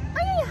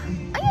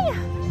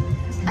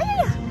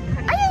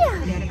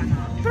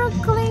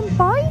 Brooklyn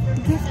Boy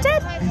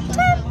gifted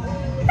 $10.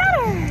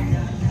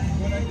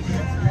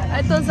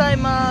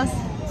 Gozaimasu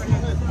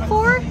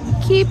for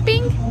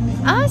keeping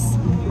us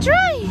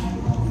dry.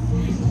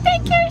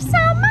 Thank you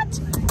so much.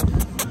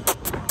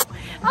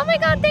 Oh my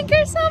god, thank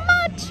you so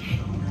much.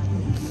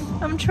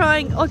 I'm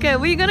trying. Okay,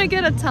 we're gonna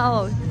get a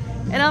towel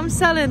and I'm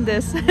selling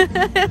this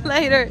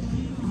later.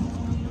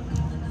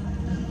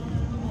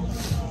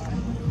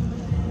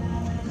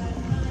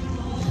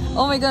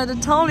 Oh my god, the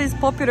towel is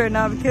popular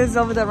now because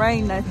of the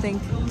rain, I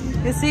think.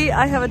 You see,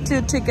 I have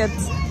 2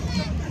 tickets.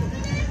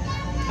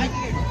 Hi.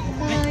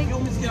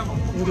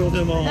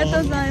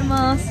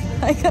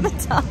 I got a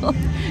towel.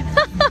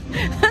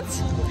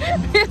 That's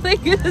really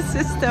good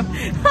system.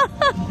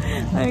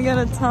 I got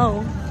a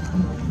towel.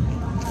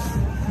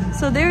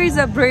 So there is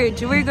a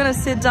bridge. We're gonna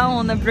sit down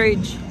on the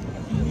bridge.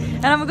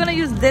 And I'm gonna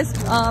use this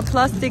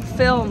plastic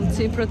film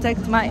to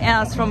protect my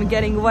ass from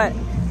getting wet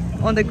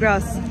on the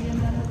grass.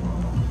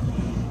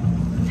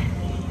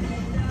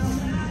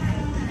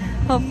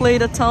 Hopefully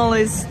the towel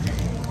is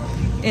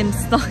in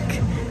stock.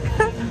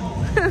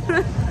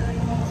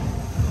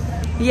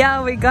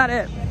 Yeah, we got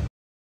it.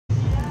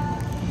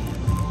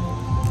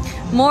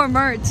 More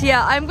merch.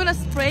 Yeah, I'm gonna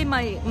spray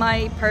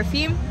my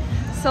perfume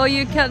so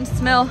you can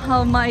smell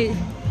how my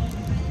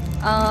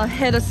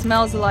head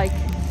smells like.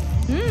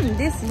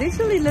 This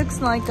literally looks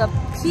like a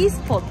peace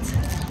pot.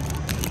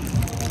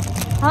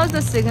 How's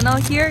the signal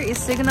here? Is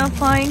signal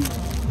fine?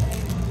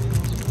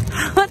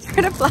 How much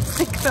for the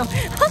plastic film?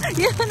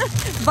 You wanna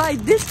buy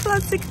this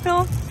plastic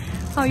film?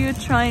 How you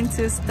trying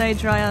to stay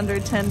dry under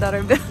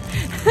 $10 bill?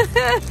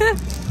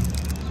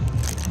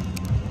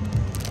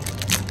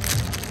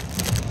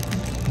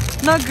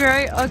 Not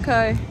great?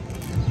 Okay.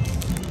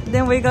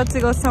 Then we got to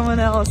go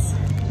somewhere else.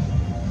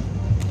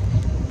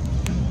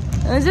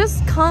 I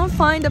just can't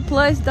find a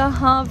place that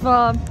have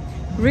a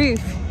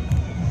roof.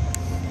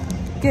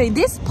 Okay,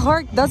 this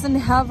park doesn't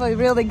have a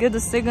really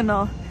good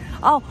signal.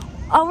 Oh,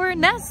 our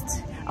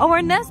nest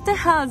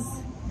has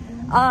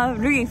a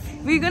roof.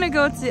 We're gonna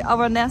go to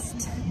our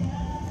nest.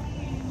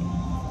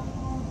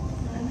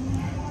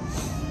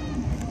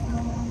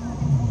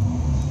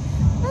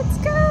 Let's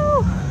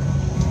go.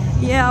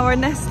 Yeah, our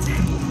nest.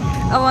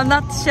 Our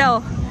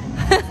nutshell.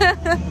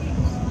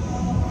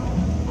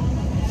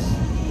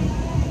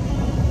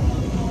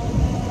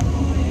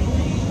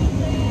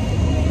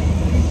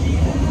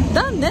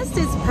 That nest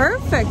is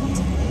perfect.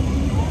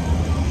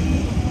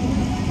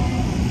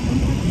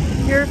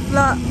 Your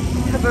flat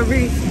have a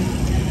roof.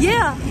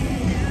 Yeah,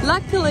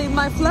 luckily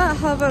my flat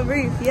have a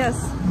roof. Yes,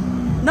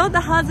 not the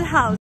Hazu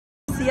house.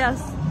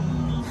 Yes.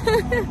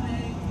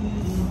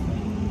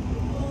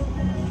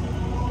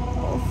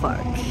 Oh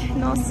fuck!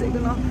 No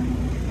signal.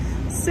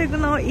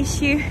 Signal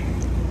issue.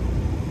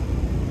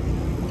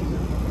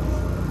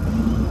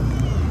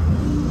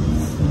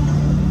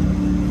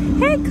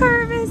 Hey,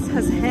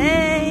 Curvis.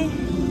 Hey.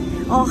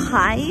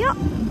 Ohio.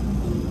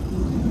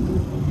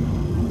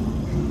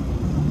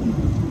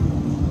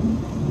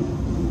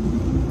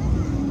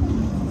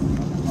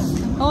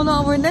 Oh no,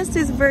 our nest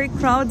is very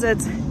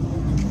crowded.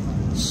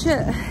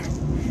 Shit.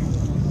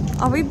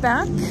 Are we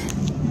back?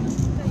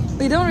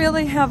 We don't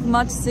really have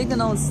much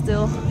signal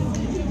still.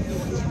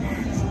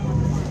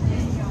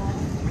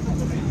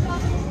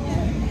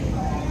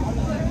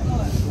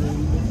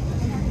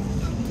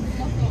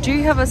 Do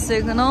you have a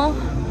signal?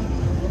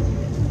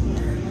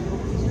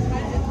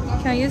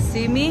 Can you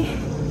see me?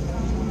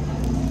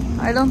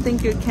 I don't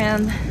think you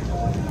can.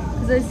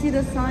 Because I see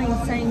the sign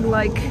saying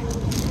like...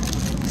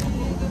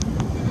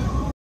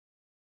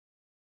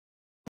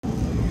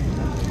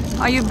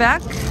 Are you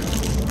back?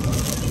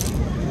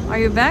 Are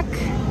you back?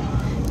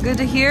 Good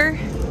to hear?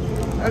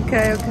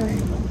 Okay, okay.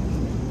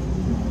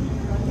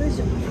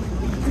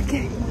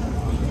 Okay.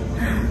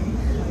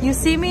 You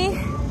see me?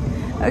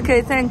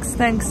 Okay, thanks,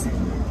 thanks.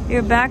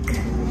 You're back.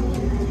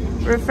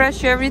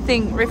 Refresh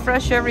everything,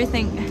 refresh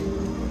everything.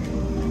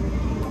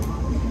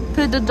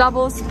 Put the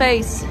double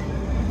space.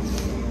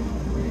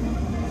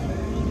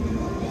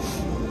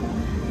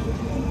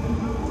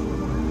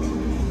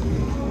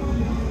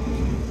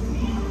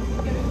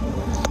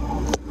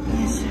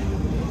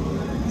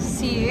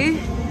 See you.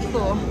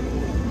 cool.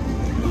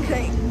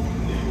 Okay.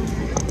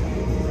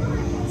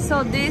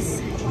 So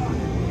this,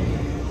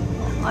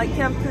 I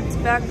can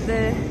put back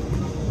the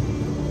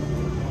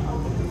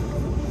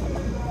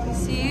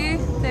see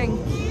thing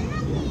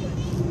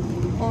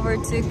over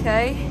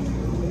 2K.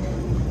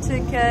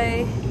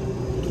 2K.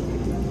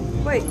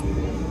 Wait.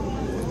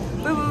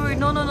 Wait,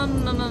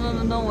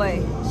 no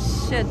way.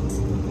 Shit.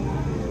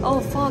 Oh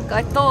fuck,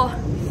 I thought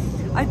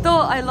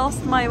I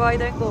lost my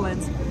wide angle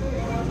lens.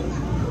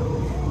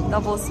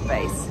 Double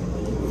space.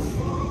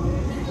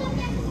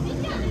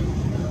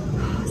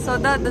 So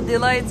that the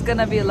delay is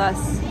gonna be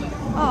less.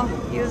 Oh,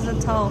 use a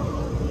towel.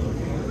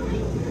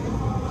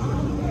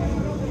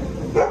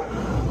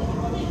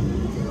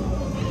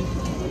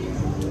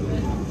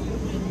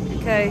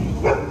 Okay.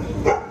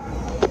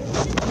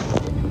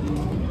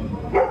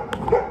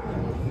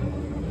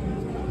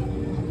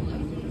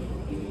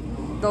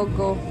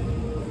 Doggo.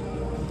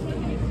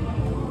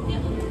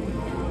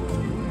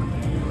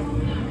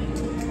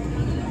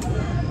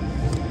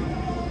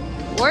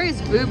 Where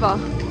is Booba?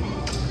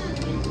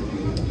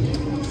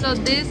 So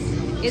this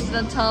is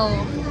the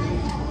towel.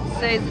 It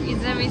says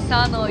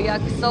Izumi-san no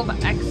Yakisoba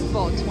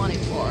Expo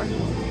 24.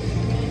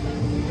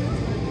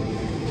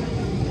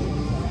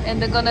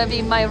 And they're gonna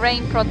be my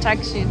rain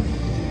protection.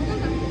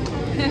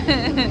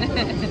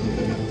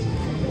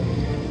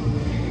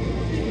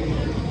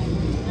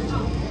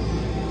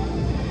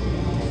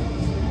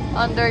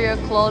 Under your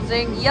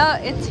clothing. Yeah,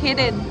 it's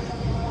hidden.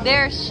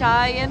 They're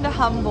shy and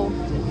humble.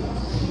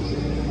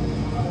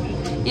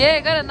 Yeah,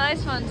 I got a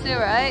nice one too,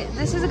 right?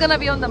 This is gonna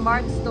be on the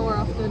Mart store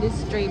after this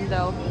stream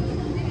though.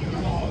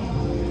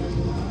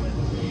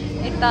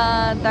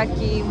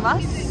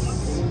 Itadakimasu.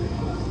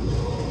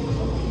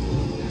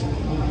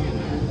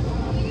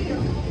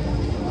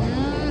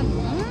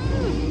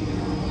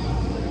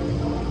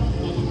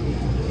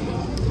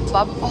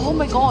 Oh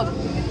my god,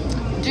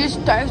 this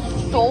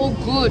tastes so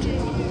good.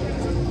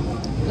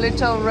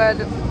 Little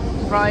Red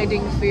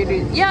Riding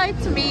Hood. Yeah,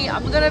 it's me.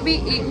 I'm gonna be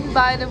eaten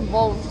by the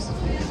wolves.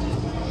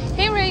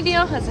 Hey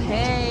Radio has a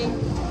hey.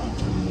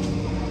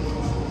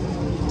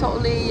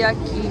 Totally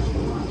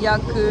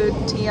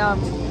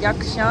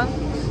Yakushan.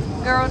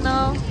 Girl,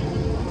 no.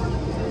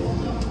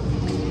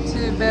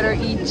 To better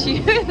eat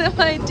you,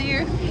 my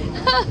dear.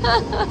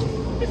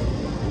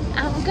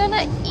 I'm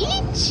gonna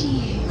eat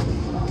you.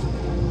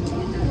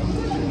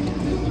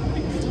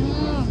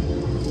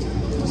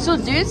 So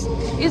this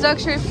is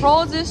actually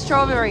frozen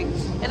strawberry,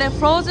 and then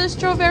frozen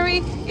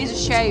strawberry is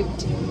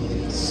shaved.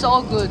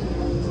 So good.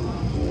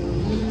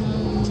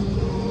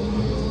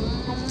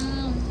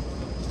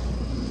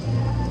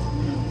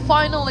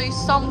 Finally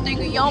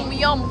something yum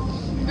yum.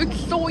 It's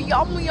so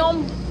yum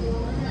yum.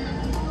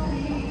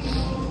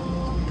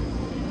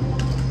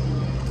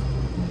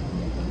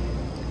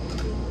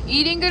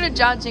 Eating and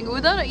judging.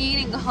 Without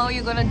eating, how are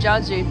you gonna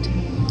judge it?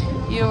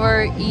 You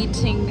are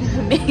eating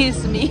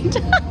maize meat.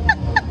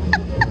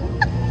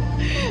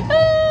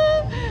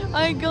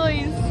 I go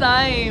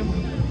insane.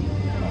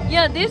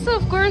 Yeah, this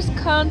of course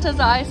counts as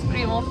ice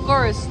cream, of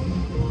course.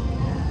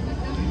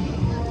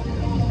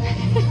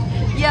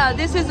 Yeah,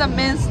 this is a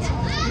minced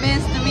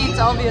meat,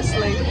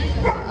 obviously.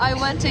 I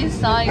went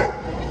inside.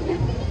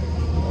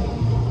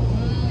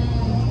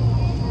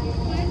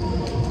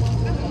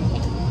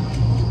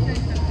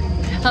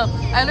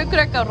 I look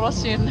like a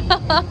Russian.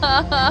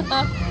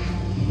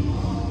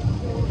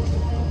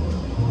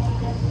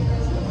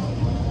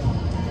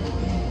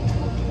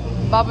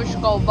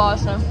 Babushka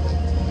Obasa.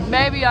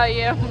 Maybe I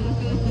am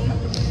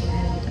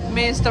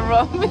minced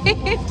raw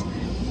meat.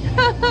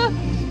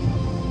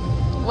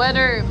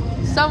 Whether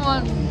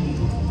someone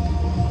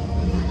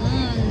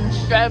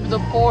strap the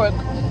pork.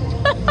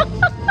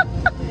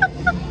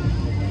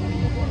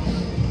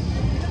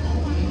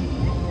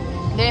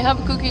 They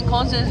have cooking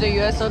contests in the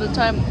US all the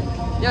time.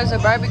 There's a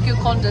barbecue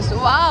contest.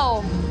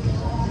 Wow!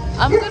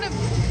 I'm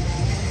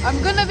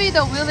gonna be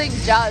the willing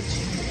judge.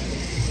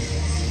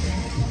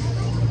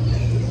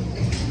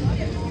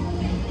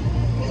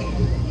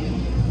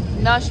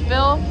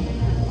 Nashville.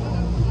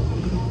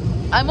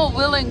 I'm a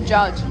willing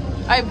judge.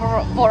 I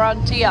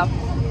volunteer.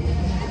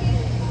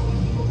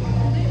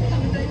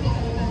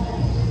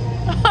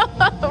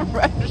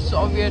 Red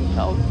Soviet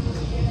toast.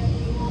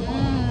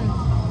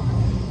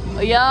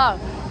 Yeah.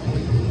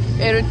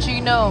 El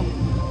Chino.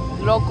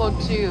 Loco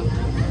too.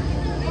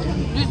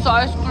 This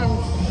ice cream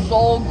is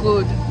so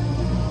good.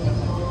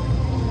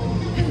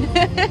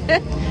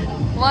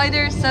 Why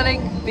they're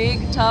selling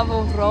big tub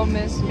of raw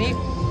minced meat?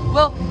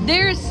 Well,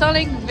 they're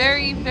selling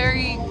very,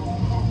 very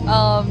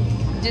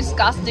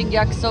disgusting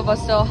yakisoba,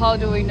 so how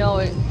do we know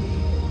it?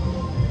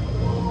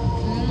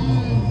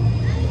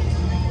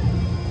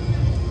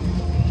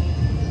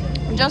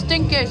 Just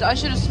in case, I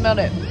should have smelled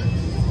it.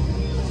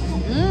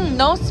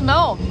 No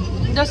smell.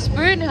 The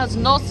spoon has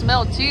no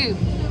smell too.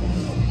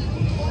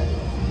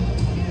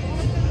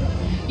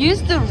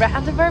 Use the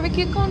random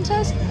barbecue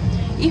contest.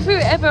 If you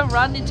ever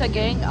run it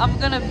again, I'm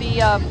gonna be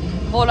a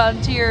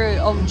volunteer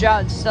of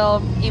judge,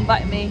 so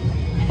invite me.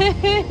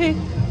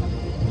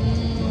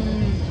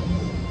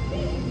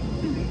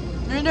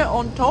 And then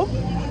on top,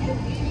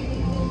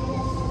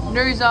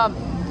 there is a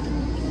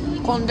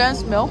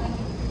condensed milk,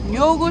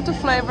 yogurt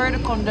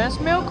flavored condensed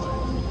milk.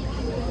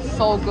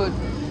 So good.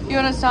 You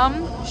want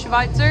some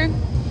Schweizer?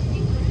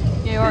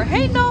 You're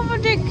hey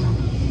Dominic.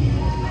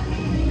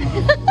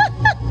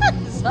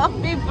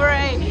 Zombie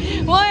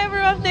bray. Why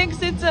everyone thinks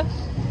it's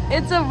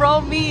a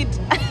raw meat?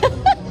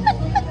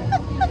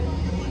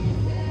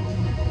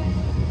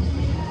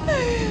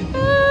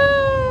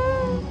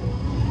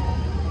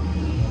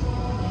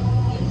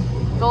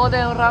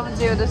 Golden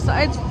Ramsay with the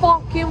side. It's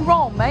fucking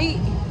raw, mate.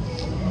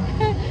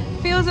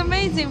 Feels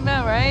amazing,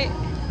 man, right?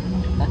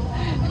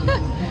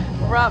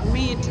 Wrap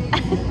meat.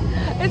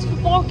 It's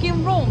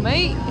fucking raw,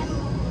 mate.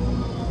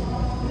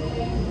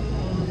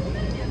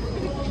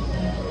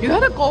 You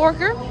had a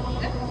coworker?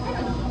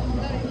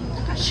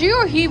 She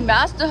or he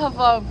must have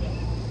a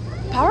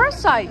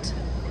parasite.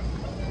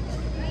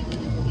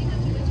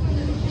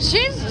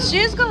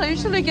 She's gonna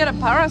usually get a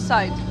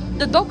parasite.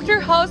 The doctor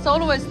house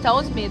always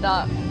tells me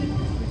that.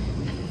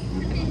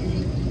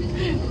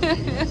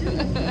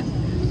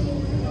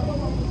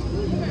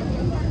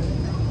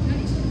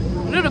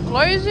 A little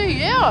crazy,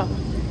 yeah.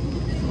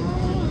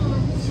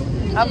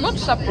 I'm not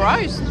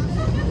surprised.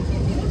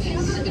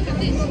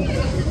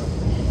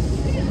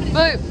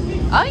 But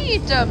I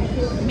eat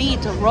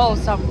meat raw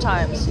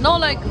sometimes. Not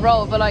like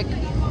raw, but like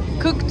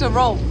cooked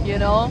raw, you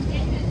know?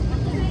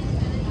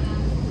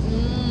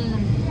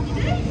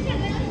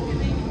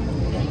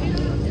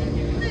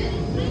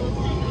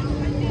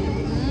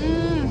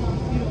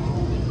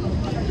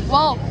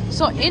 Wow,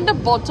 so in the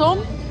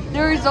bottom,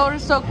 there is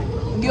also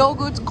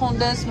yogurt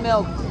condensed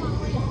milk.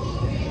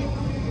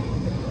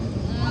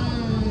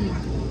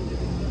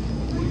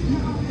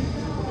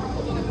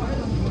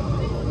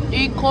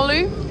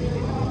 Equally,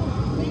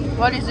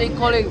 what is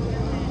equally?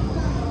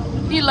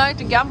 He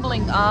liked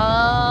gambling.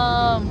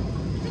 I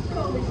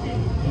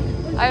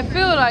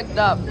feel like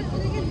that.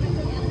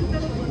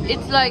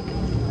 It's like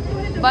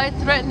by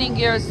threatening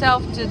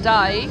yourself to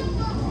die,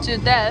 to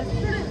death,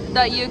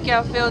 that you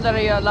can feel that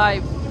you're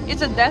alive.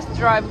 It's a death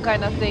drive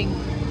kind of thing.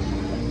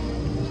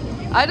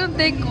 I don't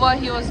think what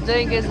he was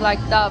doing is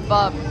like that,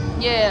 but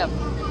yeah,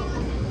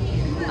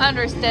 I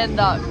understand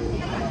that.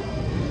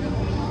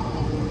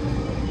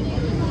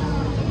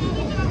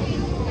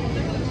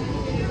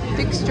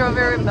 Big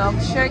strawberry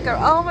milkshake.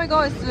 Oh my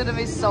god, it's gonna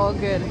be so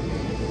good.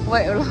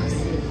 Weight loss.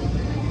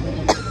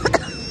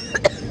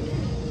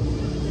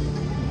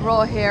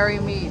 Raw hairy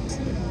meat.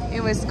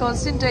 In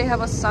Wisconsin, they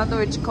have a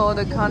sandwich called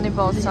a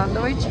cannibal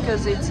sandwich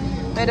because it's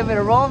made of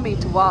raw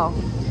meat. Wow.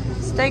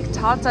 Steak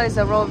tartare is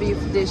a raw beef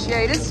dish. Yeah,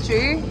 it is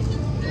true.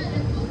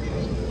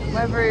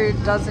 Whatever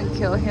doesn't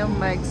kill him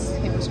makes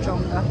him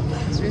stronger.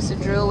 It's really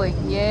drooling.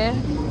 Yeah.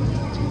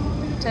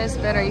 Tastes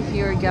better if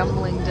you're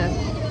gambling then.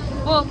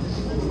 Well,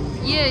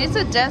 yeah, it's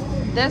a death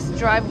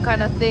drive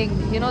kind of thing.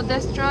 You know,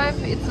 death drive.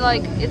 It's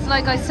like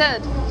I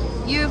said,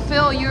 you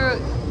feel you're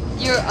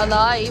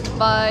alive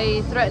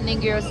by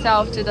threatening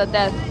yourself to the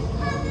death.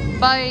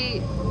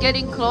 By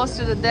getting close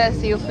to the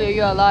death, you feel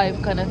you're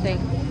alive, kind of thing.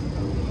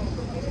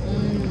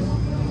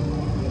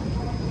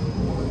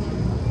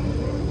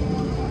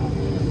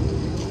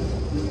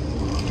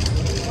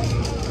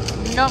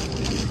 No.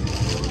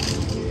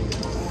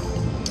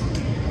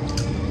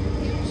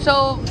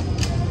 So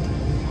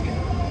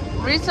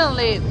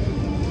recently,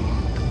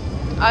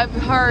 I've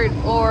heard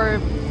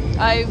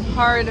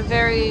a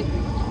very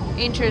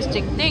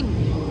interesting thing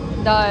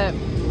that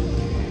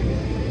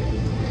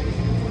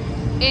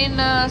in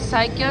a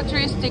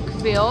psychiatristic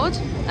field,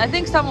 I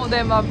think some of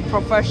them are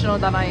professional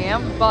than I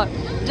am, but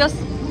just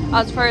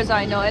as far as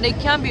I know, and it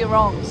can be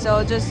wrong,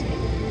 so just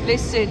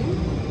listen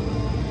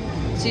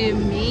to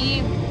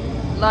me,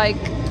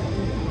 like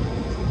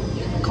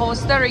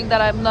considering that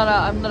I'm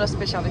not a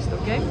specialist,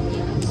 okay?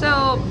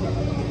 So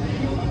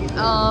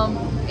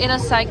in a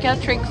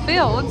psychiatric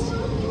field,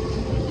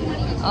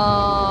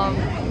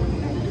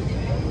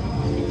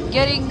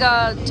 getting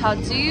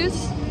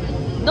tattoos,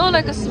 not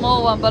like a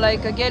small one, but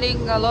like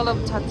getting a lot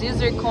of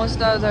tattoos are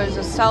considered as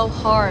a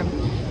self-harm,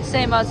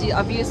 same as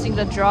abusing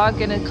the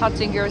drug and then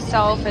cutting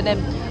yourself, and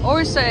then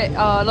also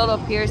a lot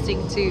of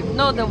piercing too.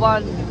 Not the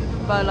one,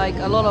 but like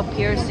a lot of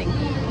piercing.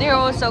 They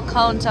also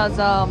count as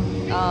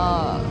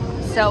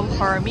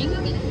self-harming.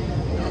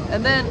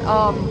 And then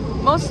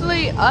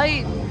mostly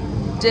I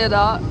did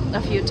that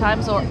a few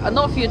times, or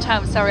not a few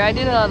times, sorry, I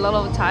did it a lot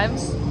of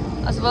times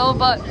as well.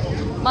 But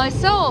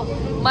myself,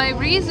 my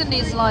reason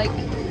is like,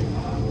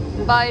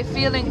 by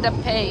feeling the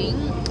pain,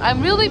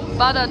 I'm really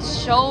bad at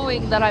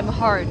showing that I'm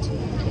hurt.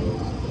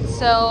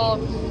 So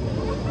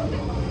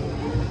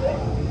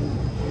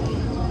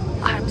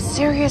I'm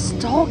serious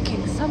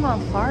talking.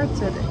 Someone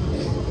farted.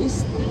 It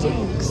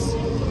stinks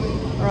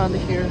around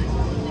here.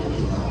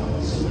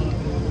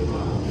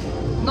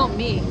 Not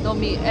me.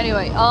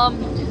 Anyway,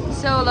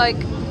 so like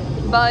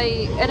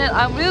and then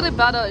I'm really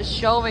bad at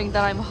showing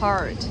that I'm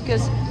hurt,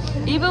 because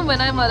even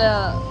when I'm at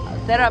a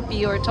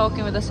therapy or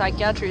talking with a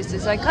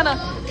psychiatrist, I kind of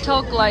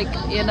talk like,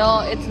 you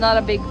know, it's not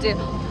a big deal.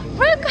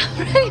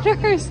 Welcome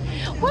Raiders!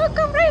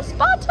 Welcome Raiders!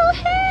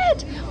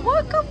 Bottlehead!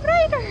 Welcome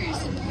Raiders!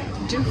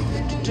 Doof,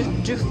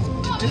 doof, doof,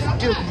 doof,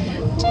 doof.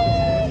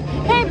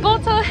 Hey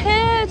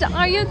Bottlehead,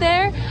 are you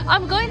there?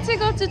 I'm going to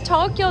go to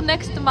Tokyo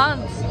next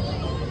month.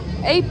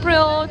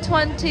 April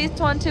 20th,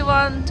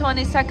 21,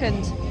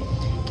 22nd.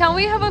 Can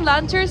we have a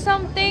lunch or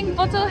something,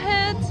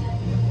 Bottlehead?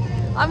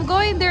 I'm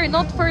going there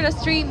not for the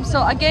stream,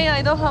 so again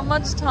I don't have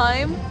much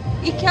time.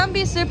 It can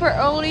be super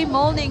early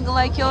morning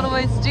like you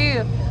always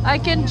do. I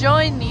can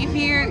join if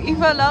you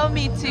allow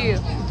me to.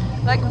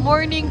 Like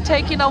morning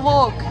taking a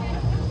walk.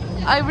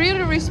 I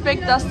really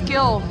respect that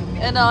skill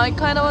and I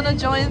kind of want to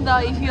join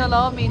that if you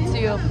allow me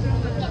to.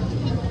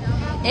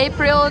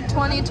 April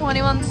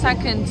 2021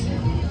 2nd.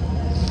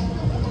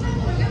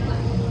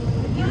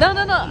 No,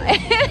 not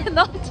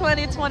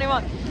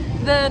 2021.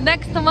 The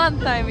next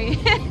month, I mean.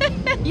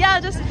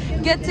 Yeah, just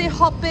get to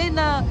hop in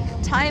a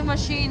time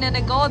machine and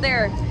go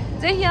there.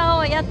 ぜひ会お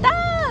う、やったー!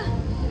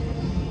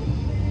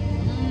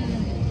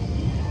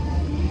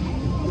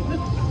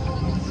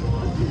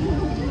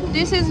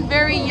 This is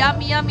very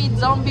yummy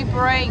zombie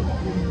brain.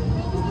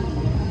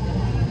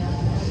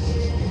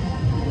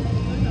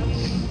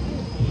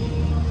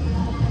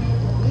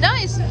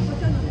 Nice!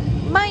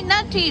 My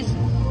nutties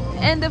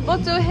and the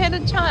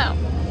bottle-headed child.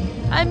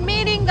 I'm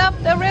meeting up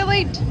the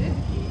relate.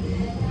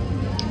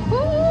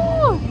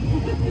 Woo!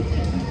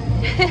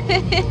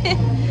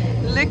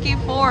 Looking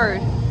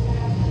forward.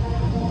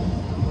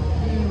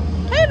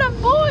 Hey, that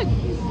boy!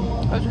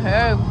 Let's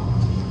have.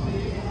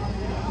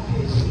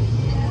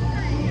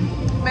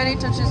 Many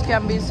touches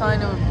can be a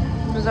sign of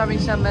having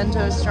some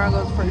mental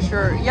struggles for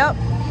sure. Yep.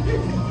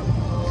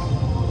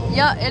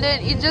 Yeah, and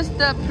then it just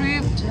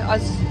proved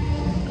as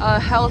a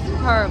health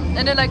harm.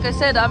 And then, like I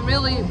said, I'm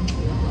really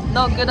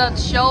not good at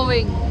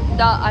showing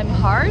that I'm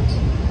hard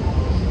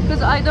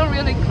because I don't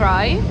really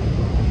cry,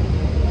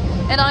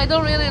 and I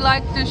don't really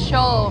like to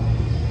show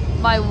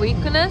my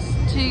weakness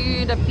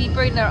to the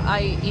people in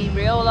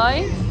real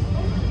life.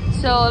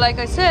 So, like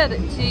I said,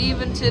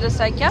 even to the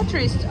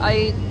psychiatrist,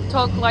 I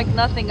talk like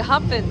nothing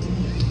happened.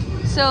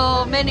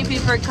 So many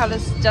people kind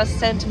of just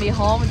sent me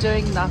home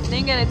doing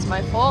nothing, and it's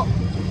my fault.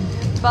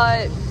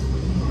 But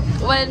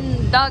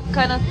when that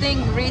kind of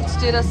thing reached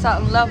to a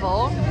certain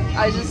level,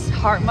 I just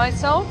hurt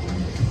myself,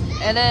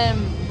 and then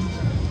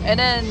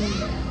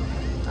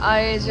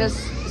I just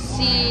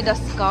see the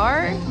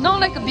scar.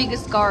 Not like a big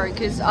scar,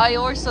 because I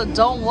also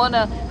don't want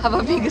to have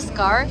a big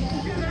scar.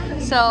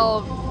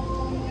 So,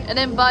 and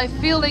then by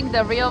feeling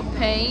the real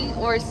pain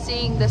or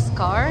seeing the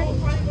scar,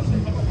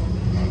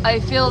 I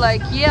feel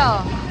like,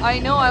 yeah, I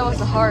know I was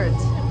hurt.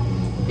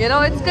 You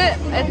know, it's good.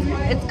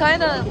 It's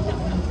kind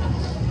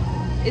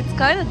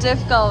of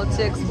difficult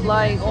to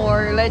explain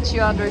or let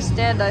you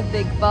understand, I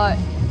think, but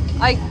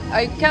I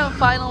can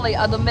finally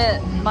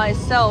admit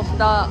myself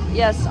that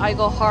yes, I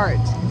got hurt.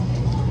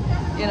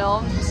 You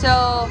know,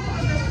 so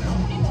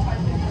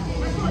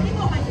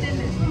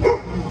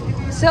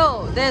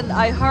then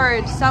I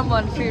heard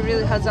someone who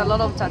really has a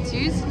lot of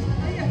tattoos.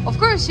 Of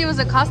course, she was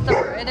a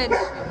customer, and then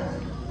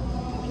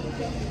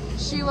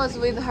she was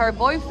with her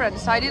boyfriend,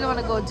 so I didn't want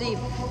to go deep.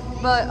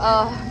 But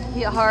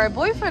her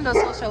boyfriend was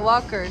a social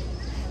worker,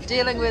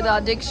 dealing with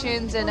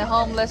addictions and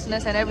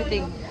homelessness and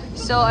everything.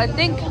 So I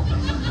think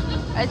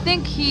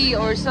he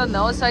also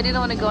knows. So I didn't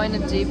want to go into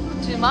deep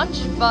too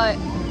much, but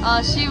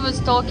she was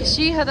talking.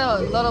 She had a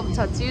lot of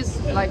tattoos,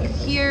 like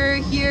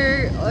here,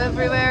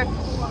 everywhere.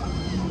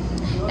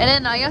 And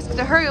then I asked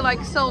her,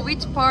 like, so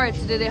which part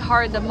did it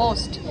hurt the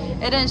most?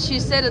 And then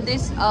she said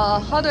this,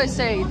 how do I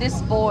say,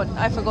 this bone?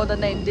 I forgot the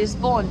name, this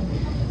bone.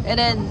 And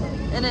then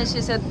she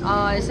said,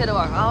 I said,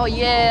 oh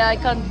yeah, I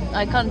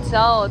can't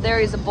tell, there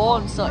is a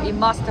bone, so it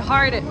must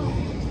hurt it.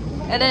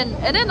 And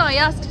then I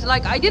asked,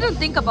 like, I didn't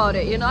think about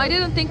it, you know, I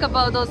didn't think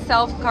about those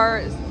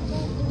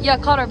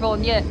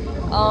collarbone, yeah,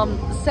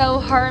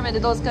 self-harm and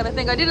those kind of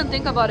things. I didn't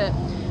think about it,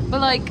 but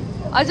like,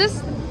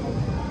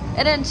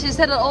 and then she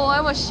said, oh,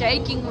 I was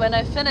shaking when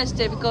I finished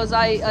it because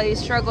I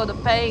struggled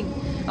with pain.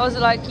 I was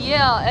like,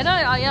 yeah. And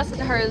I asked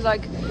her,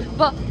 like,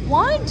 but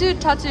why do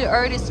tattoo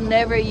artists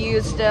never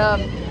use the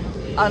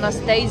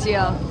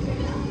anesthesia?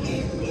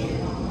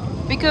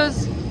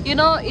 Because, you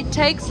know, it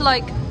takes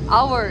like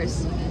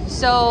hours.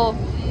 So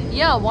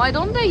yeah, why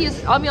don't they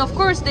use, I mean, of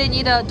course they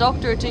need a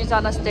doctor to use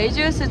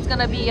anesthesia, so it's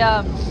gonna be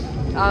a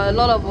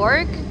lot of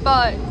work,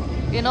 but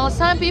you know,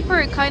 some people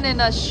are kind of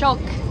in a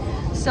shock.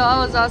 So I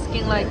was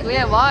asking, like,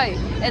 yeah, why?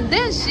 And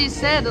then she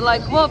said,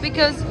 like, well,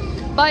 because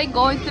by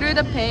going through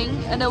the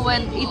pain, and then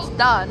when it's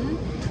done,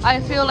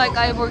 I feel like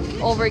I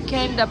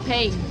overcame the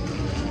pain.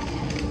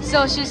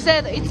 So she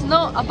said it's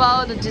not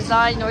about the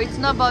design or it's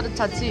not about the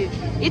tattoo.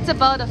 It's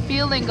about the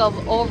feeling of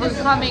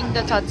overcoming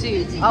the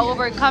tattoo,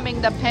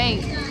 overcoming the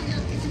pain.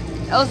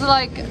 I was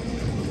like,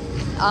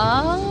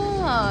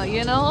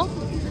 you know,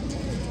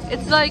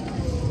 it's like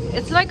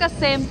a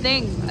same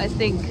thing, I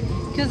think.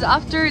 Because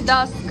after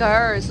the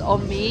scars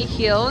on me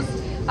heals,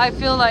 I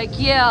feel like,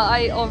 yeah,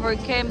 I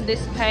overcame this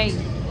pain.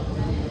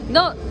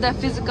 Not the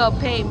physical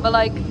pain, but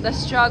like the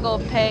struggle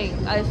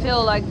pain. I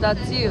feel like that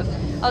too.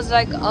 I was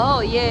like, oh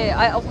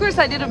yeah. Of course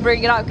I didn't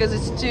bring it up because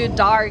it's too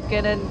dark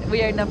and then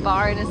we are in a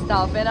bar and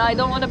stuff. And I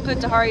don't want to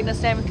put her in the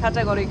same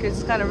category because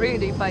it's kind of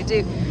rude if I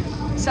do.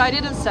 So I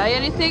didn't say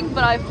anything,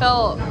 but I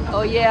felt,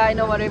 oh yeah, I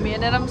know what I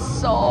mean. And I'm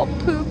so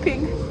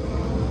pooping.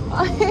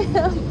 I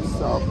am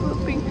so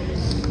pooping.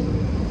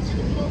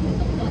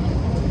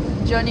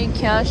 Johnny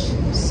Cash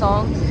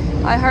song.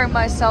 I hurt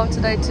myself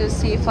today to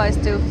see if I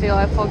still feel.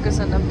 I focus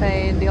on the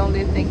pain, the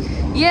only thing.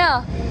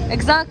 Yeah,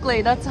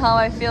 exactly. That's how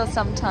I feel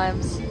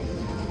sometimes.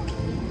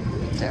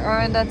 The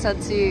earn that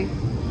tattoo.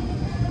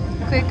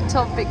 Quick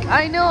topic.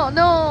 I know,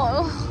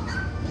 no.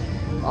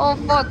 Oh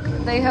fuck.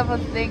 They have a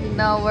thing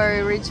now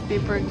where rich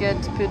people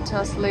get put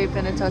to sleep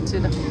in a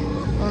tattoo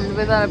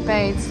without a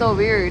pain. It's so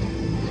weird.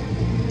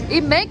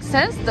 It makes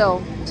sense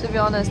though, to be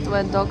honest.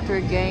 When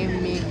doctor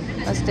gave me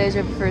a stage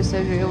of first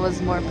surgery, it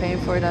was more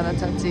painful than a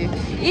tattoo.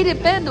 It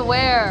depends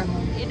where.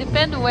 It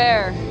depends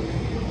where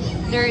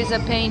there is a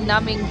pain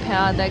numbing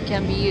pad that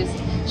can be used.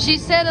 She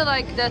said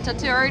like the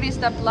tattoo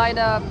artist applied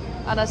a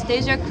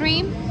anesthesia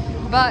cream,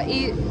 but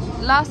it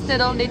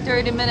lasted only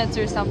 30 minutes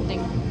or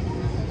something.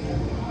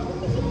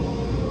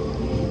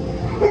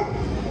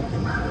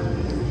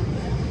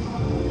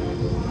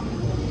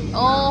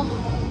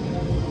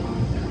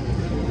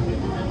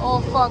 Oh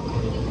fuck.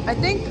 I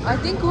think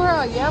where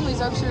I am is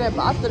actually a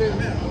bathroom.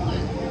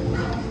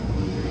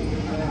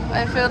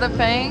 I feel the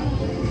pain.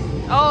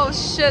 Oh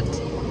shit.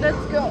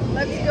 Let's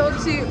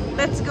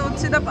go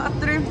to the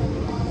bathroom.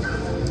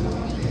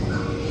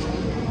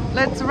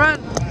 Let's run.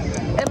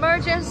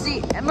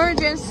 Emergency.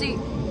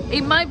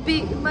 It might,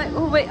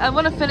 oh wait, I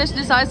want to finish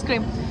this ice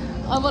cream.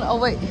 Oh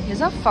wait, is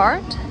that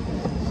fart?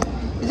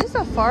 Is this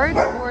a fart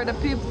or the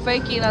poop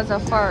faking as a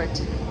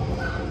fart?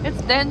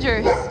 It's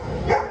dangerous.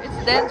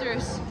 It's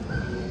dangerous.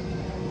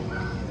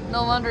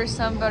 No wonder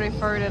somebody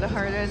farted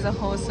harder as a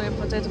whole soy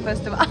potato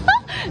festival.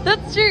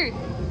 That's true.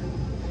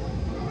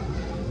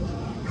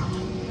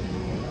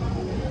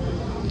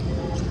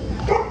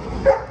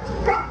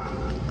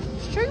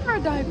 Streamer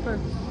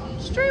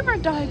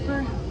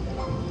diaper.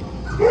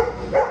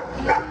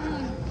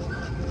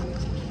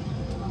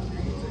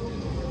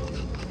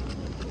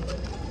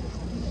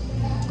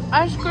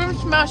 Ice cream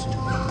smashed.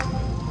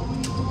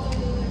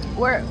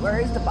 Where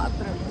is the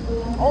bathroom?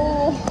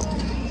 Oh,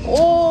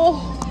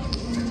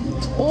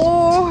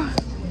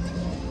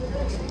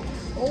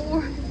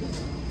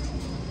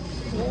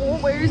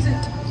 where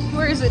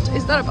is it?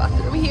 Is that a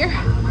bathroom here?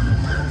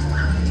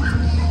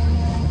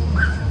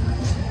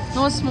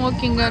 No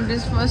smoking at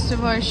this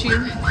festival.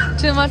 Shoot.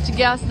 Too much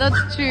gas.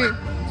 That's true.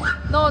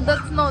 No,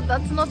 that's not.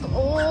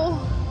 Oh.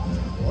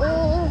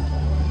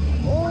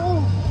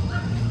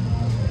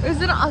 Is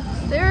it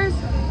upstairs?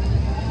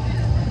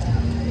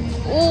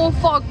 Oh,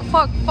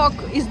 fuck.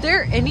 Is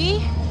there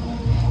any?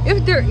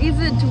 If there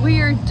isn't,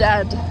 we're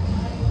dead.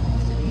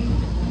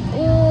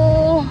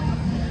 Oh,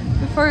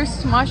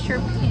 first smash your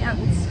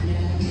pants.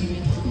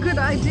 Good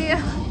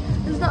idea.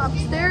 Is that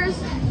upstairs?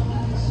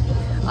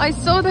 I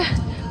saw the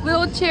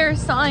wheelchair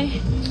sign.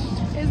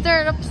 Is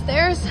there an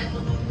upstairs?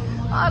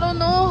 I don't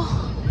know.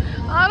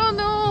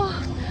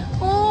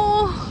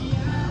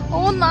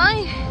 Oh,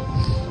 nine.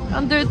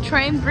 Under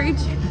train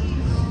bridge.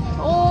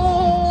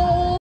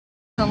 Oh,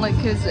 like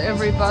his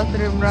every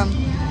bathroom room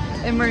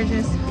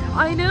emergency.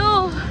 I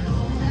know.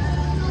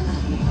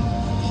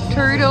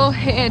 Turtle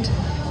head.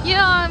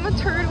 Yeah, I'm a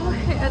turtle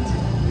head.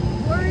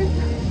 Where is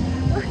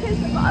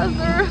the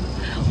bathroom?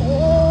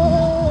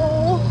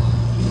 Oh.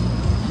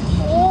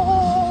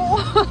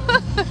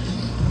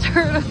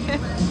 Turtle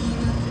head.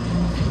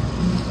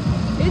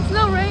 It's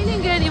not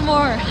raining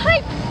anymore.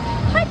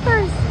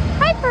 Hypers.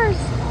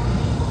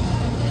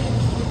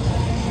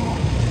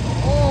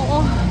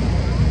 Oh.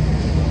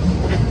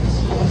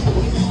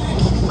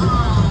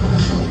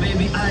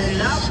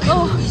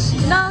 Oh,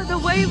 now the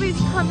wave is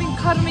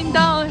coming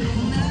down.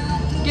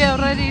 Get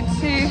ready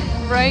to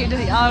raid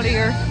the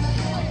area.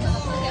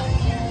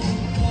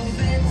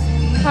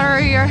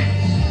 Hurry,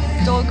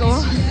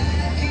 doggo.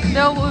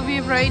 There will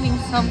be raining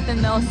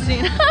something else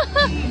soon.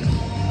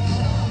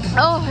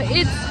 Oh,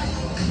 it's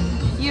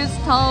used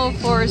towel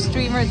for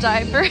streamer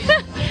diaper.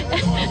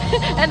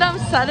 And I'm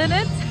selling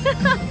it.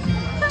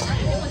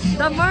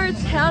 The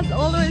merch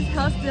always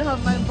has to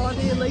have my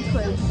body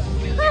liquid.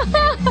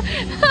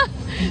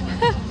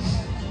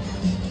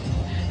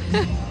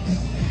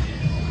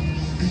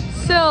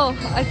 So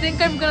I think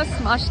I'm gonna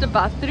smash the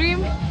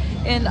bathroom,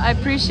 and I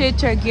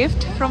appreciate your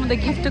gift from the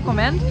gift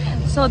comment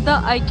so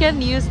that I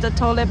can use the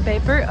toilet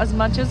paper as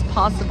much as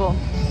possible.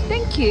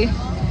 Thank you.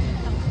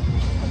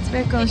 Let's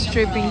back on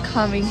stripping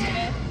coming.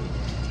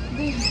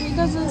 It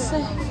doesn't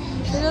say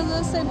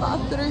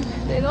bathroom.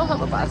 They don't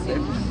have a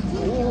bathroom.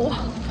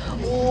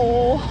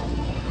 Oh.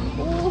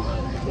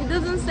 It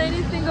doesn't say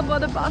anything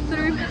about the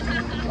bathroom.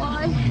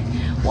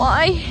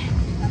 Why?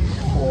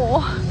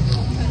 Oh.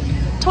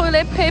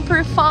 Toilet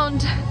paper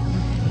found.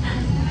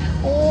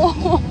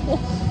 Oh.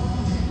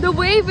 The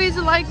wave is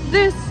like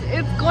this.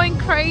 It's going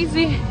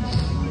crazy.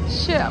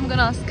 Shit, I'm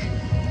gonna ask.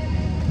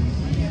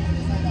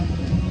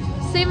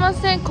 すいま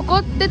せん、ここ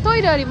ってト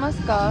イレありま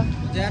すか?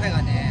じゃああれ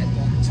がね、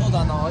ちょうど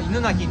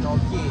犬鳴の大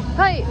きい、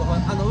はい。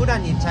裏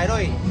に茶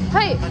色い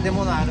はい。建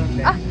物あるん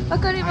で。あ、わ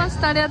かりまし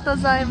た。ありがとう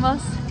ございま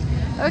す。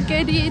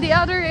Okay, the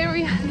other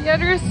area, the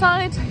other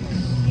side,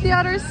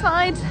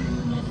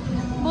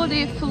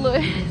 body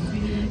fluid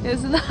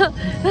is not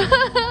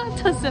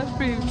doesn't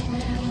prove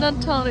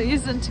not totally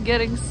isn't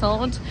getting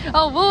sold.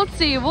 Oh, we'll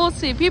see, we'll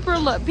see.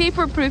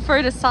 People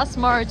prefer the SAS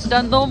March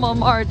than normal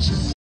March.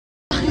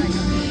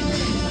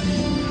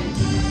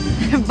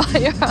 Buy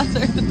your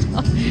other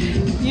dog.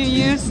 You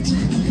used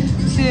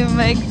to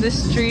make the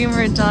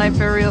streamer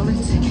diaper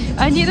reality.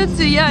 I needed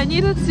to, yeah, I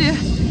needed to.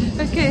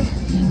 Okay,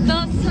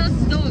 that SAS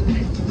dog.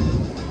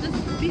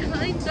 Just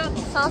behind that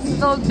SAS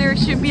dog, there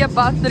should be a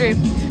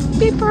bathroom.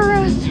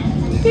 Beeper,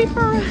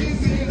 beeper.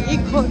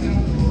 Equal.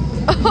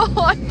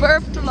 Oh, I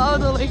burped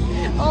loudly.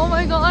 Oh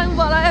my god,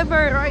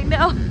 whatever right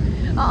now.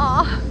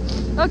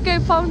 Okay,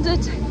 found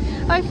it.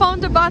 I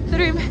found the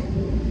bathroom.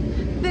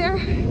 There.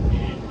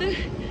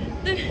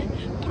 The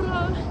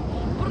brown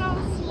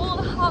small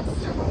house.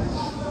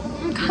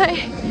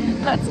 Okay,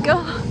 let's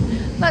go.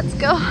 Let's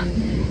go.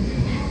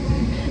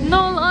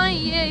 No line,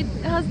 yeah,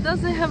 it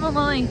doesn't have a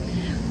line.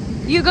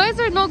 You guys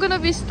are not gonna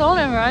be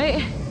stolen,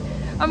 right?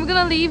 I'm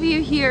gonna leave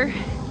you here.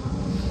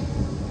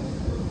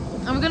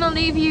 I'm gonna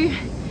leave you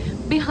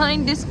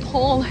behind this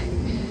pole.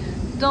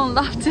 Don't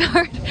laugh too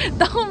hard.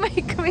 Don't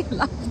make me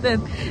laugh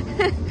then.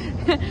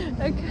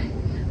 Okay,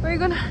 I'm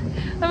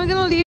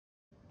gonna leave.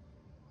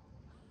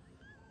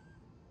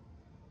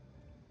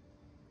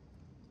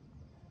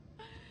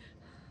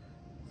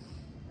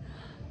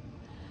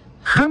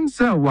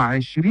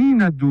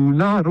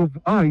 $25 of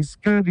ice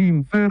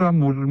cream for a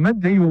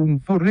medium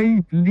for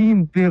 8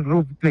 liter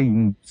of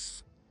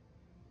paints.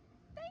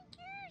 Thank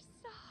you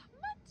so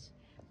much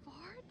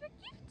for the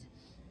gift.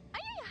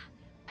 Ayaya,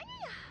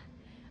 ayaya,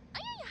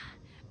 ayaya,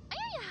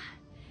 ayaya.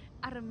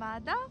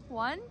 Armada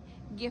 1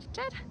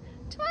 gifted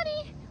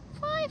 $25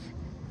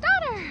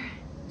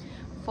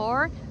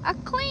 for a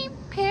clean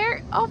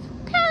pair of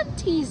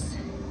panties.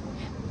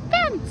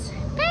 Pants.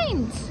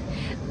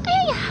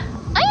 Ayaya,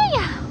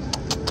 ayaya.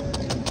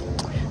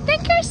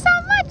 Thank you so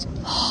much.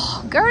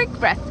 Garlic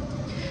breath.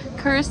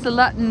 Curse the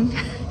Latin.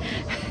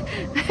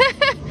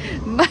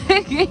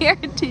 Here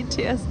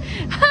teaches.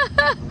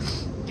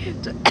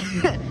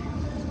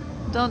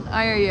 Don't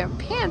iron your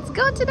pants.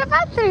 Go to the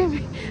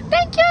bathroom.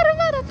 Thank you,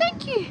 Armada.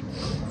 Thank you.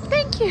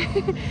 Thank you.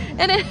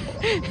 And then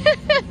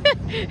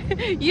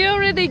you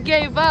already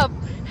gave up.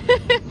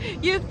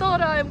 You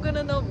thought I'm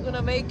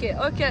gonna make it.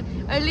 Okay,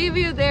 I leave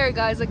you there,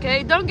 guys.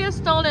 Okay, don't get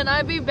stolen.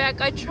 I'll be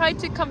back. I try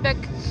to come back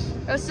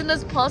as soon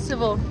as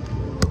possible.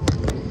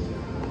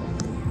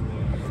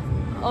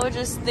 I was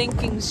just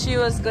thinking she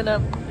was gonna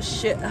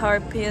shit her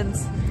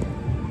pants.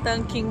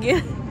 Thanking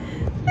you.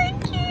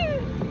 Thank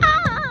you.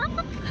 Ah.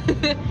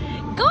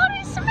 God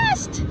is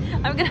smashed.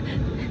 I'm gonna.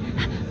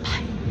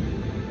 Bye.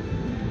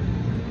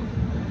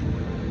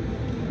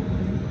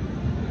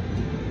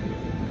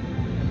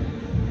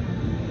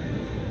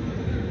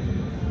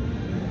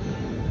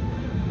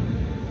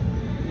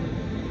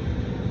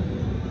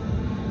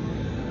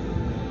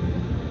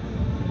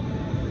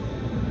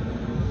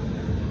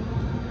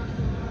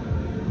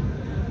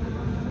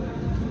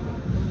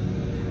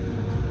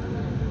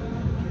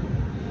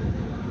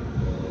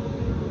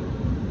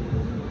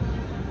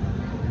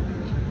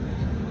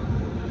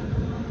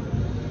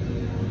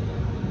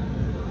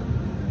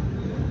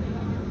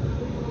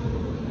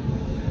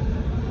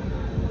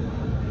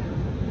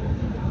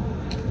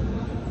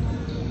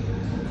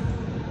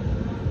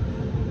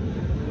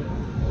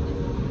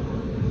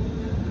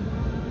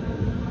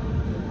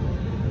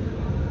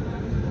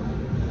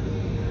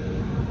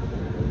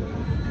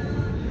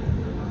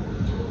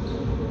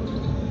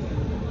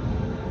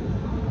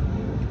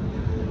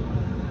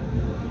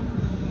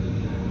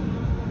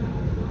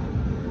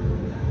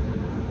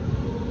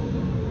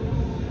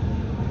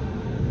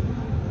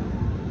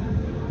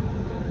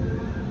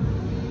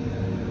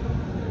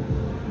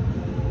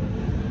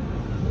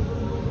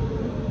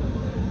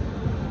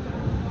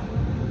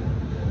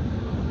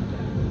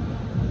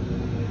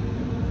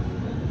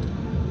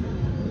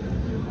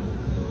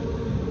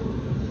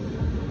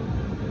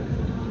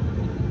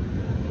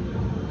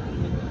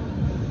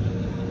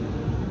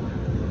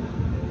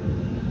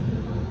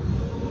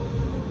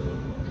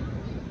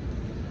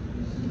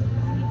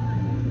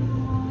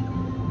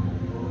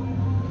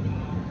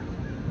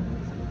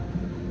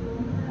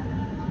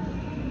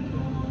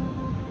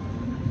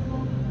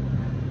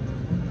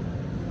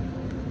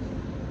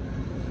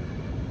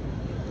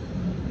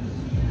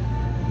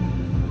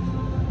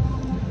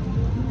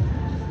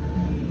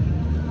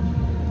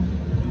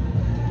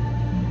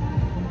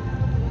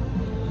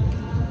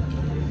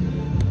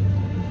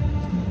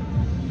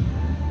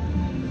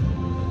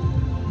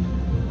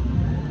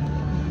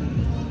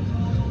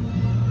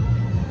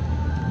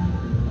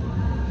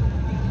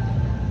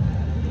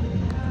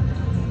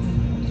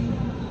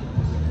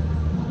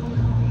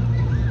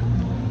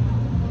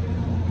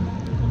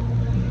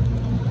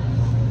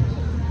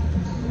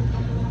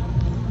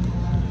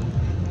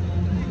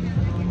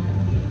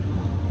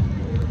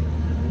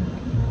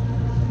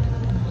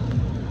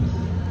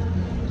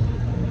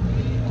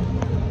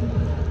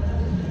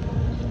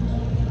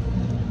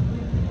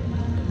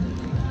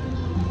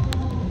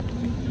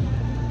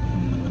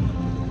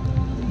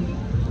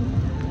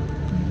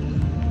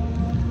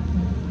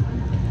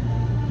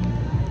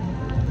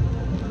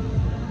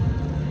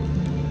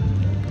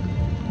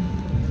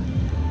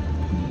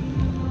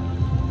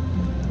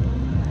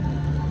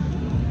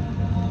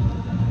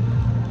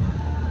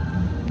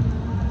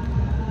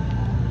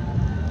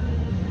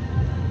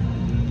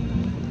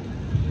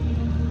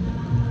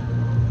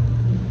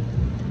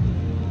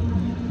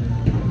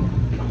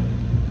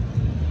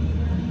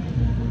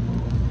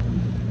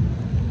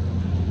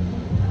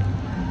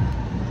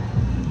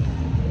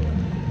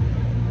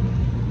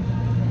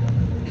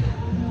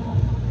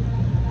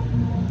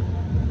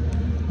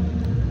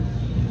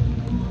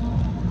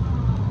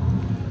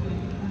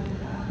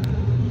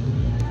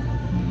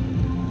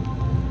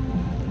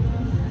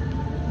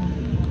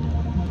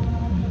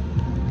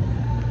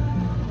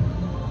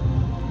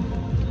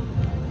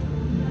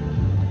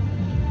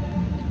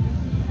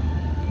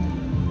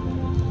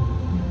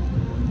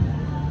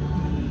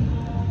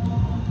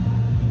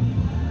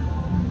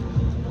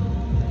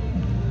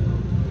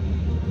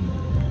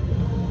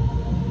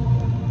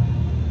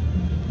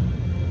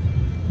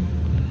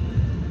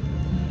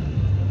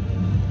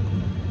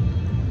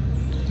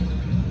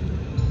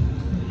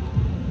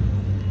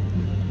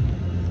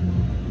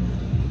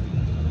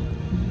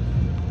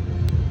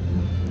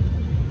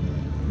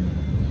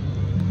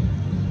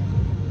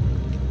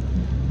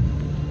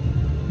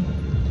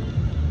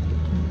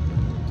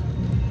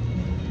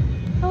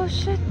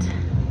 shit.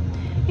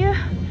 Yeah.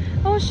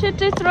 Oh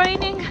shit, it's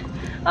raining.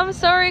 I'm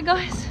sorry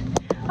guys.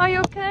 Are you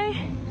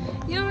okay?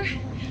 You're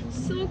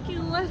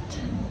soaking wet.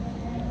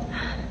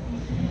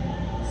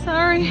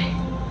 Sorry.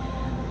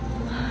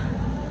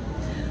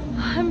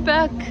 I'm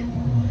back.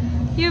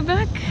 You're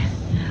back?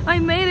 I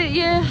made it,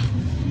 yeah.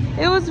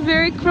 It was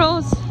very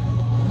close.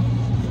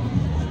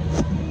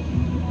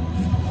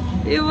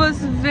 It was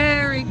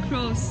very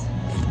close.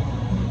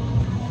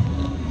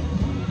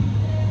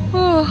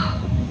 Oh.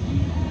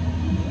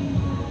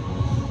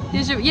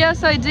 Did you?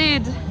 Yes, I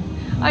did.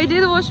 I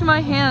did wash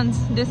my hands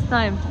this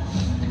time.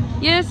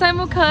 Yes,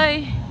 I'm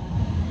okay.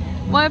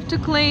 Wipe to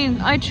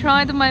clean. I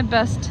tried my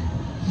best.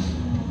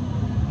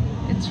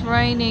 It's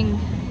raining.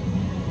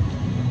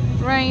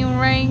 Rain,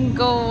 rain,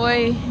 go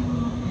away.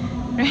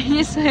 Rain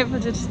is able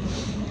to just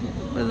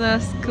with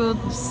a good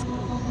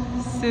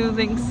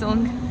soothing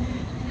song.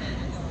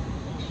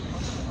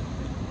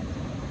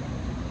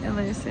 And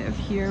let's say,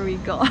 here we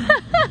go.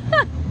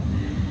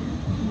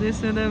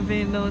 This would have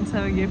been no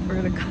time again for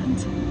the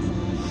content.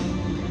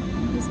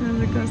 This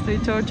is a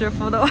constant torture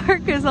for the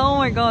workers. Oh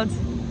my god.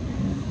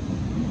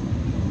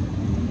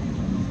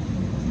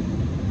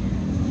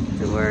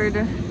 The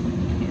word.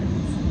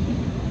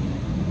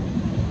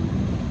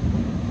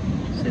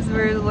 She's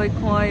very like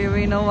quiet.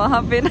 We know what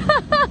happened.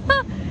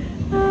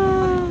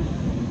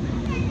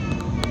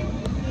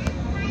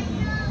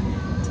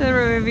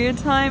 Total review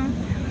time.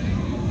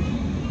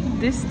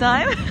 This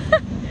time.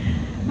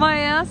 My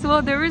ass.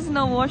 Well, there is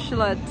no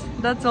washlet.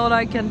 That's all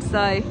I can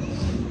say.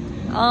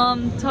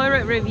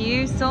 Toilet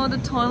review. So the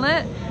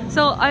toilet.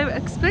 So I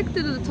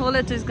expected the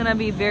toilet is gonna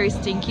be very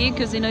stinky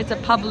because you know it's a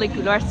public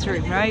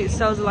restroom, right?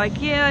 So I was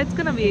like, yeah, it's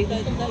gonna be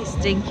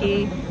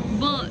stinky.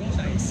 But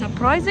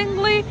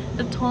surprisingly,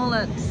 the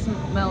toilet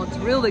smelled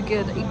really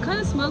good. It kind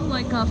of smells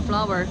like a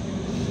flower.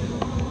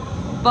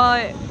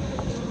 But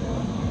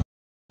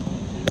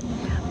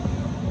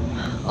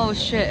oh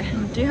shit!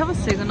 Do you have a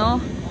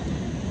signal?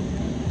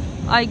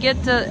 I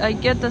get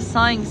the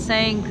sign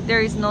saying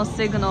there is no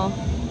signal.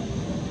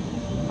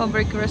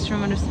 Public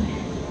restroom.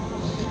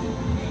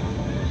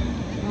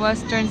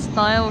 Western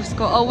style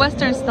school. Oh,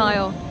 Western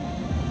style.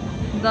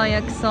 The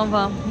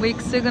Yakisoba.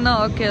 Weak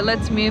signal. Okay,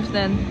 let's move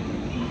then.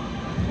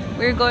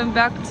 We're going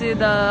back to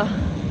the.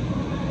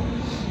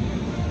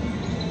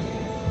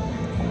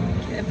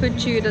 Okay, I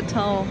put you the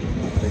towel.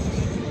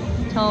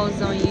 Put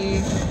towels on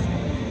you,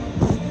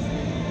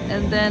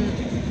 and then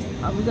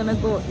I'm gonna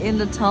go in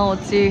the towel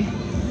too.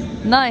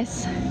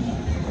 Nice,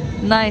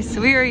 nice.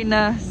 We're in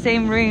the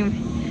same room.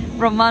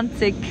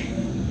 Romantic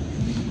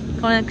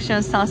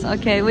connection sounds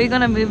okay. We're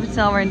gonna move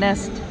to our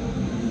nest.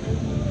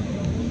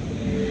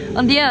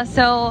 And yeah,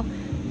 so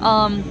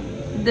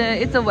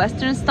it's a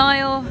Western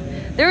style.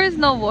 There is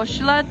no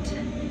washlet,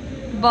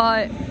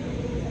 but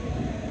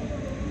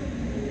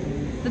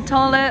the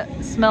toilet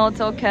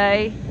smells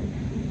okay.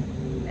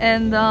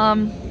 And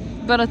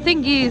but the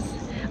thing is,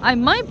 I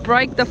might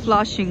break the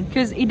flushing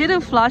because it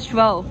didn't flush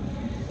well.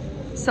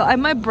 So I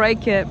might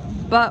break it,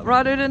 but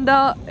rather than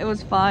that, it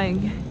was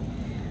fine.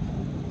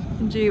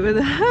 Gee, with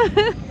the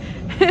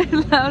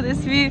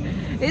loudest view.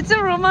 It's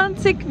a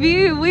romantic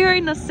view. We are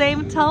in the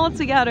same town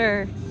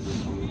together.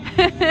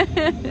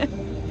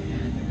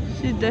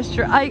 She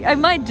destroyed. I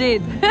might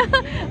did.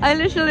 I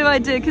literally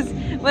might did because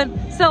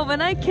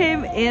when I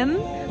came in,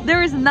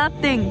 there is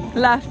nothing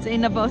left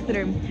in the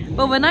bathroom.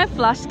 But when I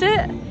flushed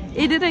it,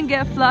 it didn't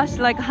get flushed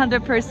like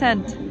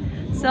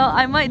 100%. So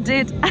I might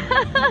did.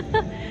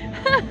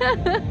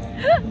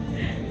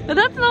 But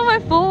that's not my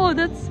fault.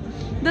 That's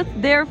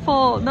their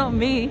fault, not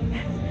me.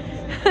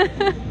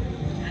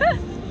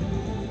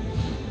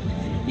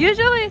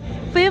 Usually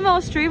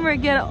female streamer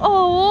get,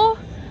 oh,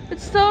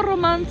 it's so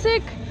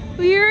romantic.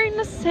 We're in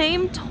the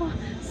same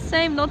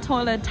not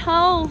toilet,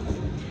 towel.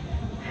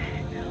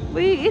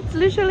 It's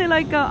literally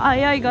like a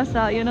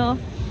ayai-gasa, you know,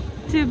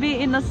 to be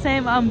in the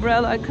same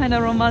umbrella, kind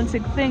of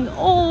romantic thing.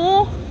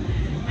 Oh,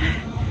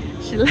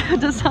 she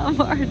left us so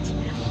much.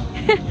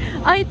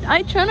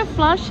 I try to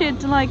flush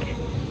it like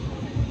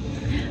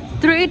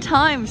 3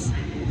 times.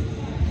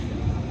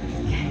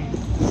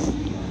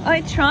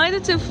 I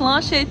tried to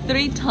flush it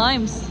 3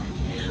 times,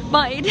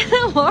 but it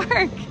didn't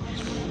work.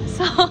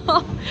 So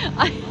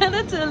I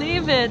had to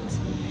leave it.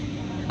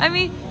 I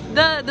mean,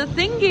 the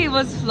thingy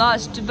was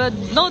flushed, but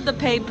not the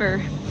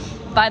paper.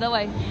 By the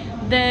way,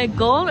 the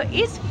goal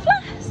is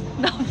flushed.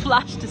 No,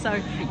 flushed,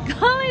 sorry.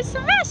 Goal is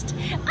smashed.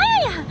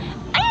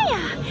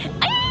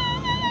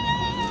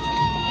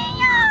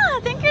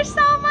 Thank you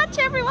so much,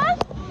 everyone.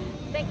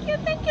 Thank you,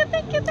 thank you,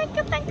 thank you, thank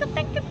you, thank you,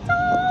 thank you so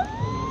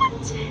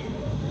much.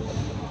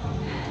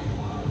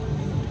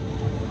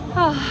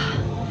 Oh,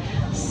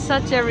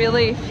 such a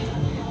relief.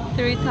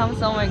 3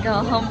 times, oh my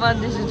god, how bad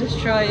did you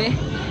destroy it?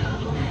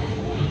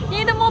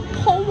 Need more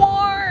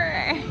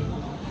power!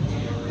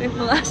 We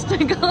flashed the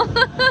goal.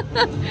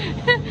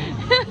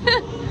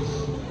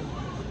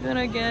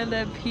 Gonna get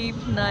a peep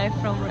knife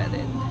from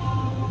Reddit.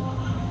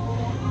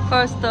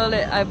 First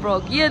toilet I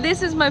broke. Yeah,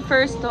 this is my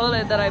first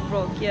toilet that I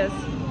broke, yes.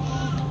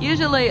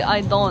 Usually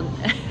I don't.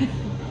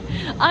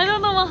 I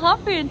don't know what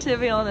happened, to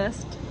be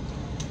honest.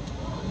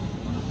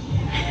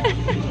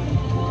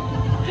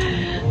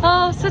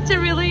 Oh, such a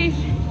relief.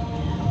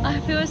 I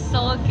feel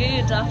so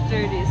good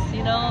after this,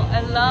 you know.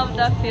 I love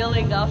that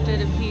feeling after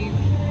the puke.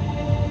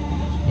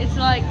 It's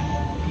like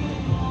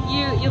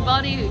your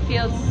body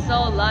feels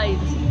so light.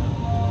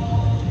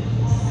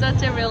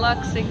 Such a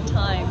relaxing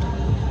time.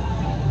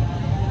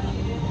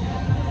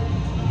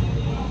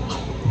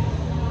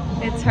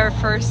 It's her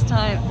first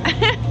time.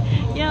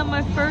 Yeah,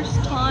 my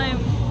first time.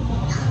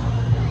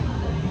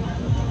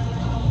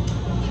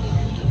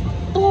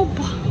 Oh,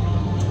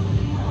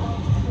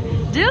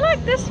 do you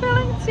like this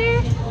feeling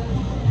too?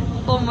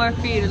 4 more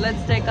feet.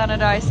 Let's take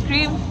another ice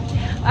cream.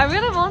 I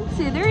really want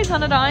to. There is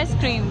another ice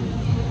cream.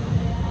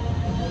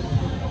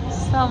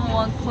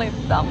 Someone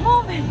clipped that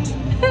moment.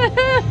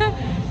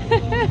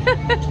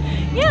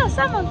 Yeah,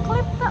 someone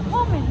clipped that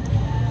moment.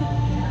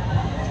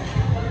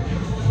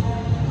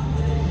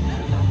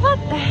 What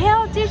the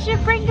hell did you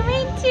bring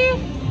me into?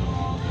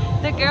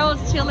 The girl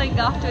was chilling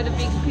after the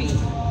big pee.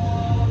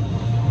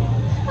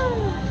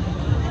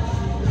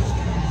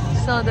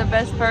 So the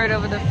best part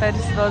of the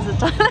festival is the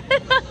toilet.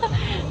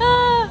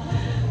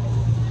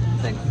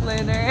 6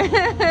 later.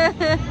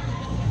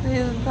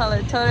 This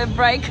is toilet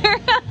breaker.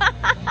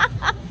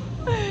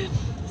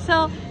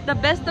 So the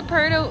best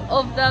part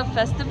of the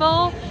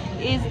festival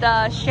is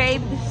the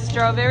shaved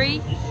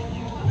strawberry.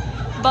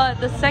 But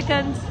the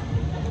second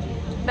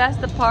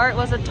best part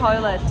was the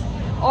toilet,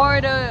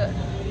 or the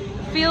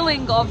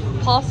feeling of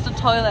post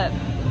toilet.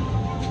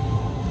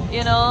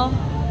 You know?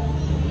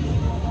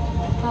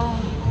 Oh.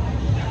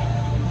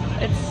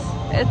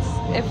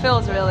 It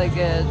feels really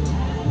good.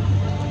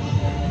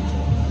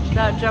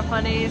 That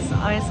Japanese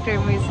ice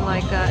cream is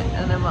like an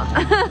enema.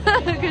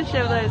 You can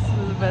show that it's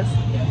the best.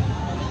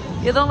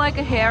 You don't like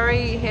a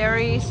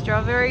hairy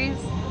strawberries?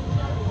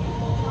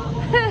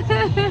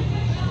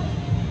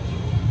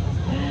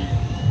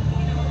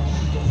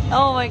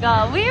 Oh my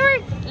god, we were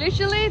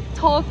literally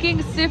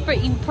talking super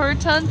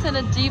important and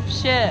a deep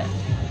shit.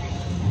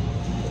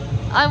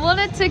 I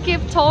wanted to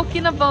keep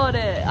talking about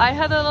it. I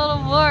had a lot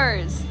of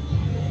words.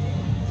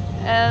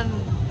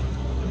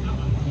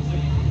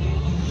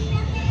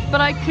 But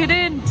I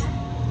couldn't.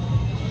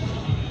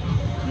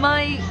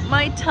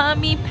 My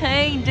tummy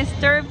pain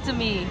disturbed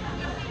me.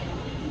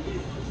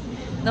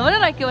 No, I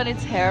don't like it when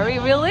it's hairy.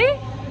 Really?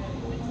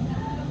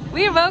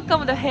 We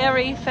welcome the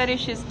hairy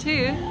fetishes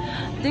too.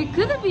 They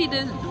could be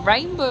the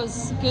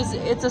rainbows because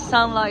it's a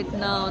sunlight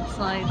now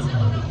outside.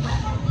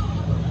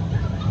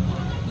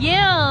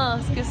 Yeah,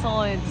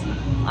 schizoid.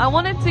 I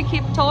wanted to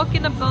keep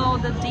talking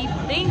about the deep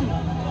thing.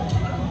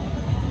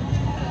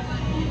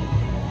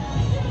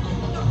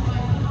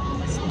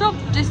 Stop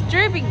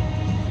disturbing,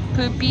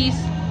 poopies.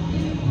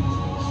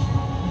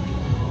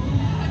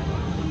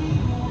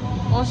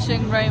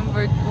 Watching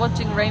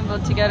rainbow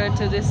together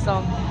to this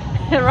song.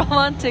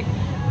 Romantic.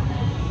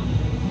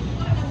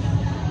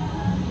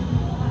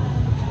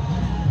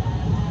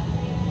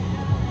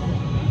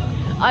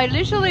 I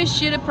literally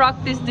should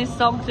practice this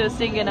song to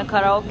sing in a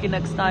karaoke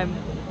next time.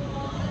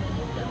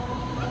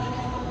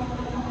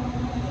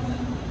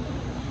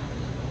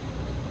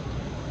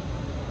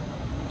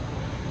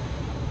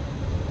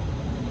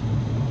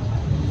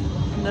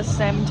 The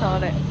same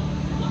toilet.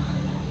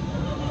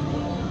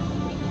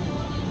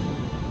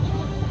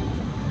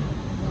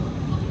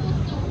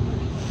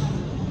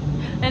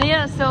 And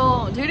yeah,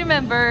 so do you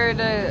remember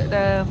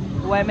the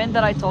women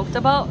that I talked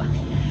about?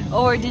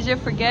 Or did you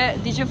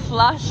forget? Did you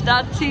flash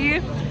that to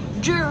you?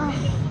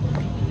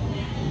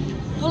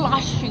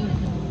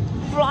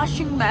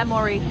 Flashing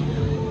memory.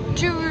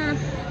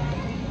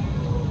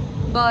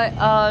 But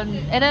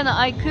and then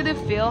I couldn't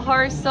feel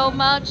her so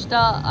much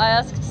that I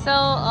asked,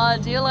 so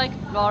do you like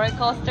roller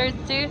coasters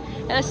too?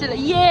 And she said,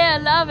 yeah, I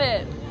love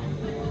it.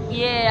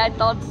 Yeah, I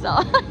thought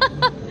so.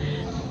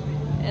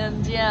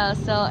 And yeah,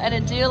 so and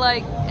then do you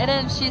like? And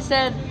then she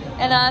said,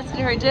 and I asked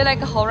her, do you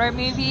like a horror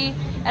movie?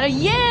 And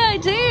yeah, I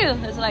do.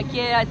 It's like,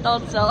 yeah, I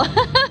thought so.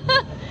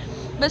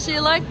 But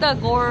she liked the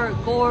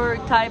gore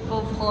type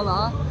of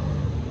horror.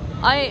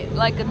 I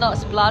like not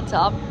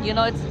splatter. You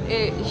know,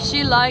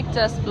 she liked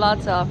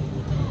splatter.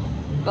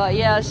 But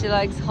yeah, she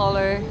likes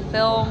horror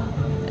film,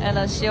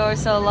 and she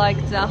also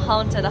liked the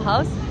haunted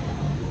house,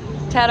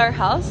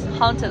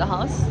 haunted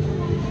house.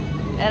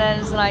 And then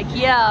it's like,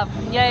 yeah,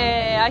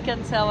 I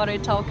can tell what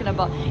you're talking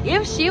about.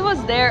 If she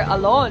was there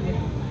alone,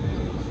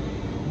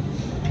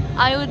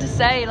 I would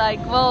say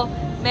like, well,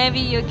 maybe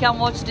you can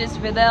watch this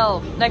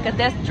video, like a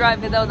test drive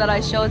video that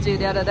I showed you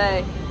the other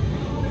day,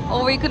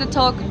 or we could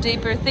talk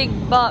deeper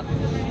thing. But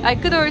I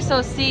could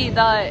also see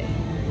that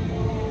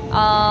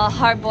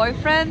her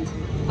boyfriend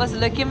was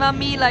looking at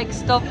me like,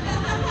 stop.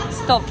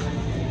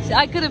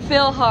 I could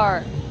feel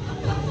her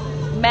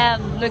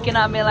man looking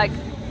at me like,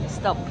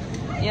 stop,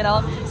 you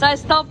know. So I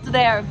stopped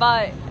there,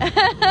 but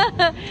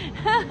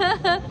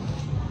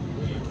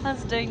I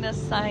was doing the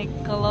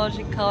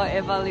psychological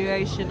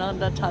evaluation on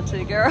the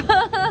tattoo girl.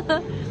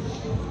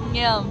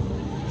 Yeah,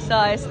 so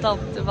I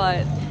stopped,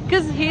 but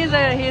because he's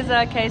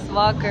a case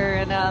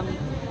walker, and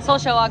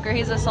social worker.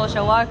 He's a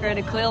social worker,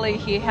 and clearly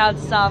he had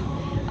some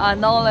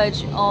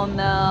knowledge on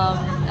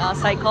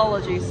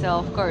psychology. So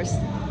of course,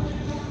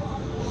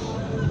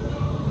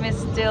 Miss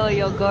Still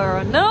Your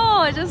Girl. No,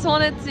 I just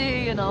wanted to,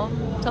 you know,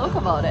 talk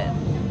about it.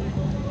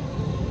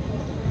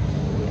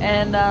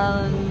 And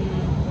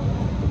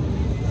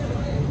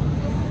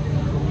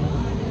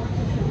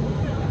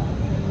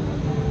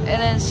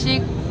then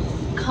she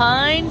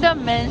kind of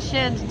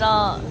mentioned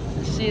that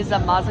she's a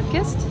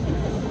masochist.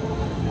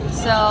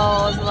 So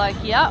I was like,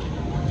 yeah.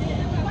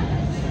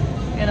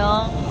 You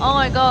know, oh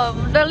my god,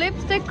 the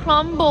lipstick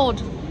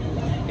crumbled.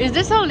 Is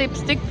this a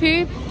lipstick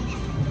poop?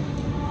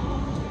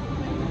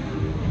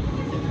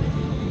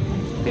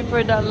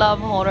 People that love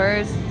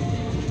horrors.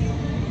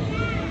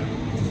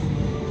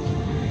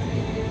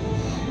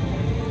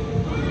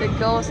 The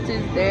ghost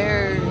is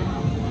there.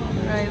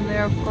 Right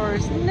there, of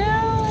course.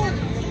 No!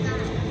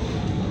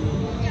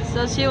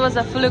 So she was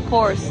a full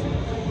course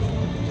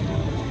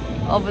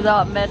of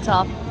that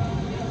meta.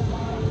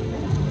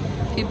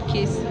 Poop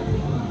kiss.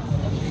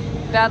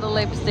 Bad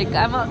lipstick.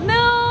 I'm a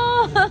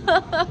no.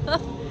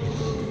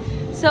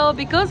 So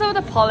because of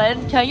the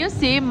pollen, can you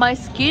see my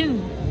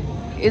skin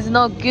is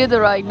not good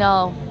right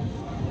now?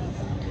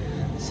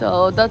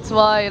 So that's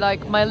why,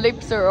 like, my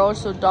lips are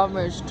also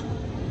damaged.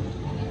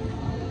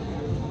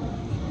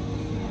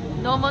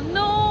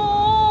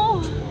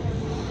 No,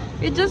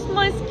 it's just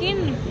my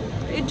skin.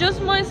 It's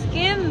just my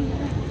skin.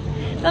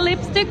 The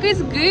lipstick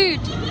is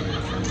good.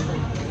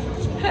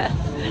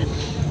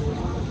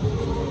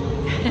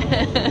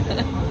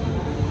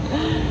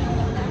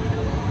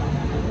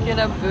 Get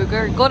a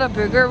booger. Got a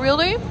booger,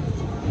 really?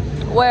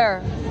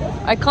 Where?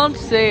 I can't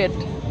see it.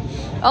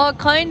 Oh,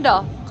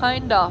 kinda.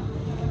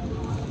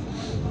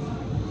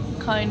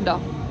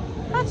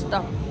 That's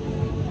the.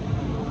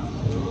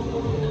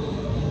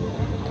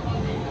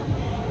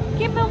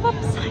 Give me a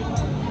website.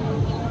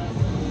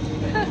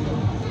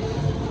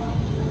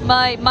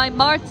 My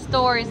Mart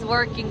store is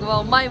working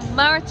well. My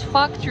Mart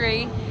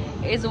factory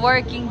is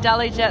working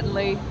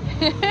diligently.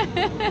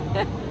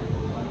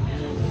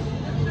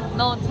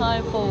 No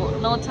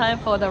time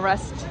for the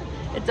rest.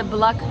 It's a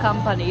black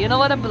company. You know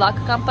what a black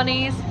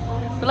company is?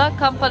 Black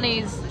company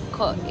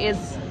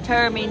is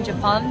term in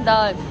Japan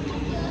that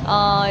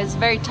is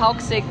very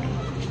toxic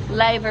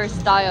labor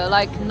style.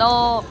 Like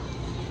no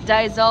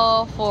days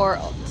off or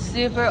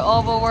super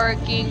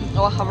overworking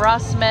or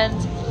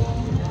harassment.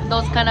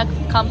 Those kind of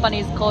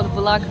companies called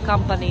black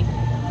company.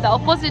 The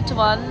opposite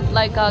one,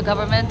 like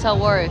governmental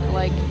work,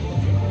 like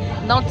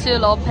not too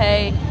low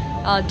pay,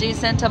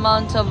 decent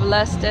amount of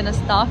less and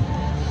stuff.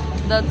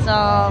 That's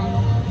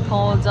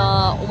called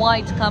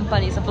white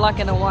companies, black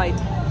and white.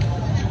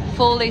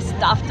 Fully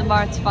staffed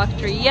Mart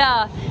factory.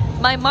 Yeah,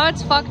 my Mart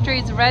factory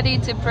is ready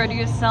to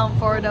produce some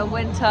for the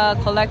winter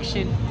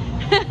collection.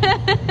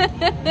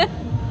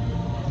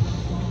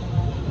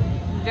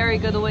 Very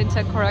good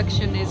winter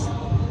collection is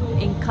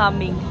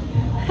incoming.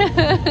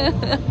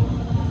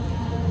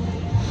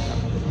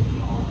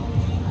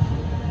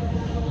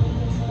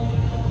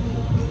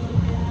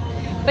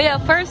 But yeah,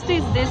 first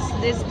is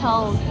this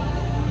town.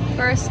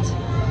 First,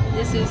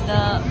 this is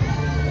the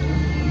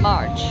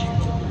March.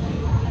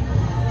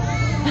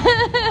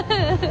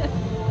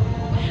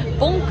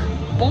 Bonk,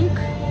 bonk,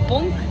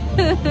 bonk.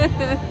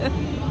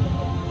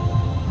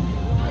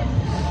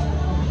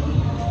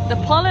 The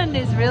pollen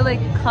is really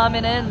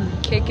coming in,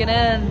 kicking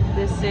in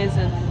this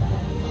season.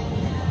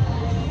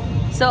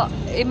 So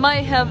it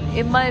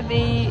might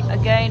be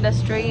again the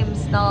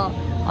streams now.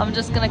 I'm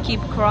just gonna keep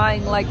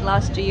crying like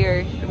last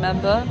year,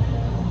 remember?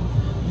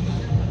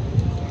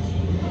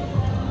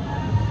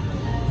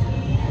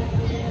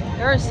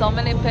 There are so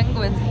many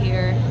penguins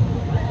here.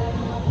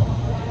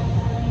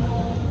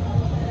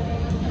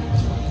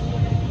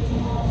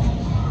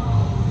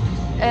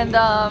 And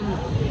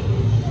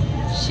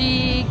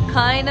she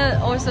kind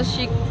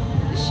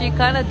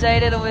of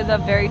dated with a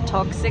very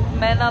toxic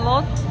man a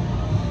lot.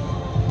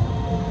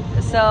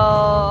 So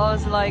I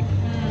was like,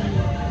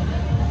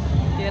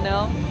 you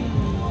know.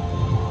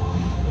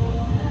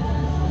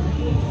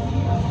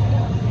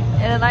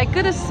 And I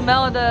could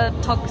smell the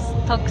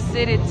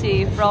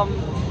toxicity from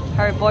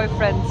her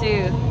boyfriend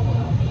too.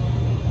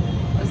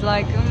 I was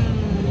like,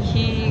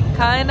 he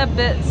kind of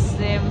bit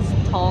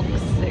seems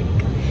toxic.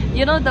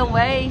 You know, the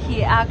way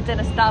he acted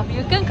and stuff,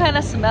 you can kind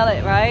of smell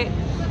it, right?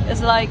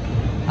 It's like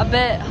a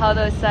bit, how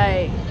do I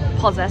say,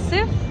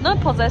 possessive?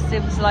 Not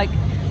possessive, it's like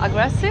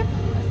aggressive.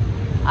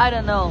 I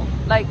don't know,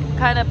 like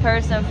kind of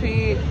person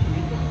who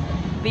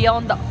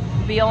beyond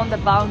the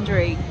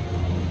boundary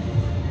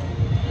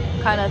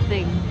kind of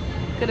thing.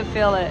 Could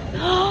feel it.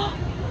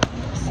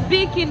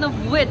 Speaking of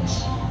which,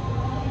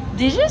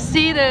 did you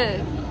see the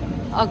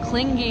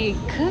clingy?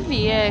 Could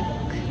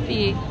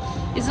be.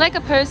 It's like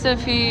a person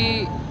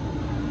who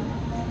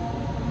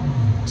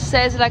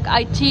says like,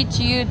 I teach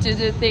you to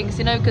do things,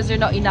 you know, because you're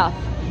not enough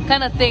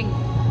kind of thing.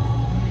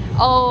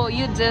 Oh,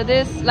 you do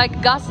this,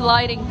 like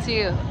gaslighting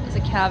too. It's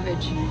a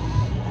cabbage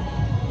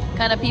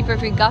kind of people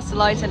who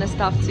gaslight and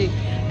stuff too.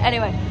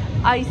 Anyway,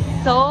 I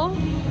saw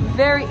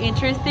very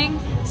interesting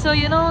So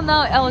you know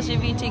now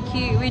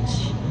LGBTQ, which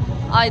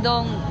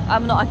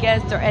I'm not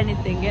against or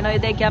anything. You know,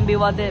 they can be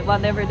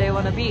whatever they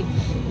want to be.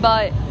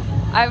 But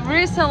I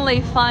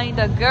recently find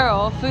a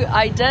girl who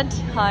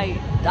identify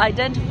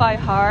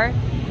her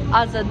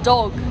as a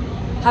dog.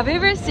 Have you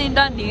ever seen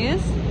that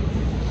news?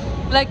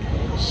 Like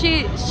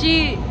she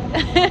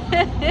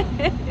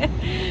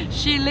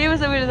she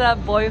lives with a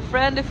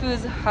boyfriend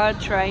who's her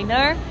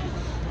trainer,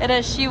 and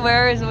then she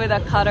wears with a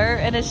cutter,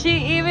 and then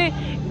she even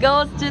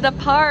goes to the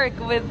park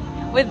with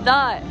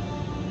that.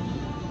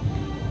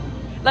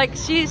 Like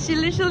she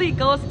literally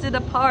goes to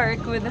the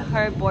park with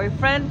her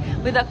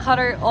boyfriend with a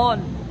cutter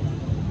on,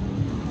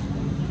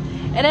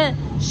 and then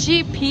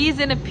she pees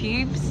in the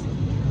poops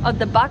of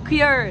the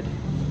backyard.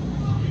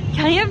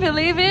 Can you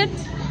believe it?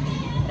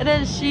 And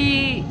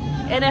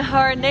then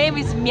her name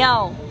is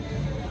Meow.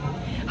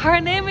 Her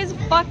name is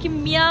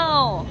fucking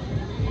Meow.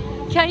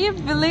 Can you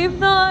believe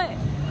that?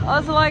 I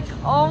was like,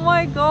 oh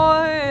my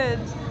god.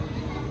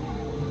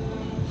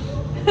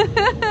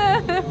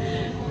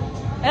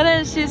 And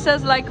then she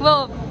says like,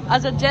 well,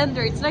 as a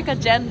gender, it's like a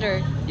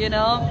gender, you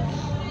know?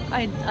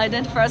 I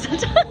identify as a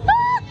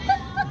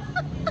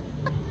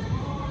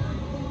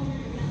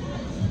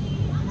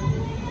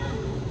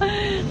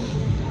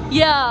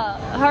yeah,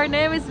 her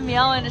name is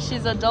Meow and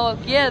she's a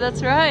dog. Yeah,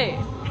 that's right.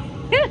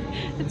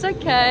 It's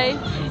okay.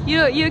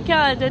 You can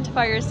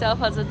identify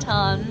yourself as a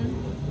tan.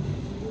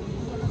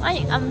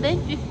 I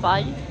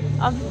identify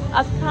as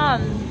a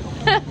tan.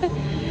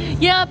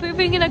 Yeah,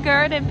 pooping in a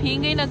garden,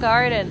 peeing in a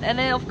garden, and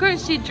then of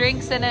course she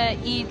drinks and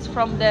eats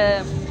on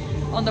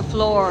the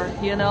floor,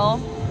 you know.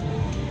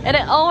 And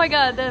then oh my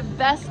god, the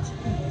best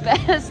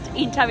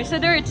interview. So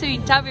there are two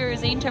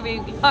interviewers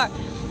interviewing her,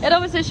 and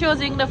obviously she was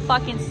using the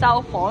fucking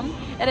cell phone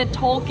and then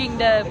talking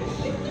the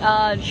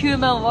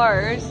human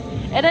words.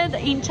 And then the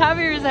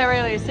interviewers are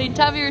really, so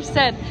interviewer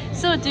said,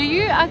 so do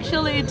you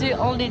actually do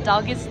only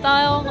doggy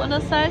style on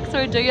the sex,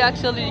 or do you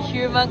actually do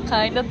human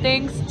kind of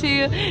things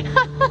too?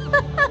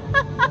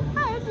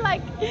 It's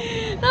like,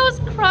 that was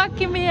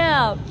cracking me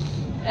up.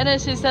 And then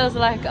she says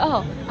like,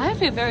 oh, I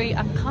feel very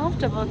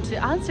uncomfortable to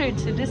answer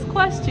to this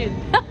question.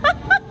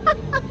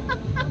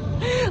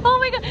 Oh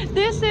my god,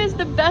 this is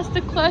the best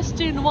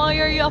question. Why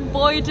are you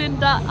avoiding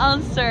that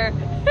answer?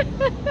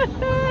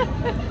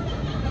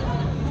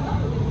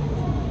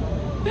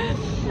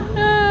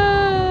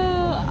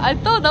 I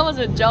thought that was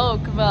a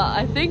joke, but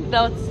I think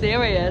that's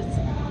serious.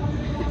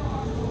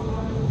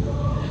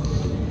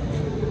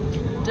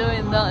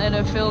 Doing that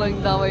and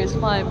feeling that way is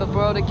fine, but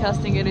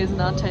broadcasting it is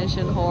an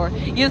attention whore.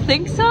 You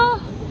think so?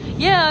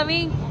 Yeah, I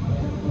mean,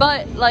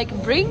 but like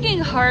bringing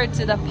her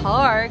to the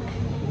park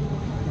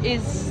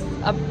is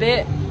a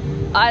bit,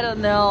 I don't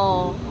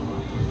know,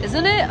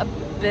 isn't it a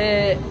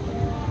bit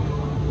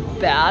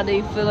bad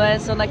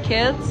influence on the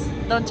kids,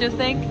 don't you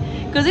think?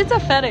 Because it's a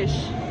fetish,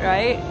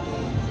 right?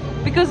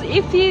 Because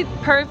if he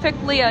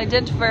perfectly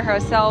identifies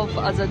herself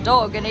as a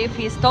dog, and if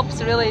he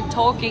stops really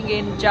talking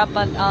in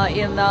Japan,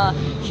 in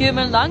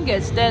human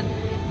language, then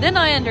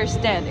I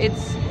understand.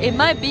 It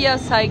might be a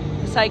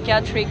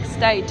psychiatric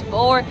state,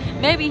 or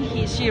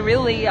maybe she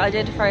really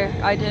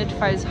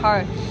identifies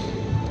her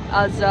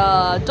as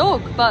a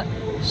dog, but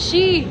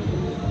she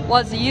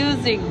was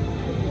using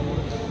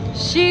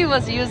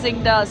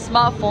the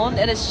smartphone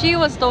and she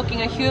was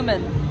talking a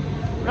human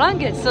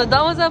language, so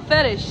that was a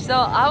fetish. So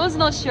I was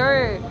not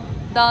sure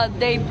that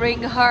they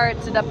bring her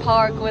to the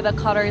park with the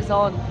cutters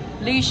on,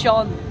 leash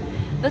on.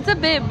 That's a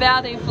bit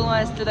bad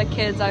influence to the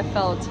kids, I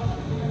felt.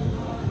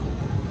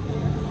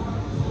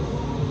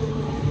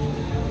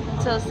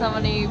 So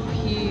somebody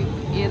pee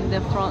in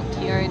the front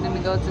here and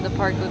then go to the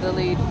park with the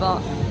lead,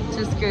 but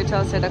too scared to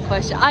answer the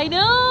question. I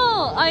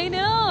know,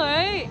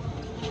 right?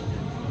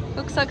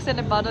 Hook sucks in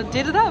the bottle.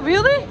 Did that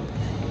really?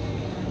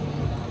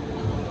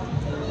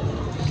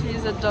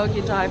 She's a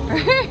doggy diaper.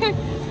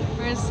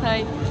 More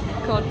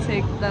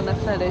psychotic than a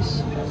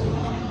fetish.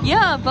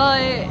 Yeah,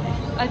 but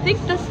I think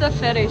that's the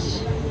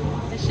fetish.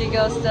 And she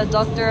goes to the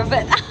doctor of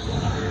it.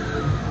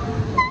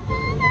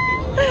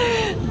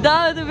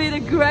 That would be the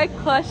great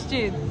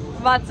question.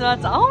 Matsu,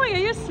 oh my god,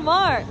 you're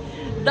smart.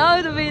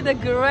 That would be the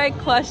great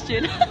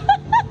question.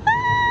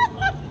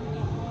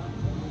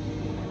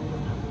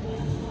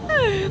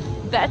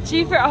 Vet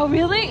cheaper? Oh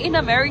really? In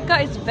America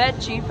is vet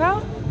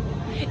cheaper?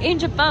 In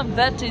Japan,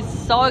 vet is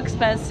so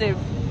expensive.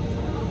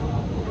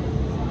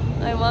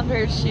 I wonder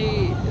if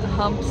she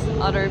humps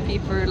other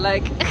people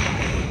like...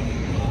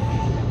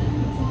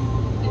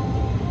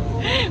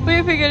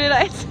 We figured it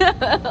out.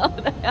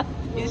 The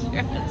health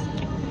insurance.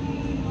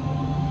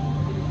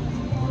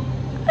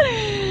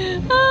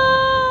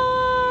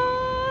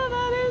 Oh,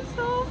 that is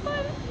so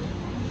funny.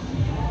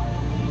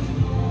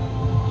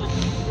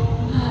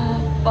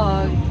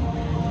 Fuck.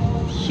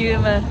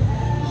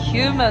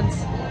 Humans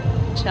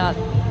chat.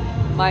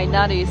 My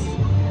nutties.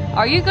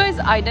 Are you guys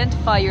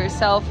identify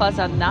yourself as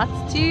a nut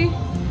too?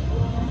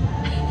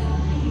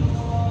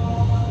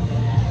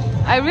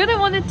 I really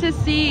wanted to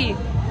see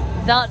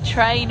that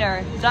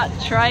trainer,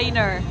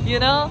 you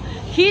know?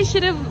 He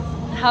should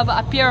have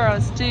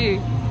appearance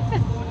too.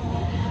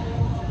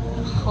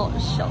 hot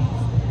shots.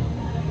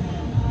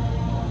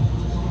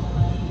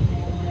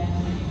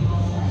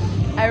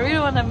 I really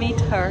want to meet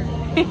her.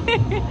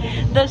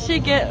 Does she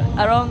get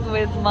along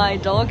with my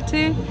dog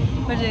too?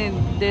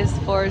 Imagine this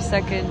for a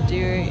second,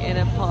 you're in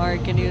a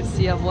park and you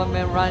see a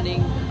woman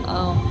running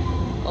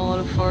all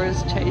the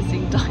fours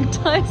chasing dog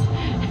ties.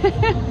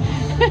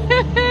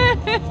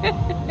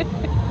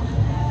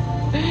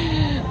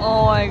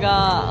 Oh my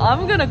god,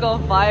 I'm gonna go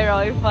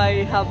viral if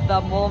I have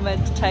that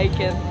moment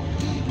taken.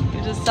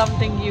 It's just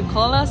something you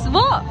call us.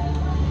 What?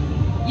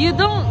 You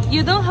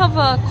don't have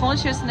a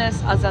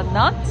consciousness as a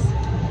nut?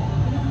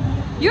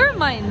 You're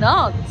my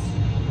nut.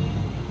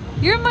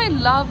 You're my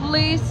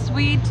lovely,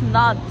 sweet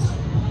nut.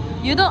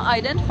 You don't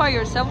identify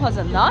yourself as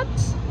a nut?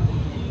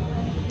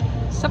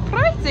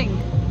 Surprising.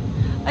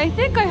 I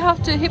think I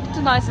have to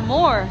hypnotize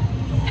more.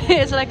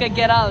 It's like a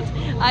Get Out.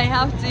 I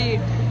have to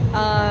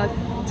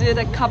do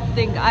the cup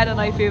thing. I don't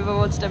know if you ever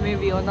watched the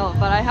movie or not,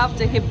 but I have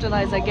to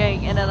hypnotize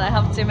again, and then I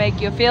have to make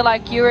you feel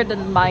like you're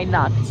my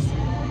nuts.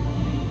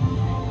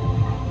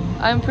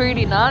 I'm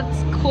pretty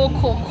nuts. Cool,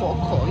 cool, cool,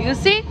 cool. You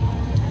see?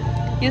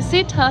 You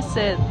see,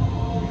 Tacit?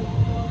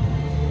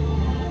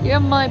 You're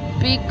my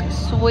big,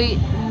 sweet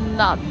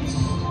nuts.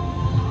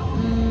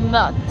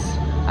 Nuts.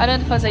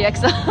 Identify as a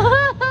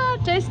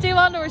yakisoba. Tasty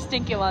one or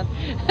stinky one?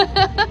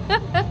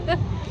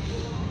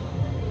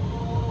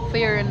 For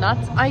your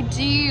nuts? I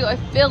do. I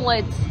feel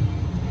it.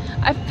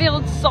 I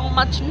feel so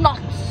much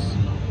nuts.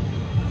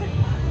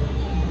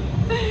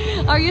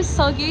 Are you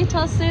soggy,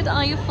 Tacit?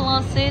 Are you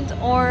flaccid?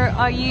 Or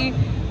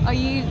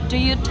do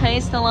you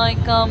taste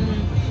like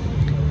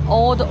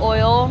old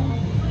oil?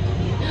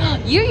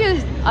 You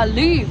use a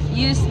leaf.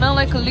 You smell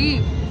like a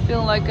leaf. I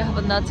feel like I have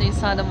a nuts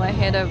inside of my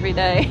head every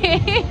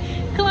day.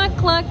 Cluck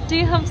cluck, do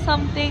you have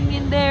something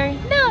in there?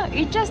 No,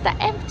 it's just the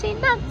empty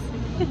nuts.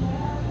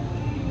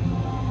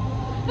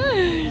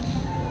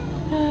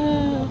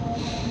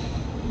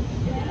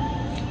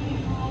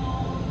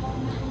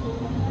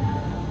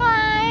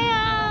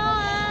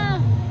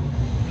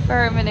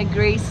 Firm and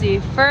greasy.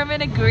 Firm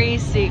and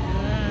greasy.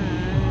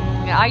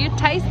 Are you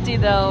tasty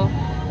though?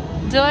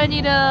 Do I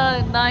need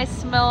a nice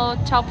smell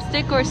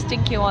chopstick or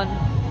stinky one?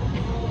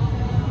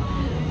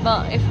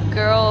 But if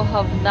girl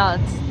have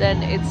nuts,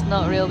 then it's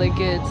not really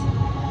good.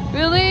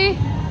 Really?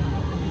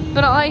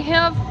 But I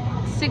have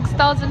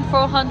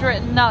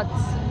 6,400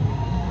 nuts.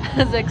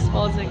 That's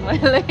exposing my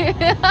lip.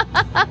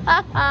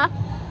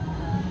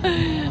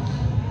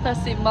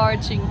 That's the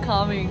marching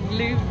coming.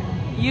 Leave.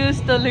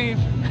 Use the leaf.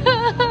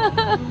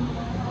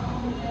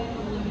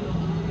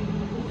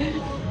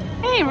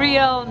 Hey,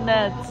 real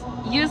nuts.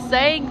 You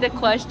saying the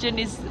question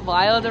is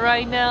wild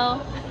right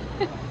now?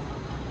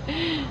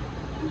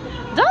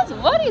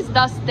 What is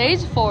that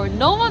stage for?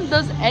 No one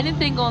does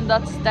anything on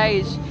that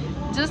stage.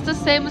 Just the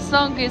same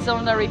song is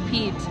on a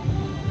repeat.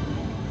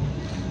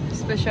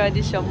 Special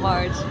edition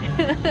March.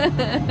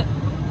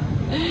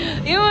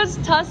 It was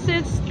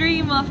Tacit's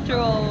stream after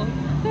all.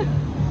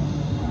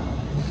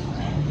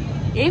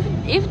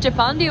 If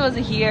Japandi was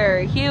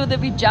here, he would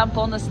be jump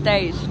on the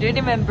stage. Do you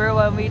remember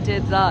when we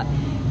did that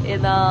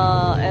in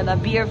a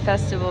beer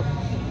festival?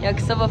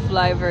 Yakisoba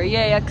flavor.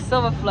 Yeah,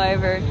 yakisoba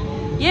flavor.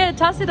 Yeah,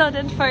 Tacit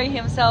identifying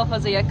himself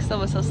as a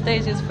yakisoba, so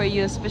stage is for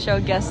you, special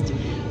guest.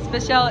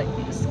 Special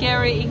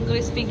scary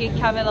English speaking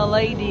camera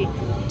lady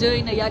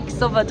doing a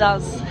yakisoba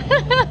dance.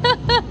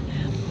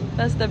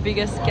 That's the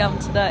biggest scam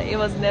today. It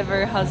was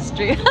never Hazu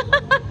stream.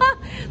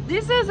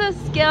 This is a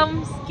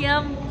scam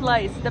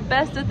place. The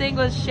best thing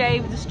was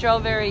shaved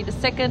strawberry. The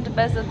second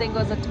best thing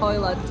was a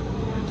toilet.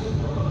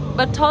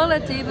 But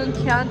toilet even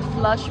can't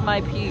flush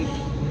my pee.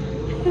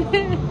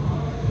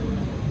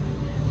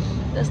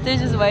 The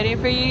stage is waiting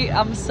for you.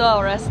 I'm so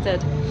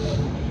arrested.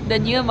 The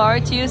new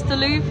March used to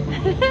leave.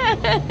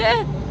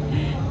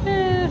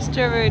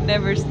 Strawberry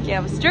never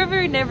scams.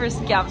 Strawberry never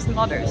scams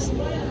mothers.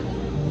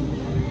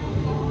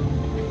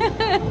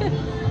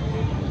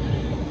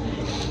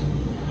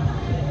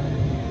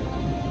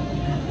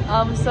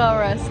 I'm so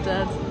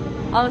arrested.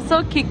 I'm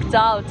so kicked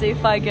out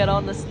if I get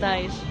on the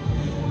stage.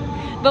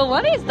 But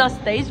what is that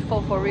stage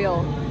for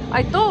real?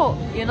 I thought,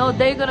 you know,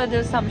 they're gonna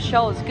do some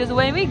shows, because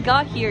when we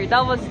got here,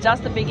 that was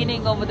just the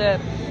beginning of the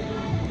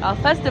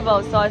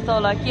festival, so I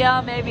thought like,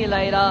 yeah, maybe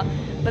later.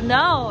 But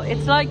now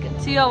it's like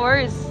 2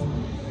 hours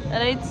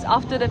and it's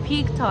after the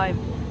peak time.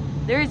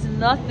 There is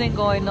nothing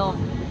going on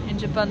in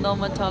Japan.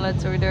 Normal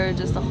toilets, or they're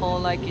just a hole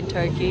like in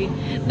Turkey.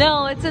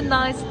 No, it's a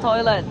nice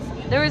toilet.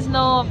 There is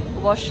no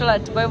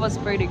washlet, but it was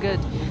pretty good.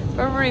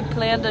 Probably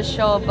planned the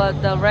show,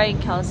 but the rain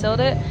cancelled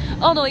it.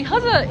 Oh no, it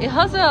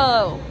has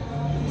a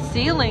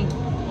ceiling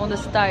on the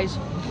stage.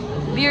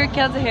 Beer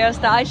cans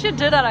hairstyle. I should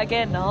do that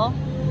again, no?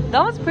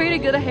 That was pretty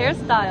good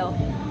hairstyle.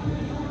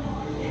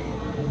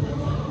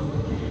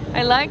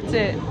 I liked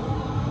it.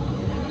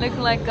 Looked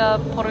like a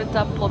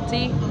porta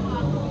potty.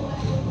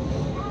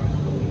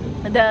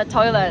 The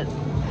toilet.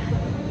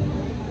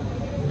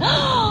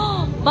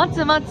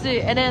 Matsu.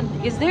 And then,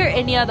 is there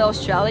any other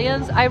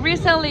Australians? I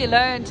recently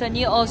learned a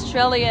new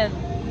Australian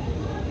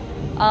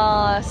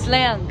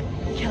slang.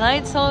 Can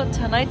I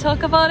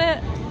talk about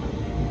it?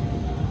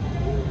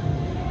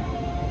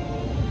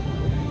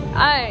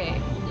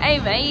 Hey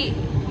mate,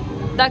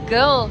 that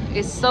girl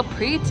is so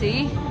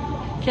pretty.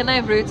 Can I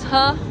root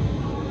her?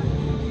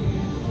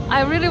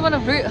 I really want to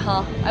root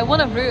her. I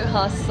want to root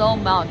her so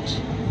much.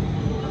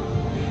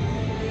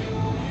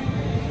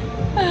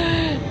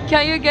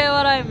 Can you get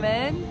what I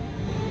mean?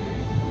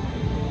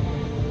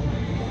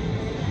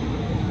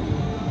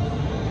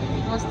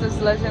 Most this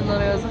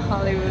legendary was a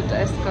Hollywood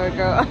escort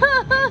girl.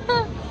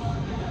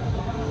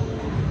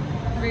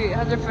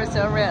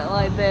 100% red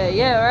like that.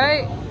 Yeah,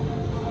 right?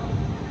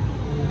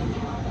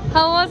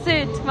 How was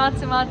it,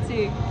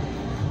 Matsu?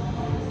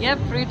 Yep,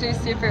 pretty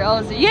super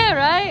Aussie. Yeah,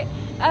 right?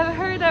 I've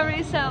heard that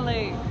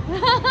recently.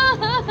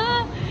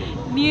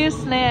 New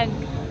slang.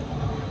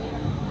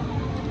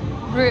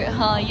 Root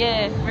her,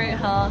 yeah, root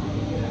her.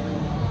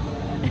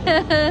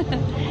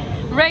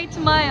 Rate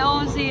my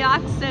Aussie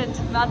accent,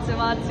 Matsu.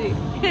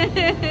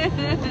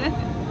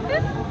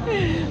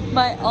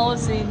 My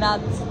Aussie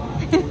nuts.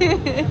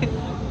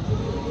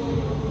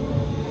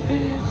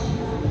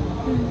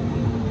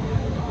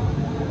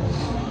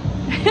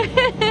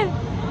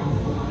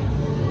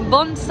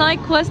 Bonsai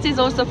Quest is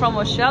also from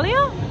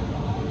Australia?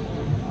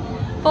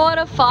 4 out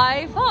of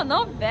 5. Oh,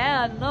 not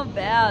bad, not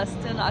bad.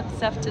 Still not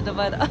accepted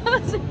by the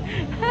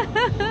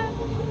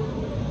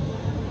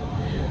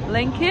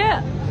link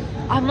here.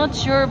 I'm not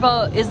sure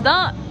about. Is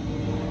that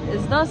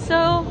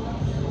so?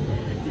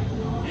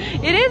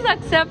 It is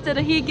accepted.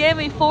 He gave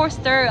me 4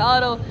 stars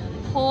out of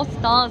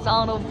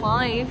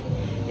 5.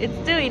 It's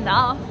still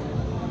enough.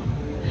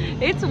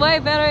 It's way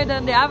better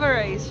than the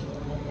average.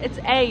 It's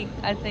A,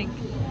 I think.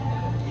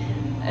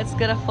 It's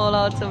gonna fall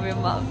out of your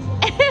mouth.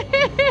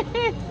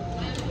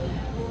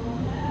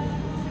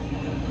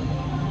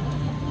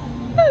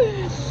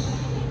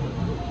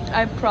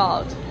 I'm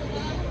proud.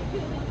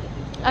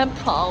 I'm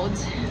proud.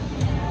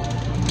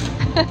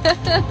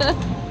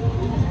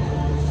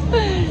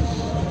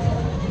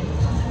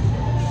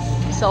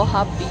 So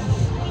happy.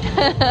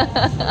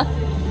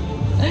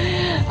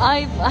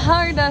 I've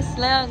heard that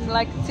slang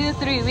like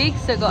 2-3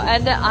 weeks ago,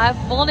 and I've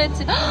wanted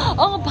to.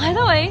 Oh, by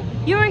the way,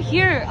 you're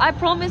here. I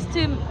promised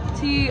to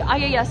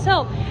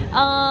so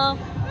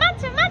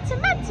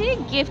Matsu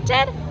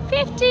gifted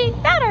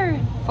 $50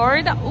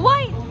 for the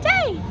white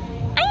day.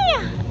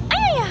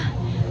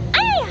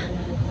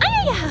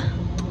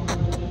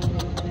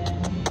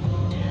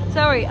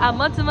 Sorry,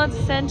 Matsu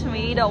sent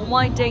me the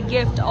white day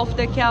gift of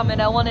the cam, and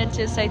I wanted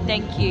to say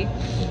thank you.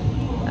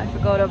 I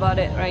forgot about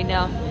it right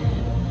now.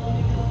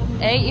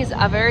 A is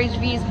average,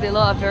 B is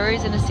below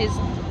average, and C is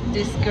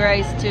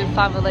disgrace to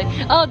family.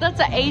 Oh, that's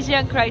an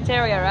Asian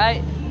criteria,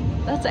 right?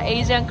 That's an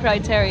Asian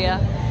criteria.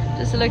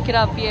 Just look it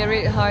up here.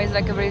 Read her is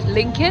like a very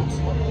link it.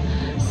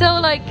 So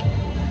like,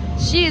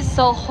 she is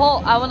so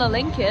hot. I wanna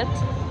link it.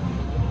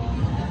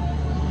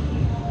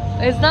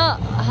 It's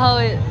not how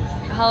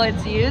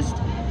it's used.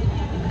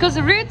 Because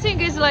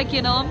rooting is like,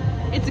 you know,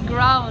 it's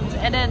ground,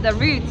 and then the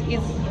root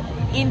is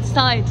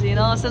inside, you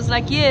know. So it's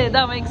like, yeah,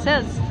 that makes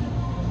sense.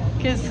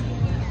 Because,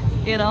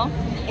 you know,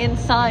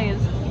 inside.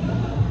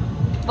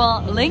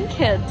 But link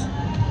it.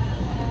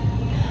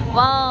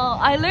 Wow,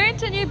 I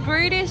learned a new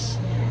British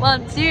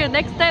one too.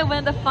 Next time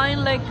when the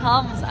finally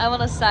comes, I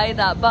wanna say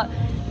that. But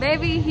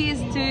maybe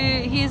he's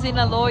in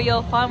a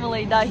loyal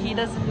family that he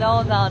doesn't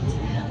know that.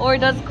 Or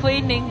does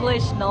Queen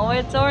English know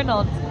it or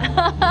not?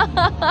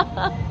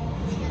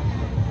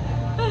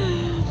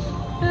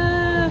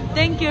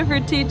 Thank you for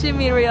teaching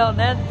me real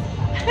net.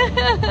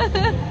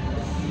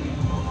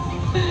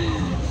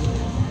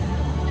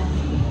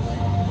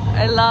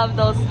 I love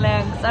those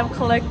slangs. I'm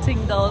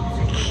collecting those.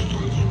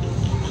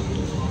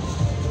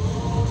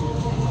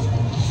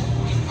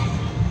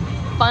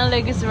 Fun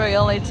leg is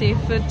reality.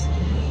 Foot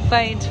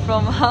faint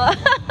from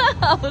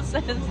house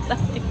and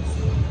studies.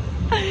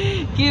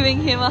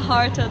 Giving him a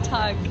heart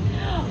attack.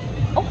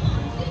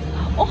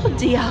 Oh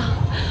dear.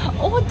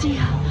 Oh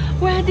dear.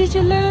 Where did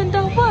you learn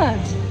the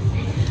word?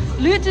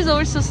 Loot is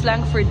also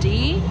slang for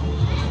D.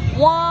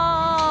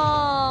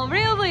 Wow,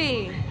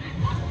 really?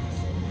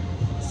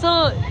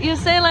 So you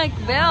say like,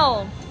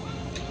 well,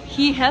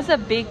 he has a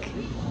big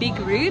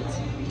root.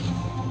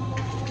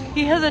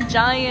 He has a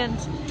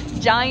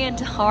giant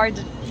hard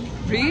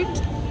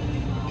root.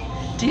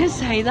 Do you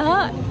say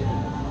that?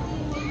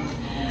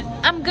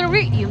 I'm gonna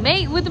root you,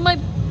 mate, with my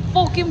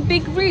fucking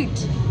big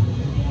root.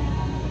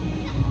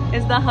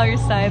 Is that how you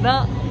say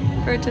that?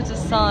 For to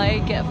say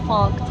get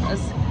fucked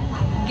as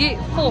get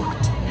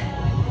fucked.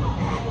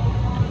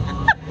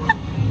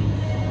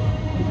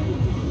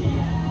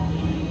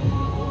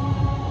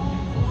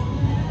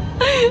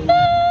 I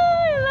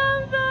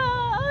love that.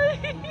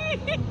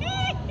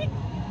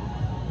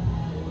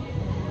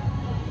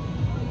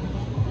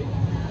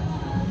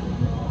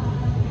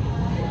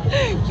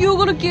 You're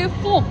gonna get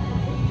fucked.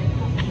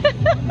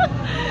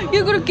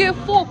 You're gonna get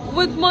fucked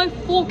with my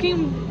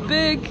fucking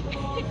big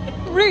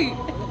root.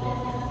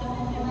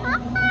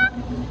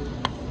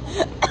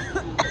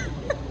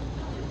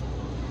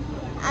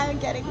 I'm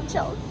getting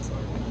choked.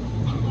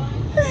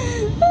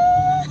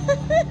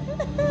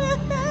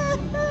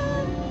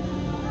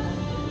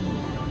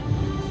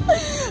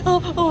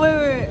 Oh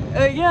wait.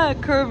 Yeah,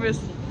 Curvis.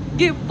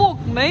 Get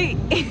fucked, mate.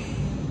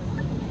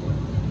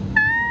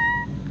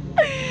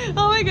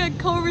 Oh my god,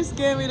 Curvis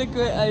gave me the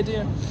great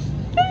idea.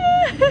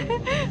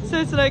 So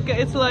it's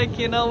like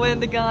you know when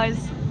the guy's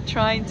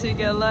trying to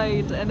get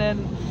laid and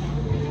then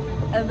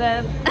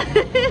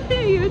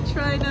you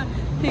try to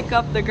pick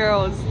up the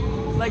girls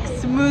like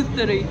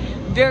smoothly,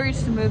 very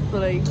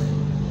smoothly.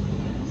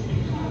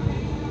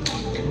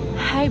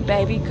 Hey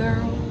baby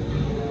girl,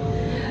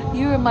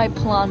 you're my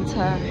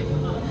planter.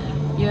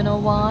 You know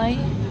why?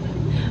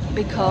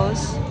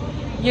 Because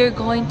you're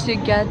going to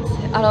get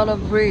a lot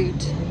of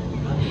root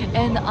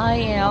and I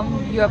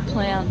am your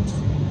plant.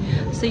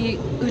 So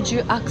would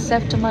you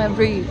accept my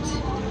root?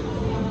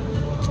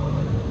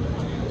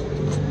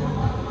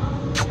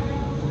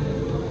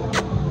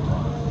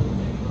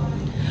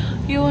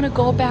 You want to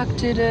go back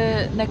to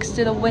the next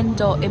to the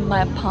window in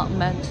my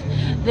apartment?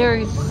 There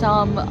is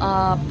some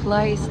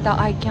place that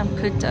I can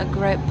put a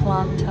great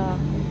planter.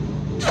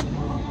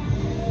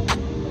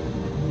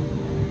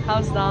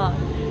 How's that?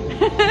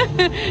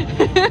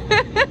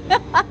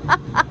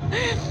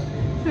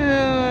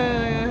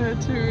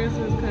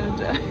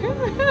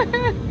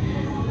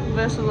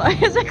 Best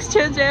life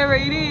exchange ever.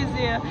 It is,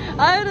 yeah.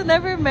 I would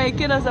never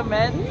make it as a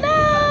man.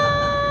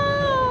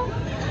 No!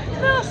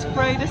 No,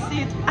 spray the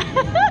seat.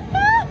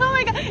 Oh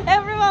my god,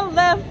 everyone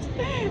left.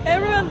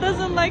 Everyone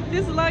doesn't like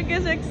this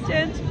luggage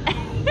exchange.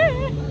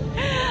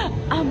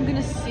 I'm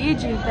gonna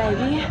seed you,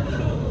 baby.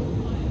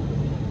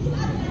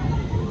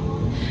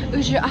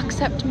 Would you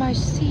accept my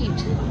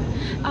seed?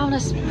 I wanna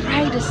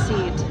spray the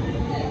seed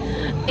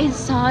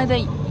inside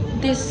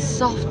this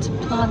soft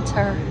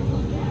planter.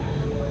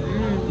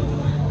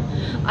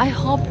 I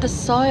hope the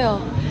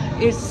soil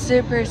is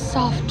super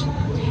soft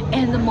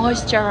and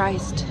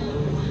moisturized.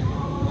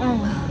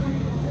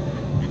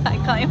 I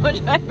can't even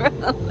try for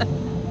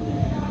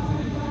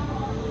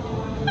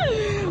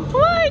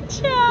why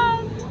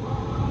chat?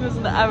 This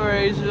is the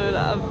average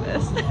of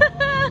this.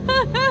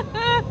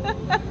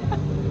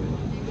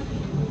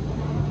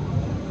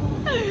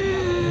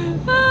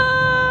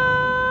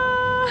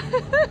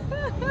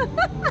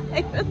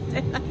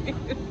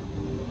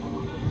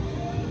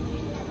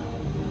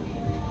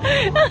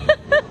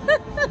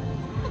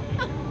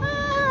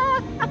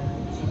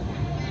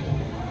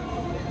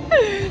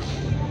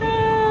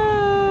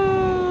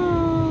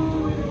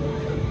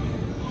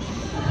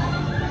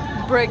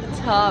 Brick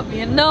top,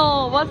 you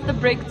know what's the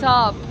brick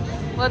top?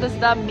 What does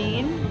that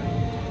mean?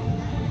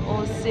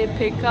 OC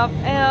pickup.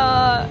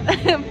 Plan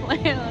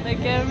on a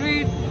get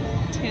root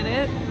in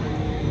it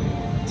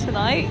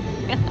tonight.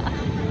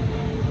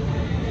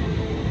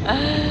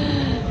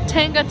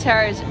 Tenga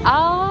Terrace.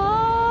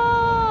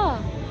 Oh,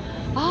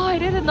 I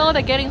didn't know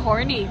that getting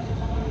horny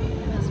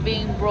is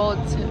being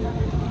brought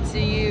to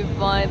you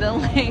by the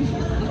link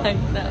like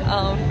that.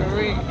 Oh, for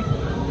real.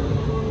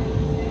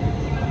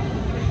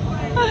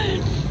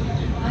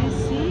 I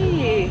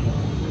see.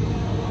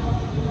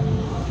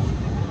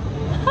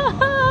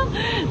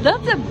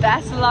 That's the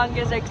best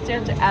longest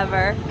exchange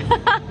ever.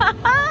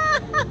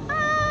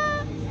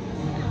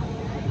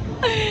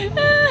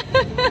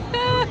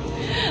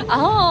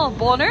 Oh,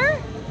 boner?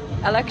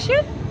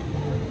 Election?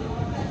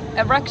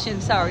 Erection,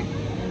 sorry.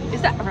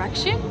 Is that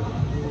erection?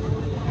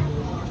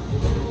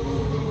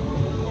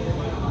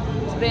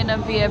 It's been a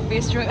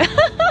VIP stream.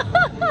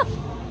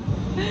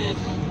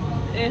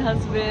 It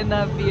has been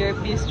a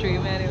VIP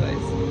stream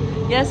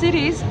anyways. Yes, it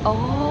is.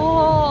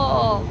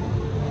 Oh,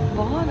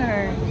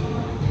 boner.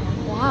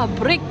 Wow,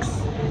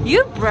 bricks.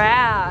 You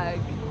brag.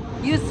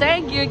 You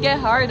think you get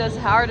hard as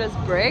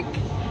brick?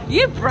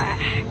 You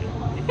brag.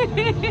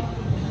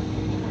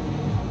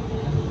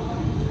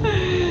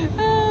 Oh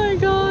my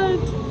god.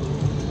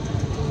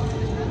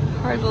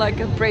 Hard like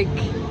a brick.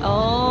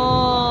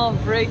 Oh,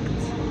 bricked.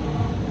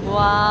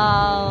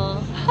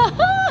 Wow.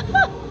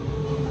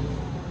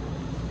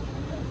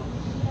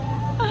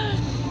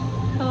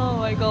 Oh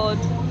my god.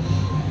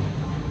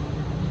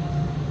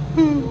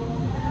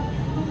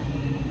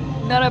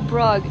 Not a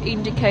brag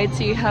indicates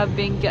you have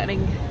been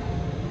getting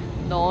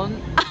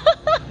known.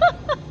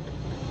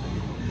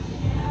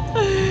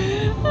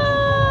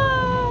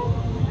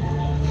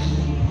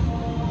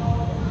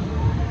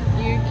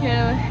 You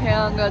can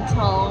hang a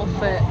towel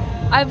fit.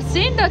 I've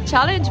seen the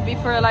challenge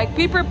before, like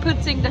people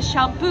putting the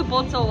shampoo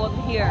bottle on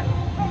here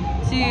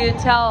to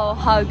tell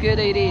how good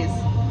it is.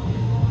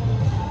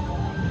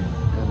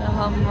 Gonna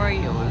hammer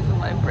you with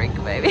my brick,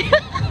 baby.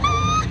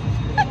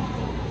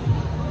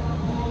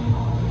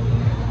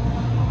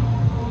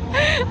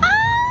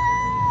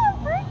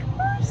 Brick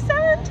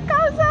percent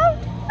comes out.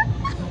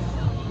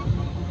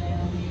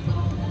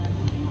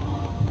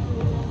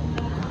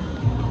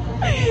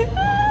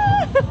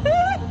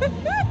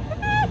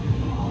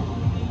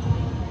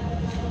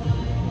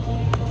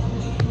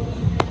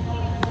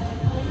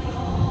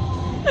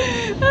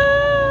 Oh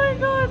my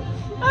god,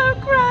 I'm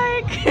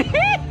crying.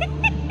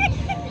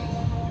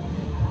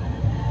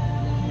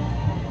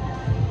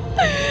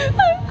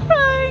 I'm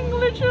crying,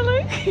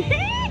 literally.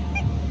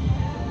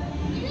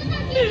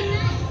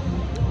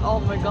 Oh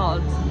my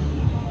god.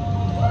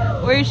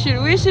 We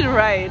should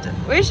ride.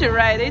 We should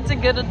ride. It's a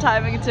good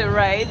timing to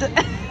ride.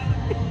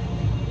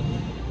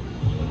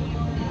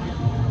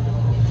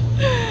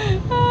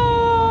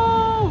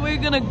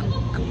 We're gonna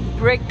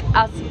break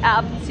us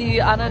up to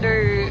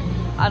another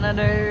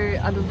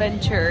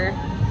adventure.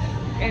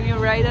 Can you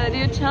ride at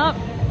your top?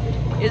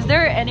 Is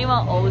there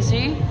anyone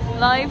Aussie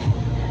live?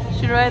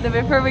 Should ride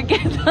before we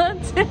get on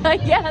to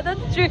yeah,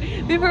 that's true.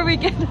 Before we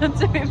get on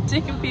to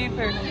 15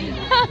 people.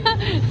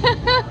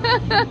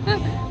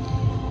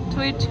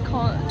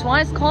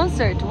 Twice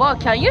concert. Wow,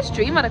 can you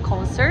stream at a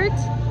concert?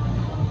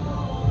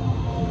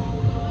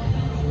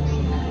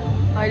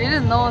 I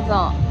didn't know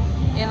that.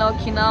 In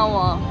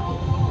Okinawa.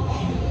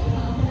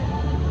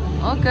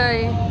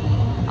 Okay.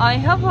 I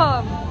have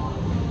a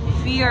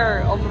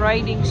fear of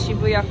riding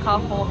Shibuya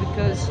Kaho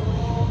because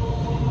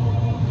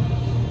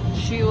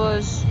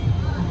she's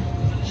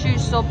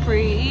so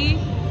pretty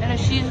and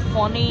she's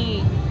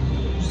funny.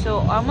 So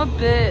I'm a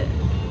bit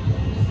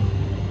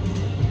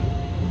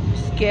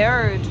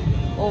scared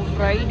of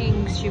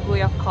riding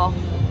Shibuya Kaho.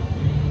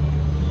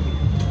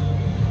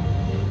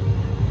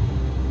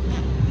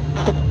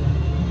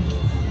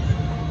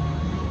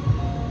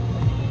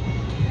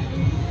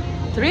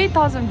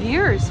 3,000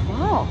 viewers,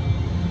 wow.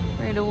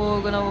 Wait,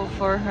 we're gonna vote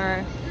for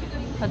her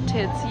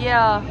tits.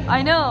 Yeah,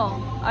 I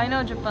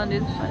know Japan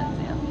is fans,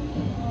 yeah.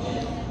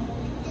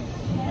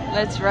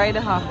 Let's ride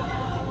her.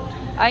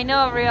 I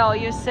know, Real,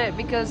 you said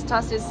because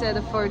Tassi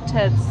said for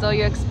tits, so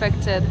you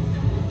expected.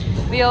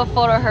 We'll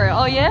follow her.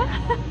 Oh yeah?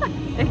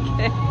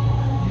 Okay.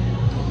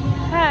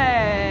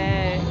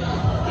 Hey,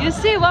 you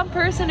see one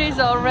person is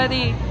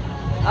already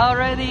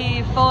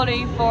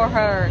falling for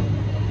her.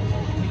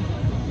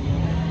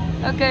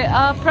 Okay,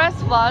 press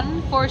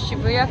 1 for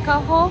Shibuya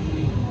Kaho.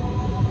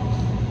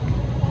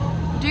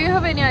 Do you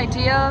have any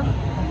idea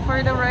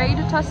for the raid,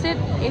 Tassit?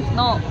 If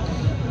not,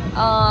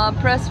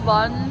 press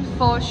 1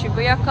 for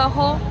Shibuya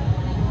Kaho.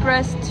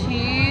 Press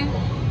 2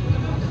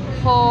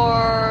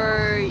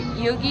 for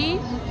Yugi.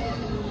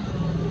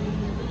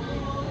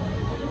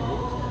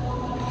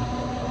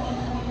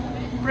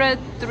 Press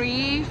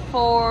 3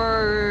 for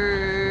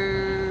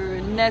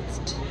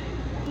next.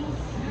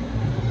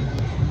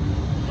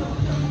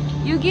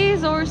 Yugi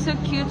is also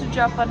cute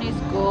Japanese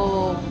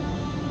girl.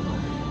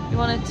 You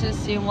wanted to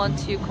see one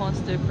too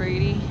constant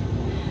pretty.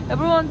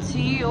 Everyone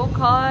tea,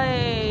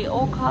 okay.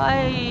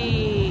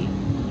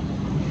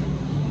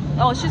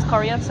 Oh, she's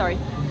Korean, sorry.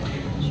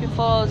 She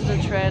follows the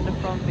trend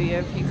from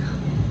VFP.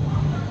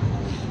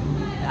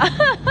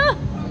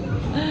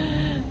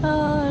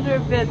 Her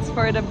bits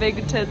for the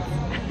big tits.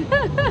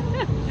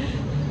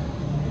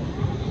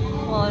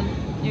 One,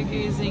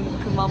 Yugi using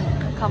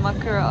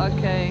Kamakura,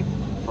 okay.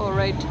 For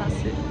right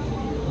Tassit.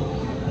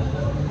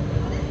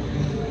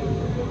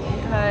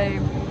 Okay.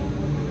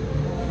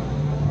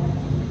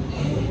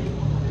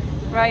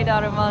 Right,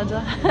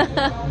 Armada.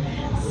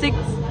 6,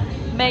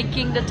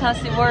 making the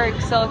Tassi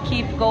work, so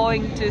keep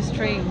going to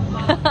stream.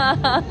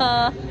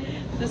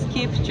 Just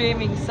keep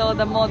streaming, so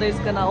the mod is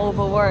gonna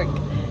overwork.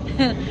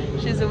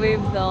 She's a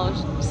wave though,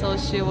 so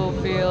she will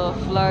feel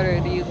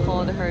fluttered. You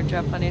called her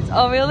Japanese.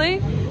 Oh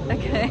really?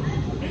 Okay.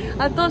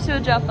 I thought she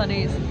was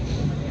Japanese.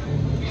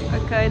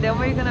 Okay, then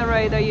we're gonna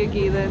ride a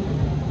Yugi then.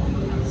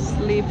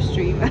 Sleep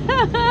stream.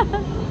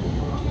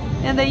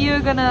 And then you're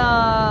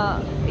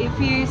gonna, if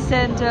you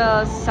send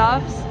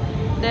subs,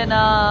 then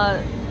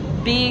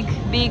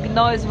big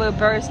noise will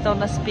burst on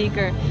the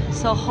speaker,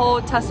 so whole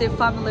Tassi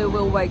family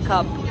will wake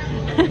up.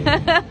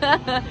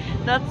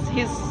 That's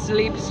his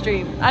sleep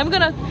stream. I'm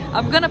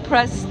gonna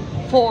press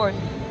 4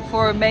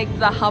 for make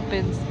that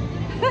happens.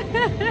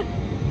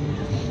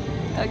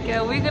 Okay,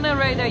 we're gonna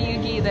ride a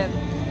Yugi then.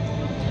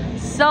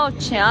 So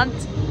chant,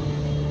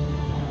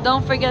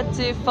 don't forget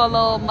to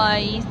follow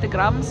my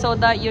Instagram so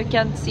that you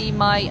can see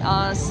my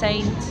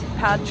St.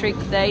 Patrick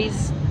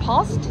Day's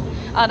post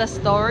and a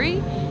story.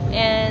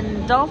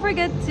 And don't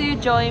forget to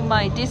join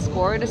my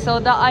Discord so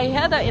that I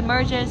had an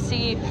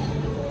emergency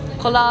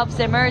collabs,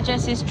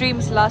 emergency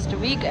streams last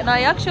week, and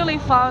I actually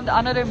found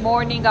another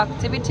morning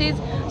activities,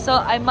 so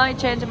I might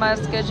change my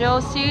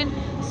schedule soon.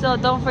 So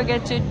don't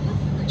forget to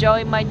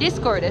join my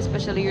Discord,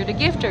 especially you're the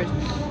gifters.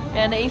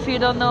 And if you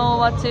don't know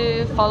what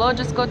to follow,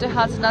 just go to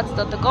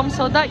hazunuts.com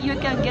so that you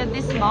can get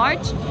this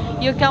March.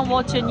 You can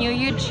watch a new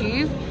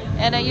YouTube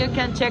and you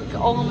can check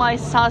all my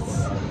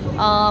SAS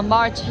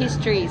March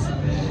histories.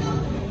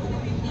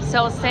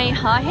 So say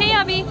hi. Hey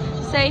Abby,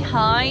 say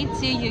hi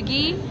to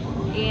Yugi.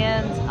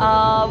 And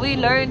we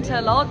learned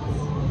a lot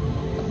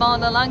about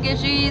the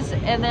languages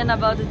and then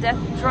about the death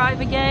drive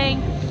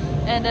again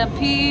and the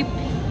peep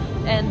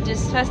and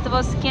this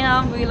festival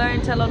scam. We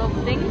learned a lot of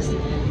things.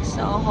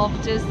 So hope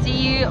to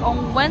see you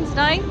on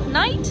Wednesday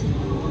night.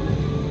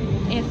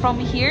 And from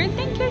here,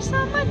 thank you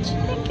so much.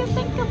 Thank you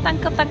so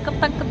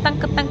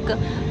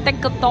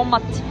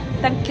much.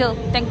 Thank you.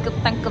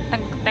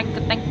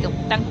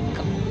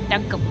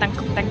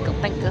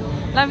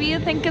 Love you.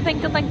 Thank you.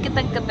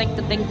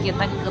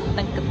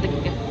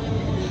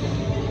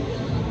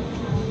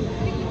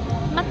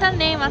 Mata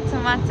ne,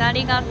 Matsumatsu,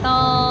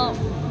 arigatou.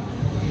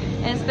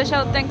 And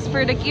special thanks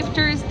for the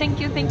gifters.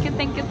 Thank you, thank you,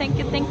 thank you, thank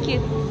you, thank you.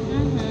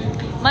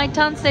 My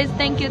tongue says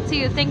thank you to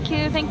you. Thank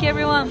you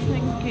everyone.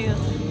 Thank you,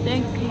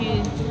 thank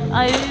you.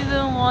 I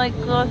even like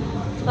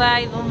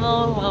 5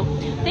 more.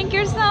 Thank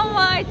you so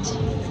much.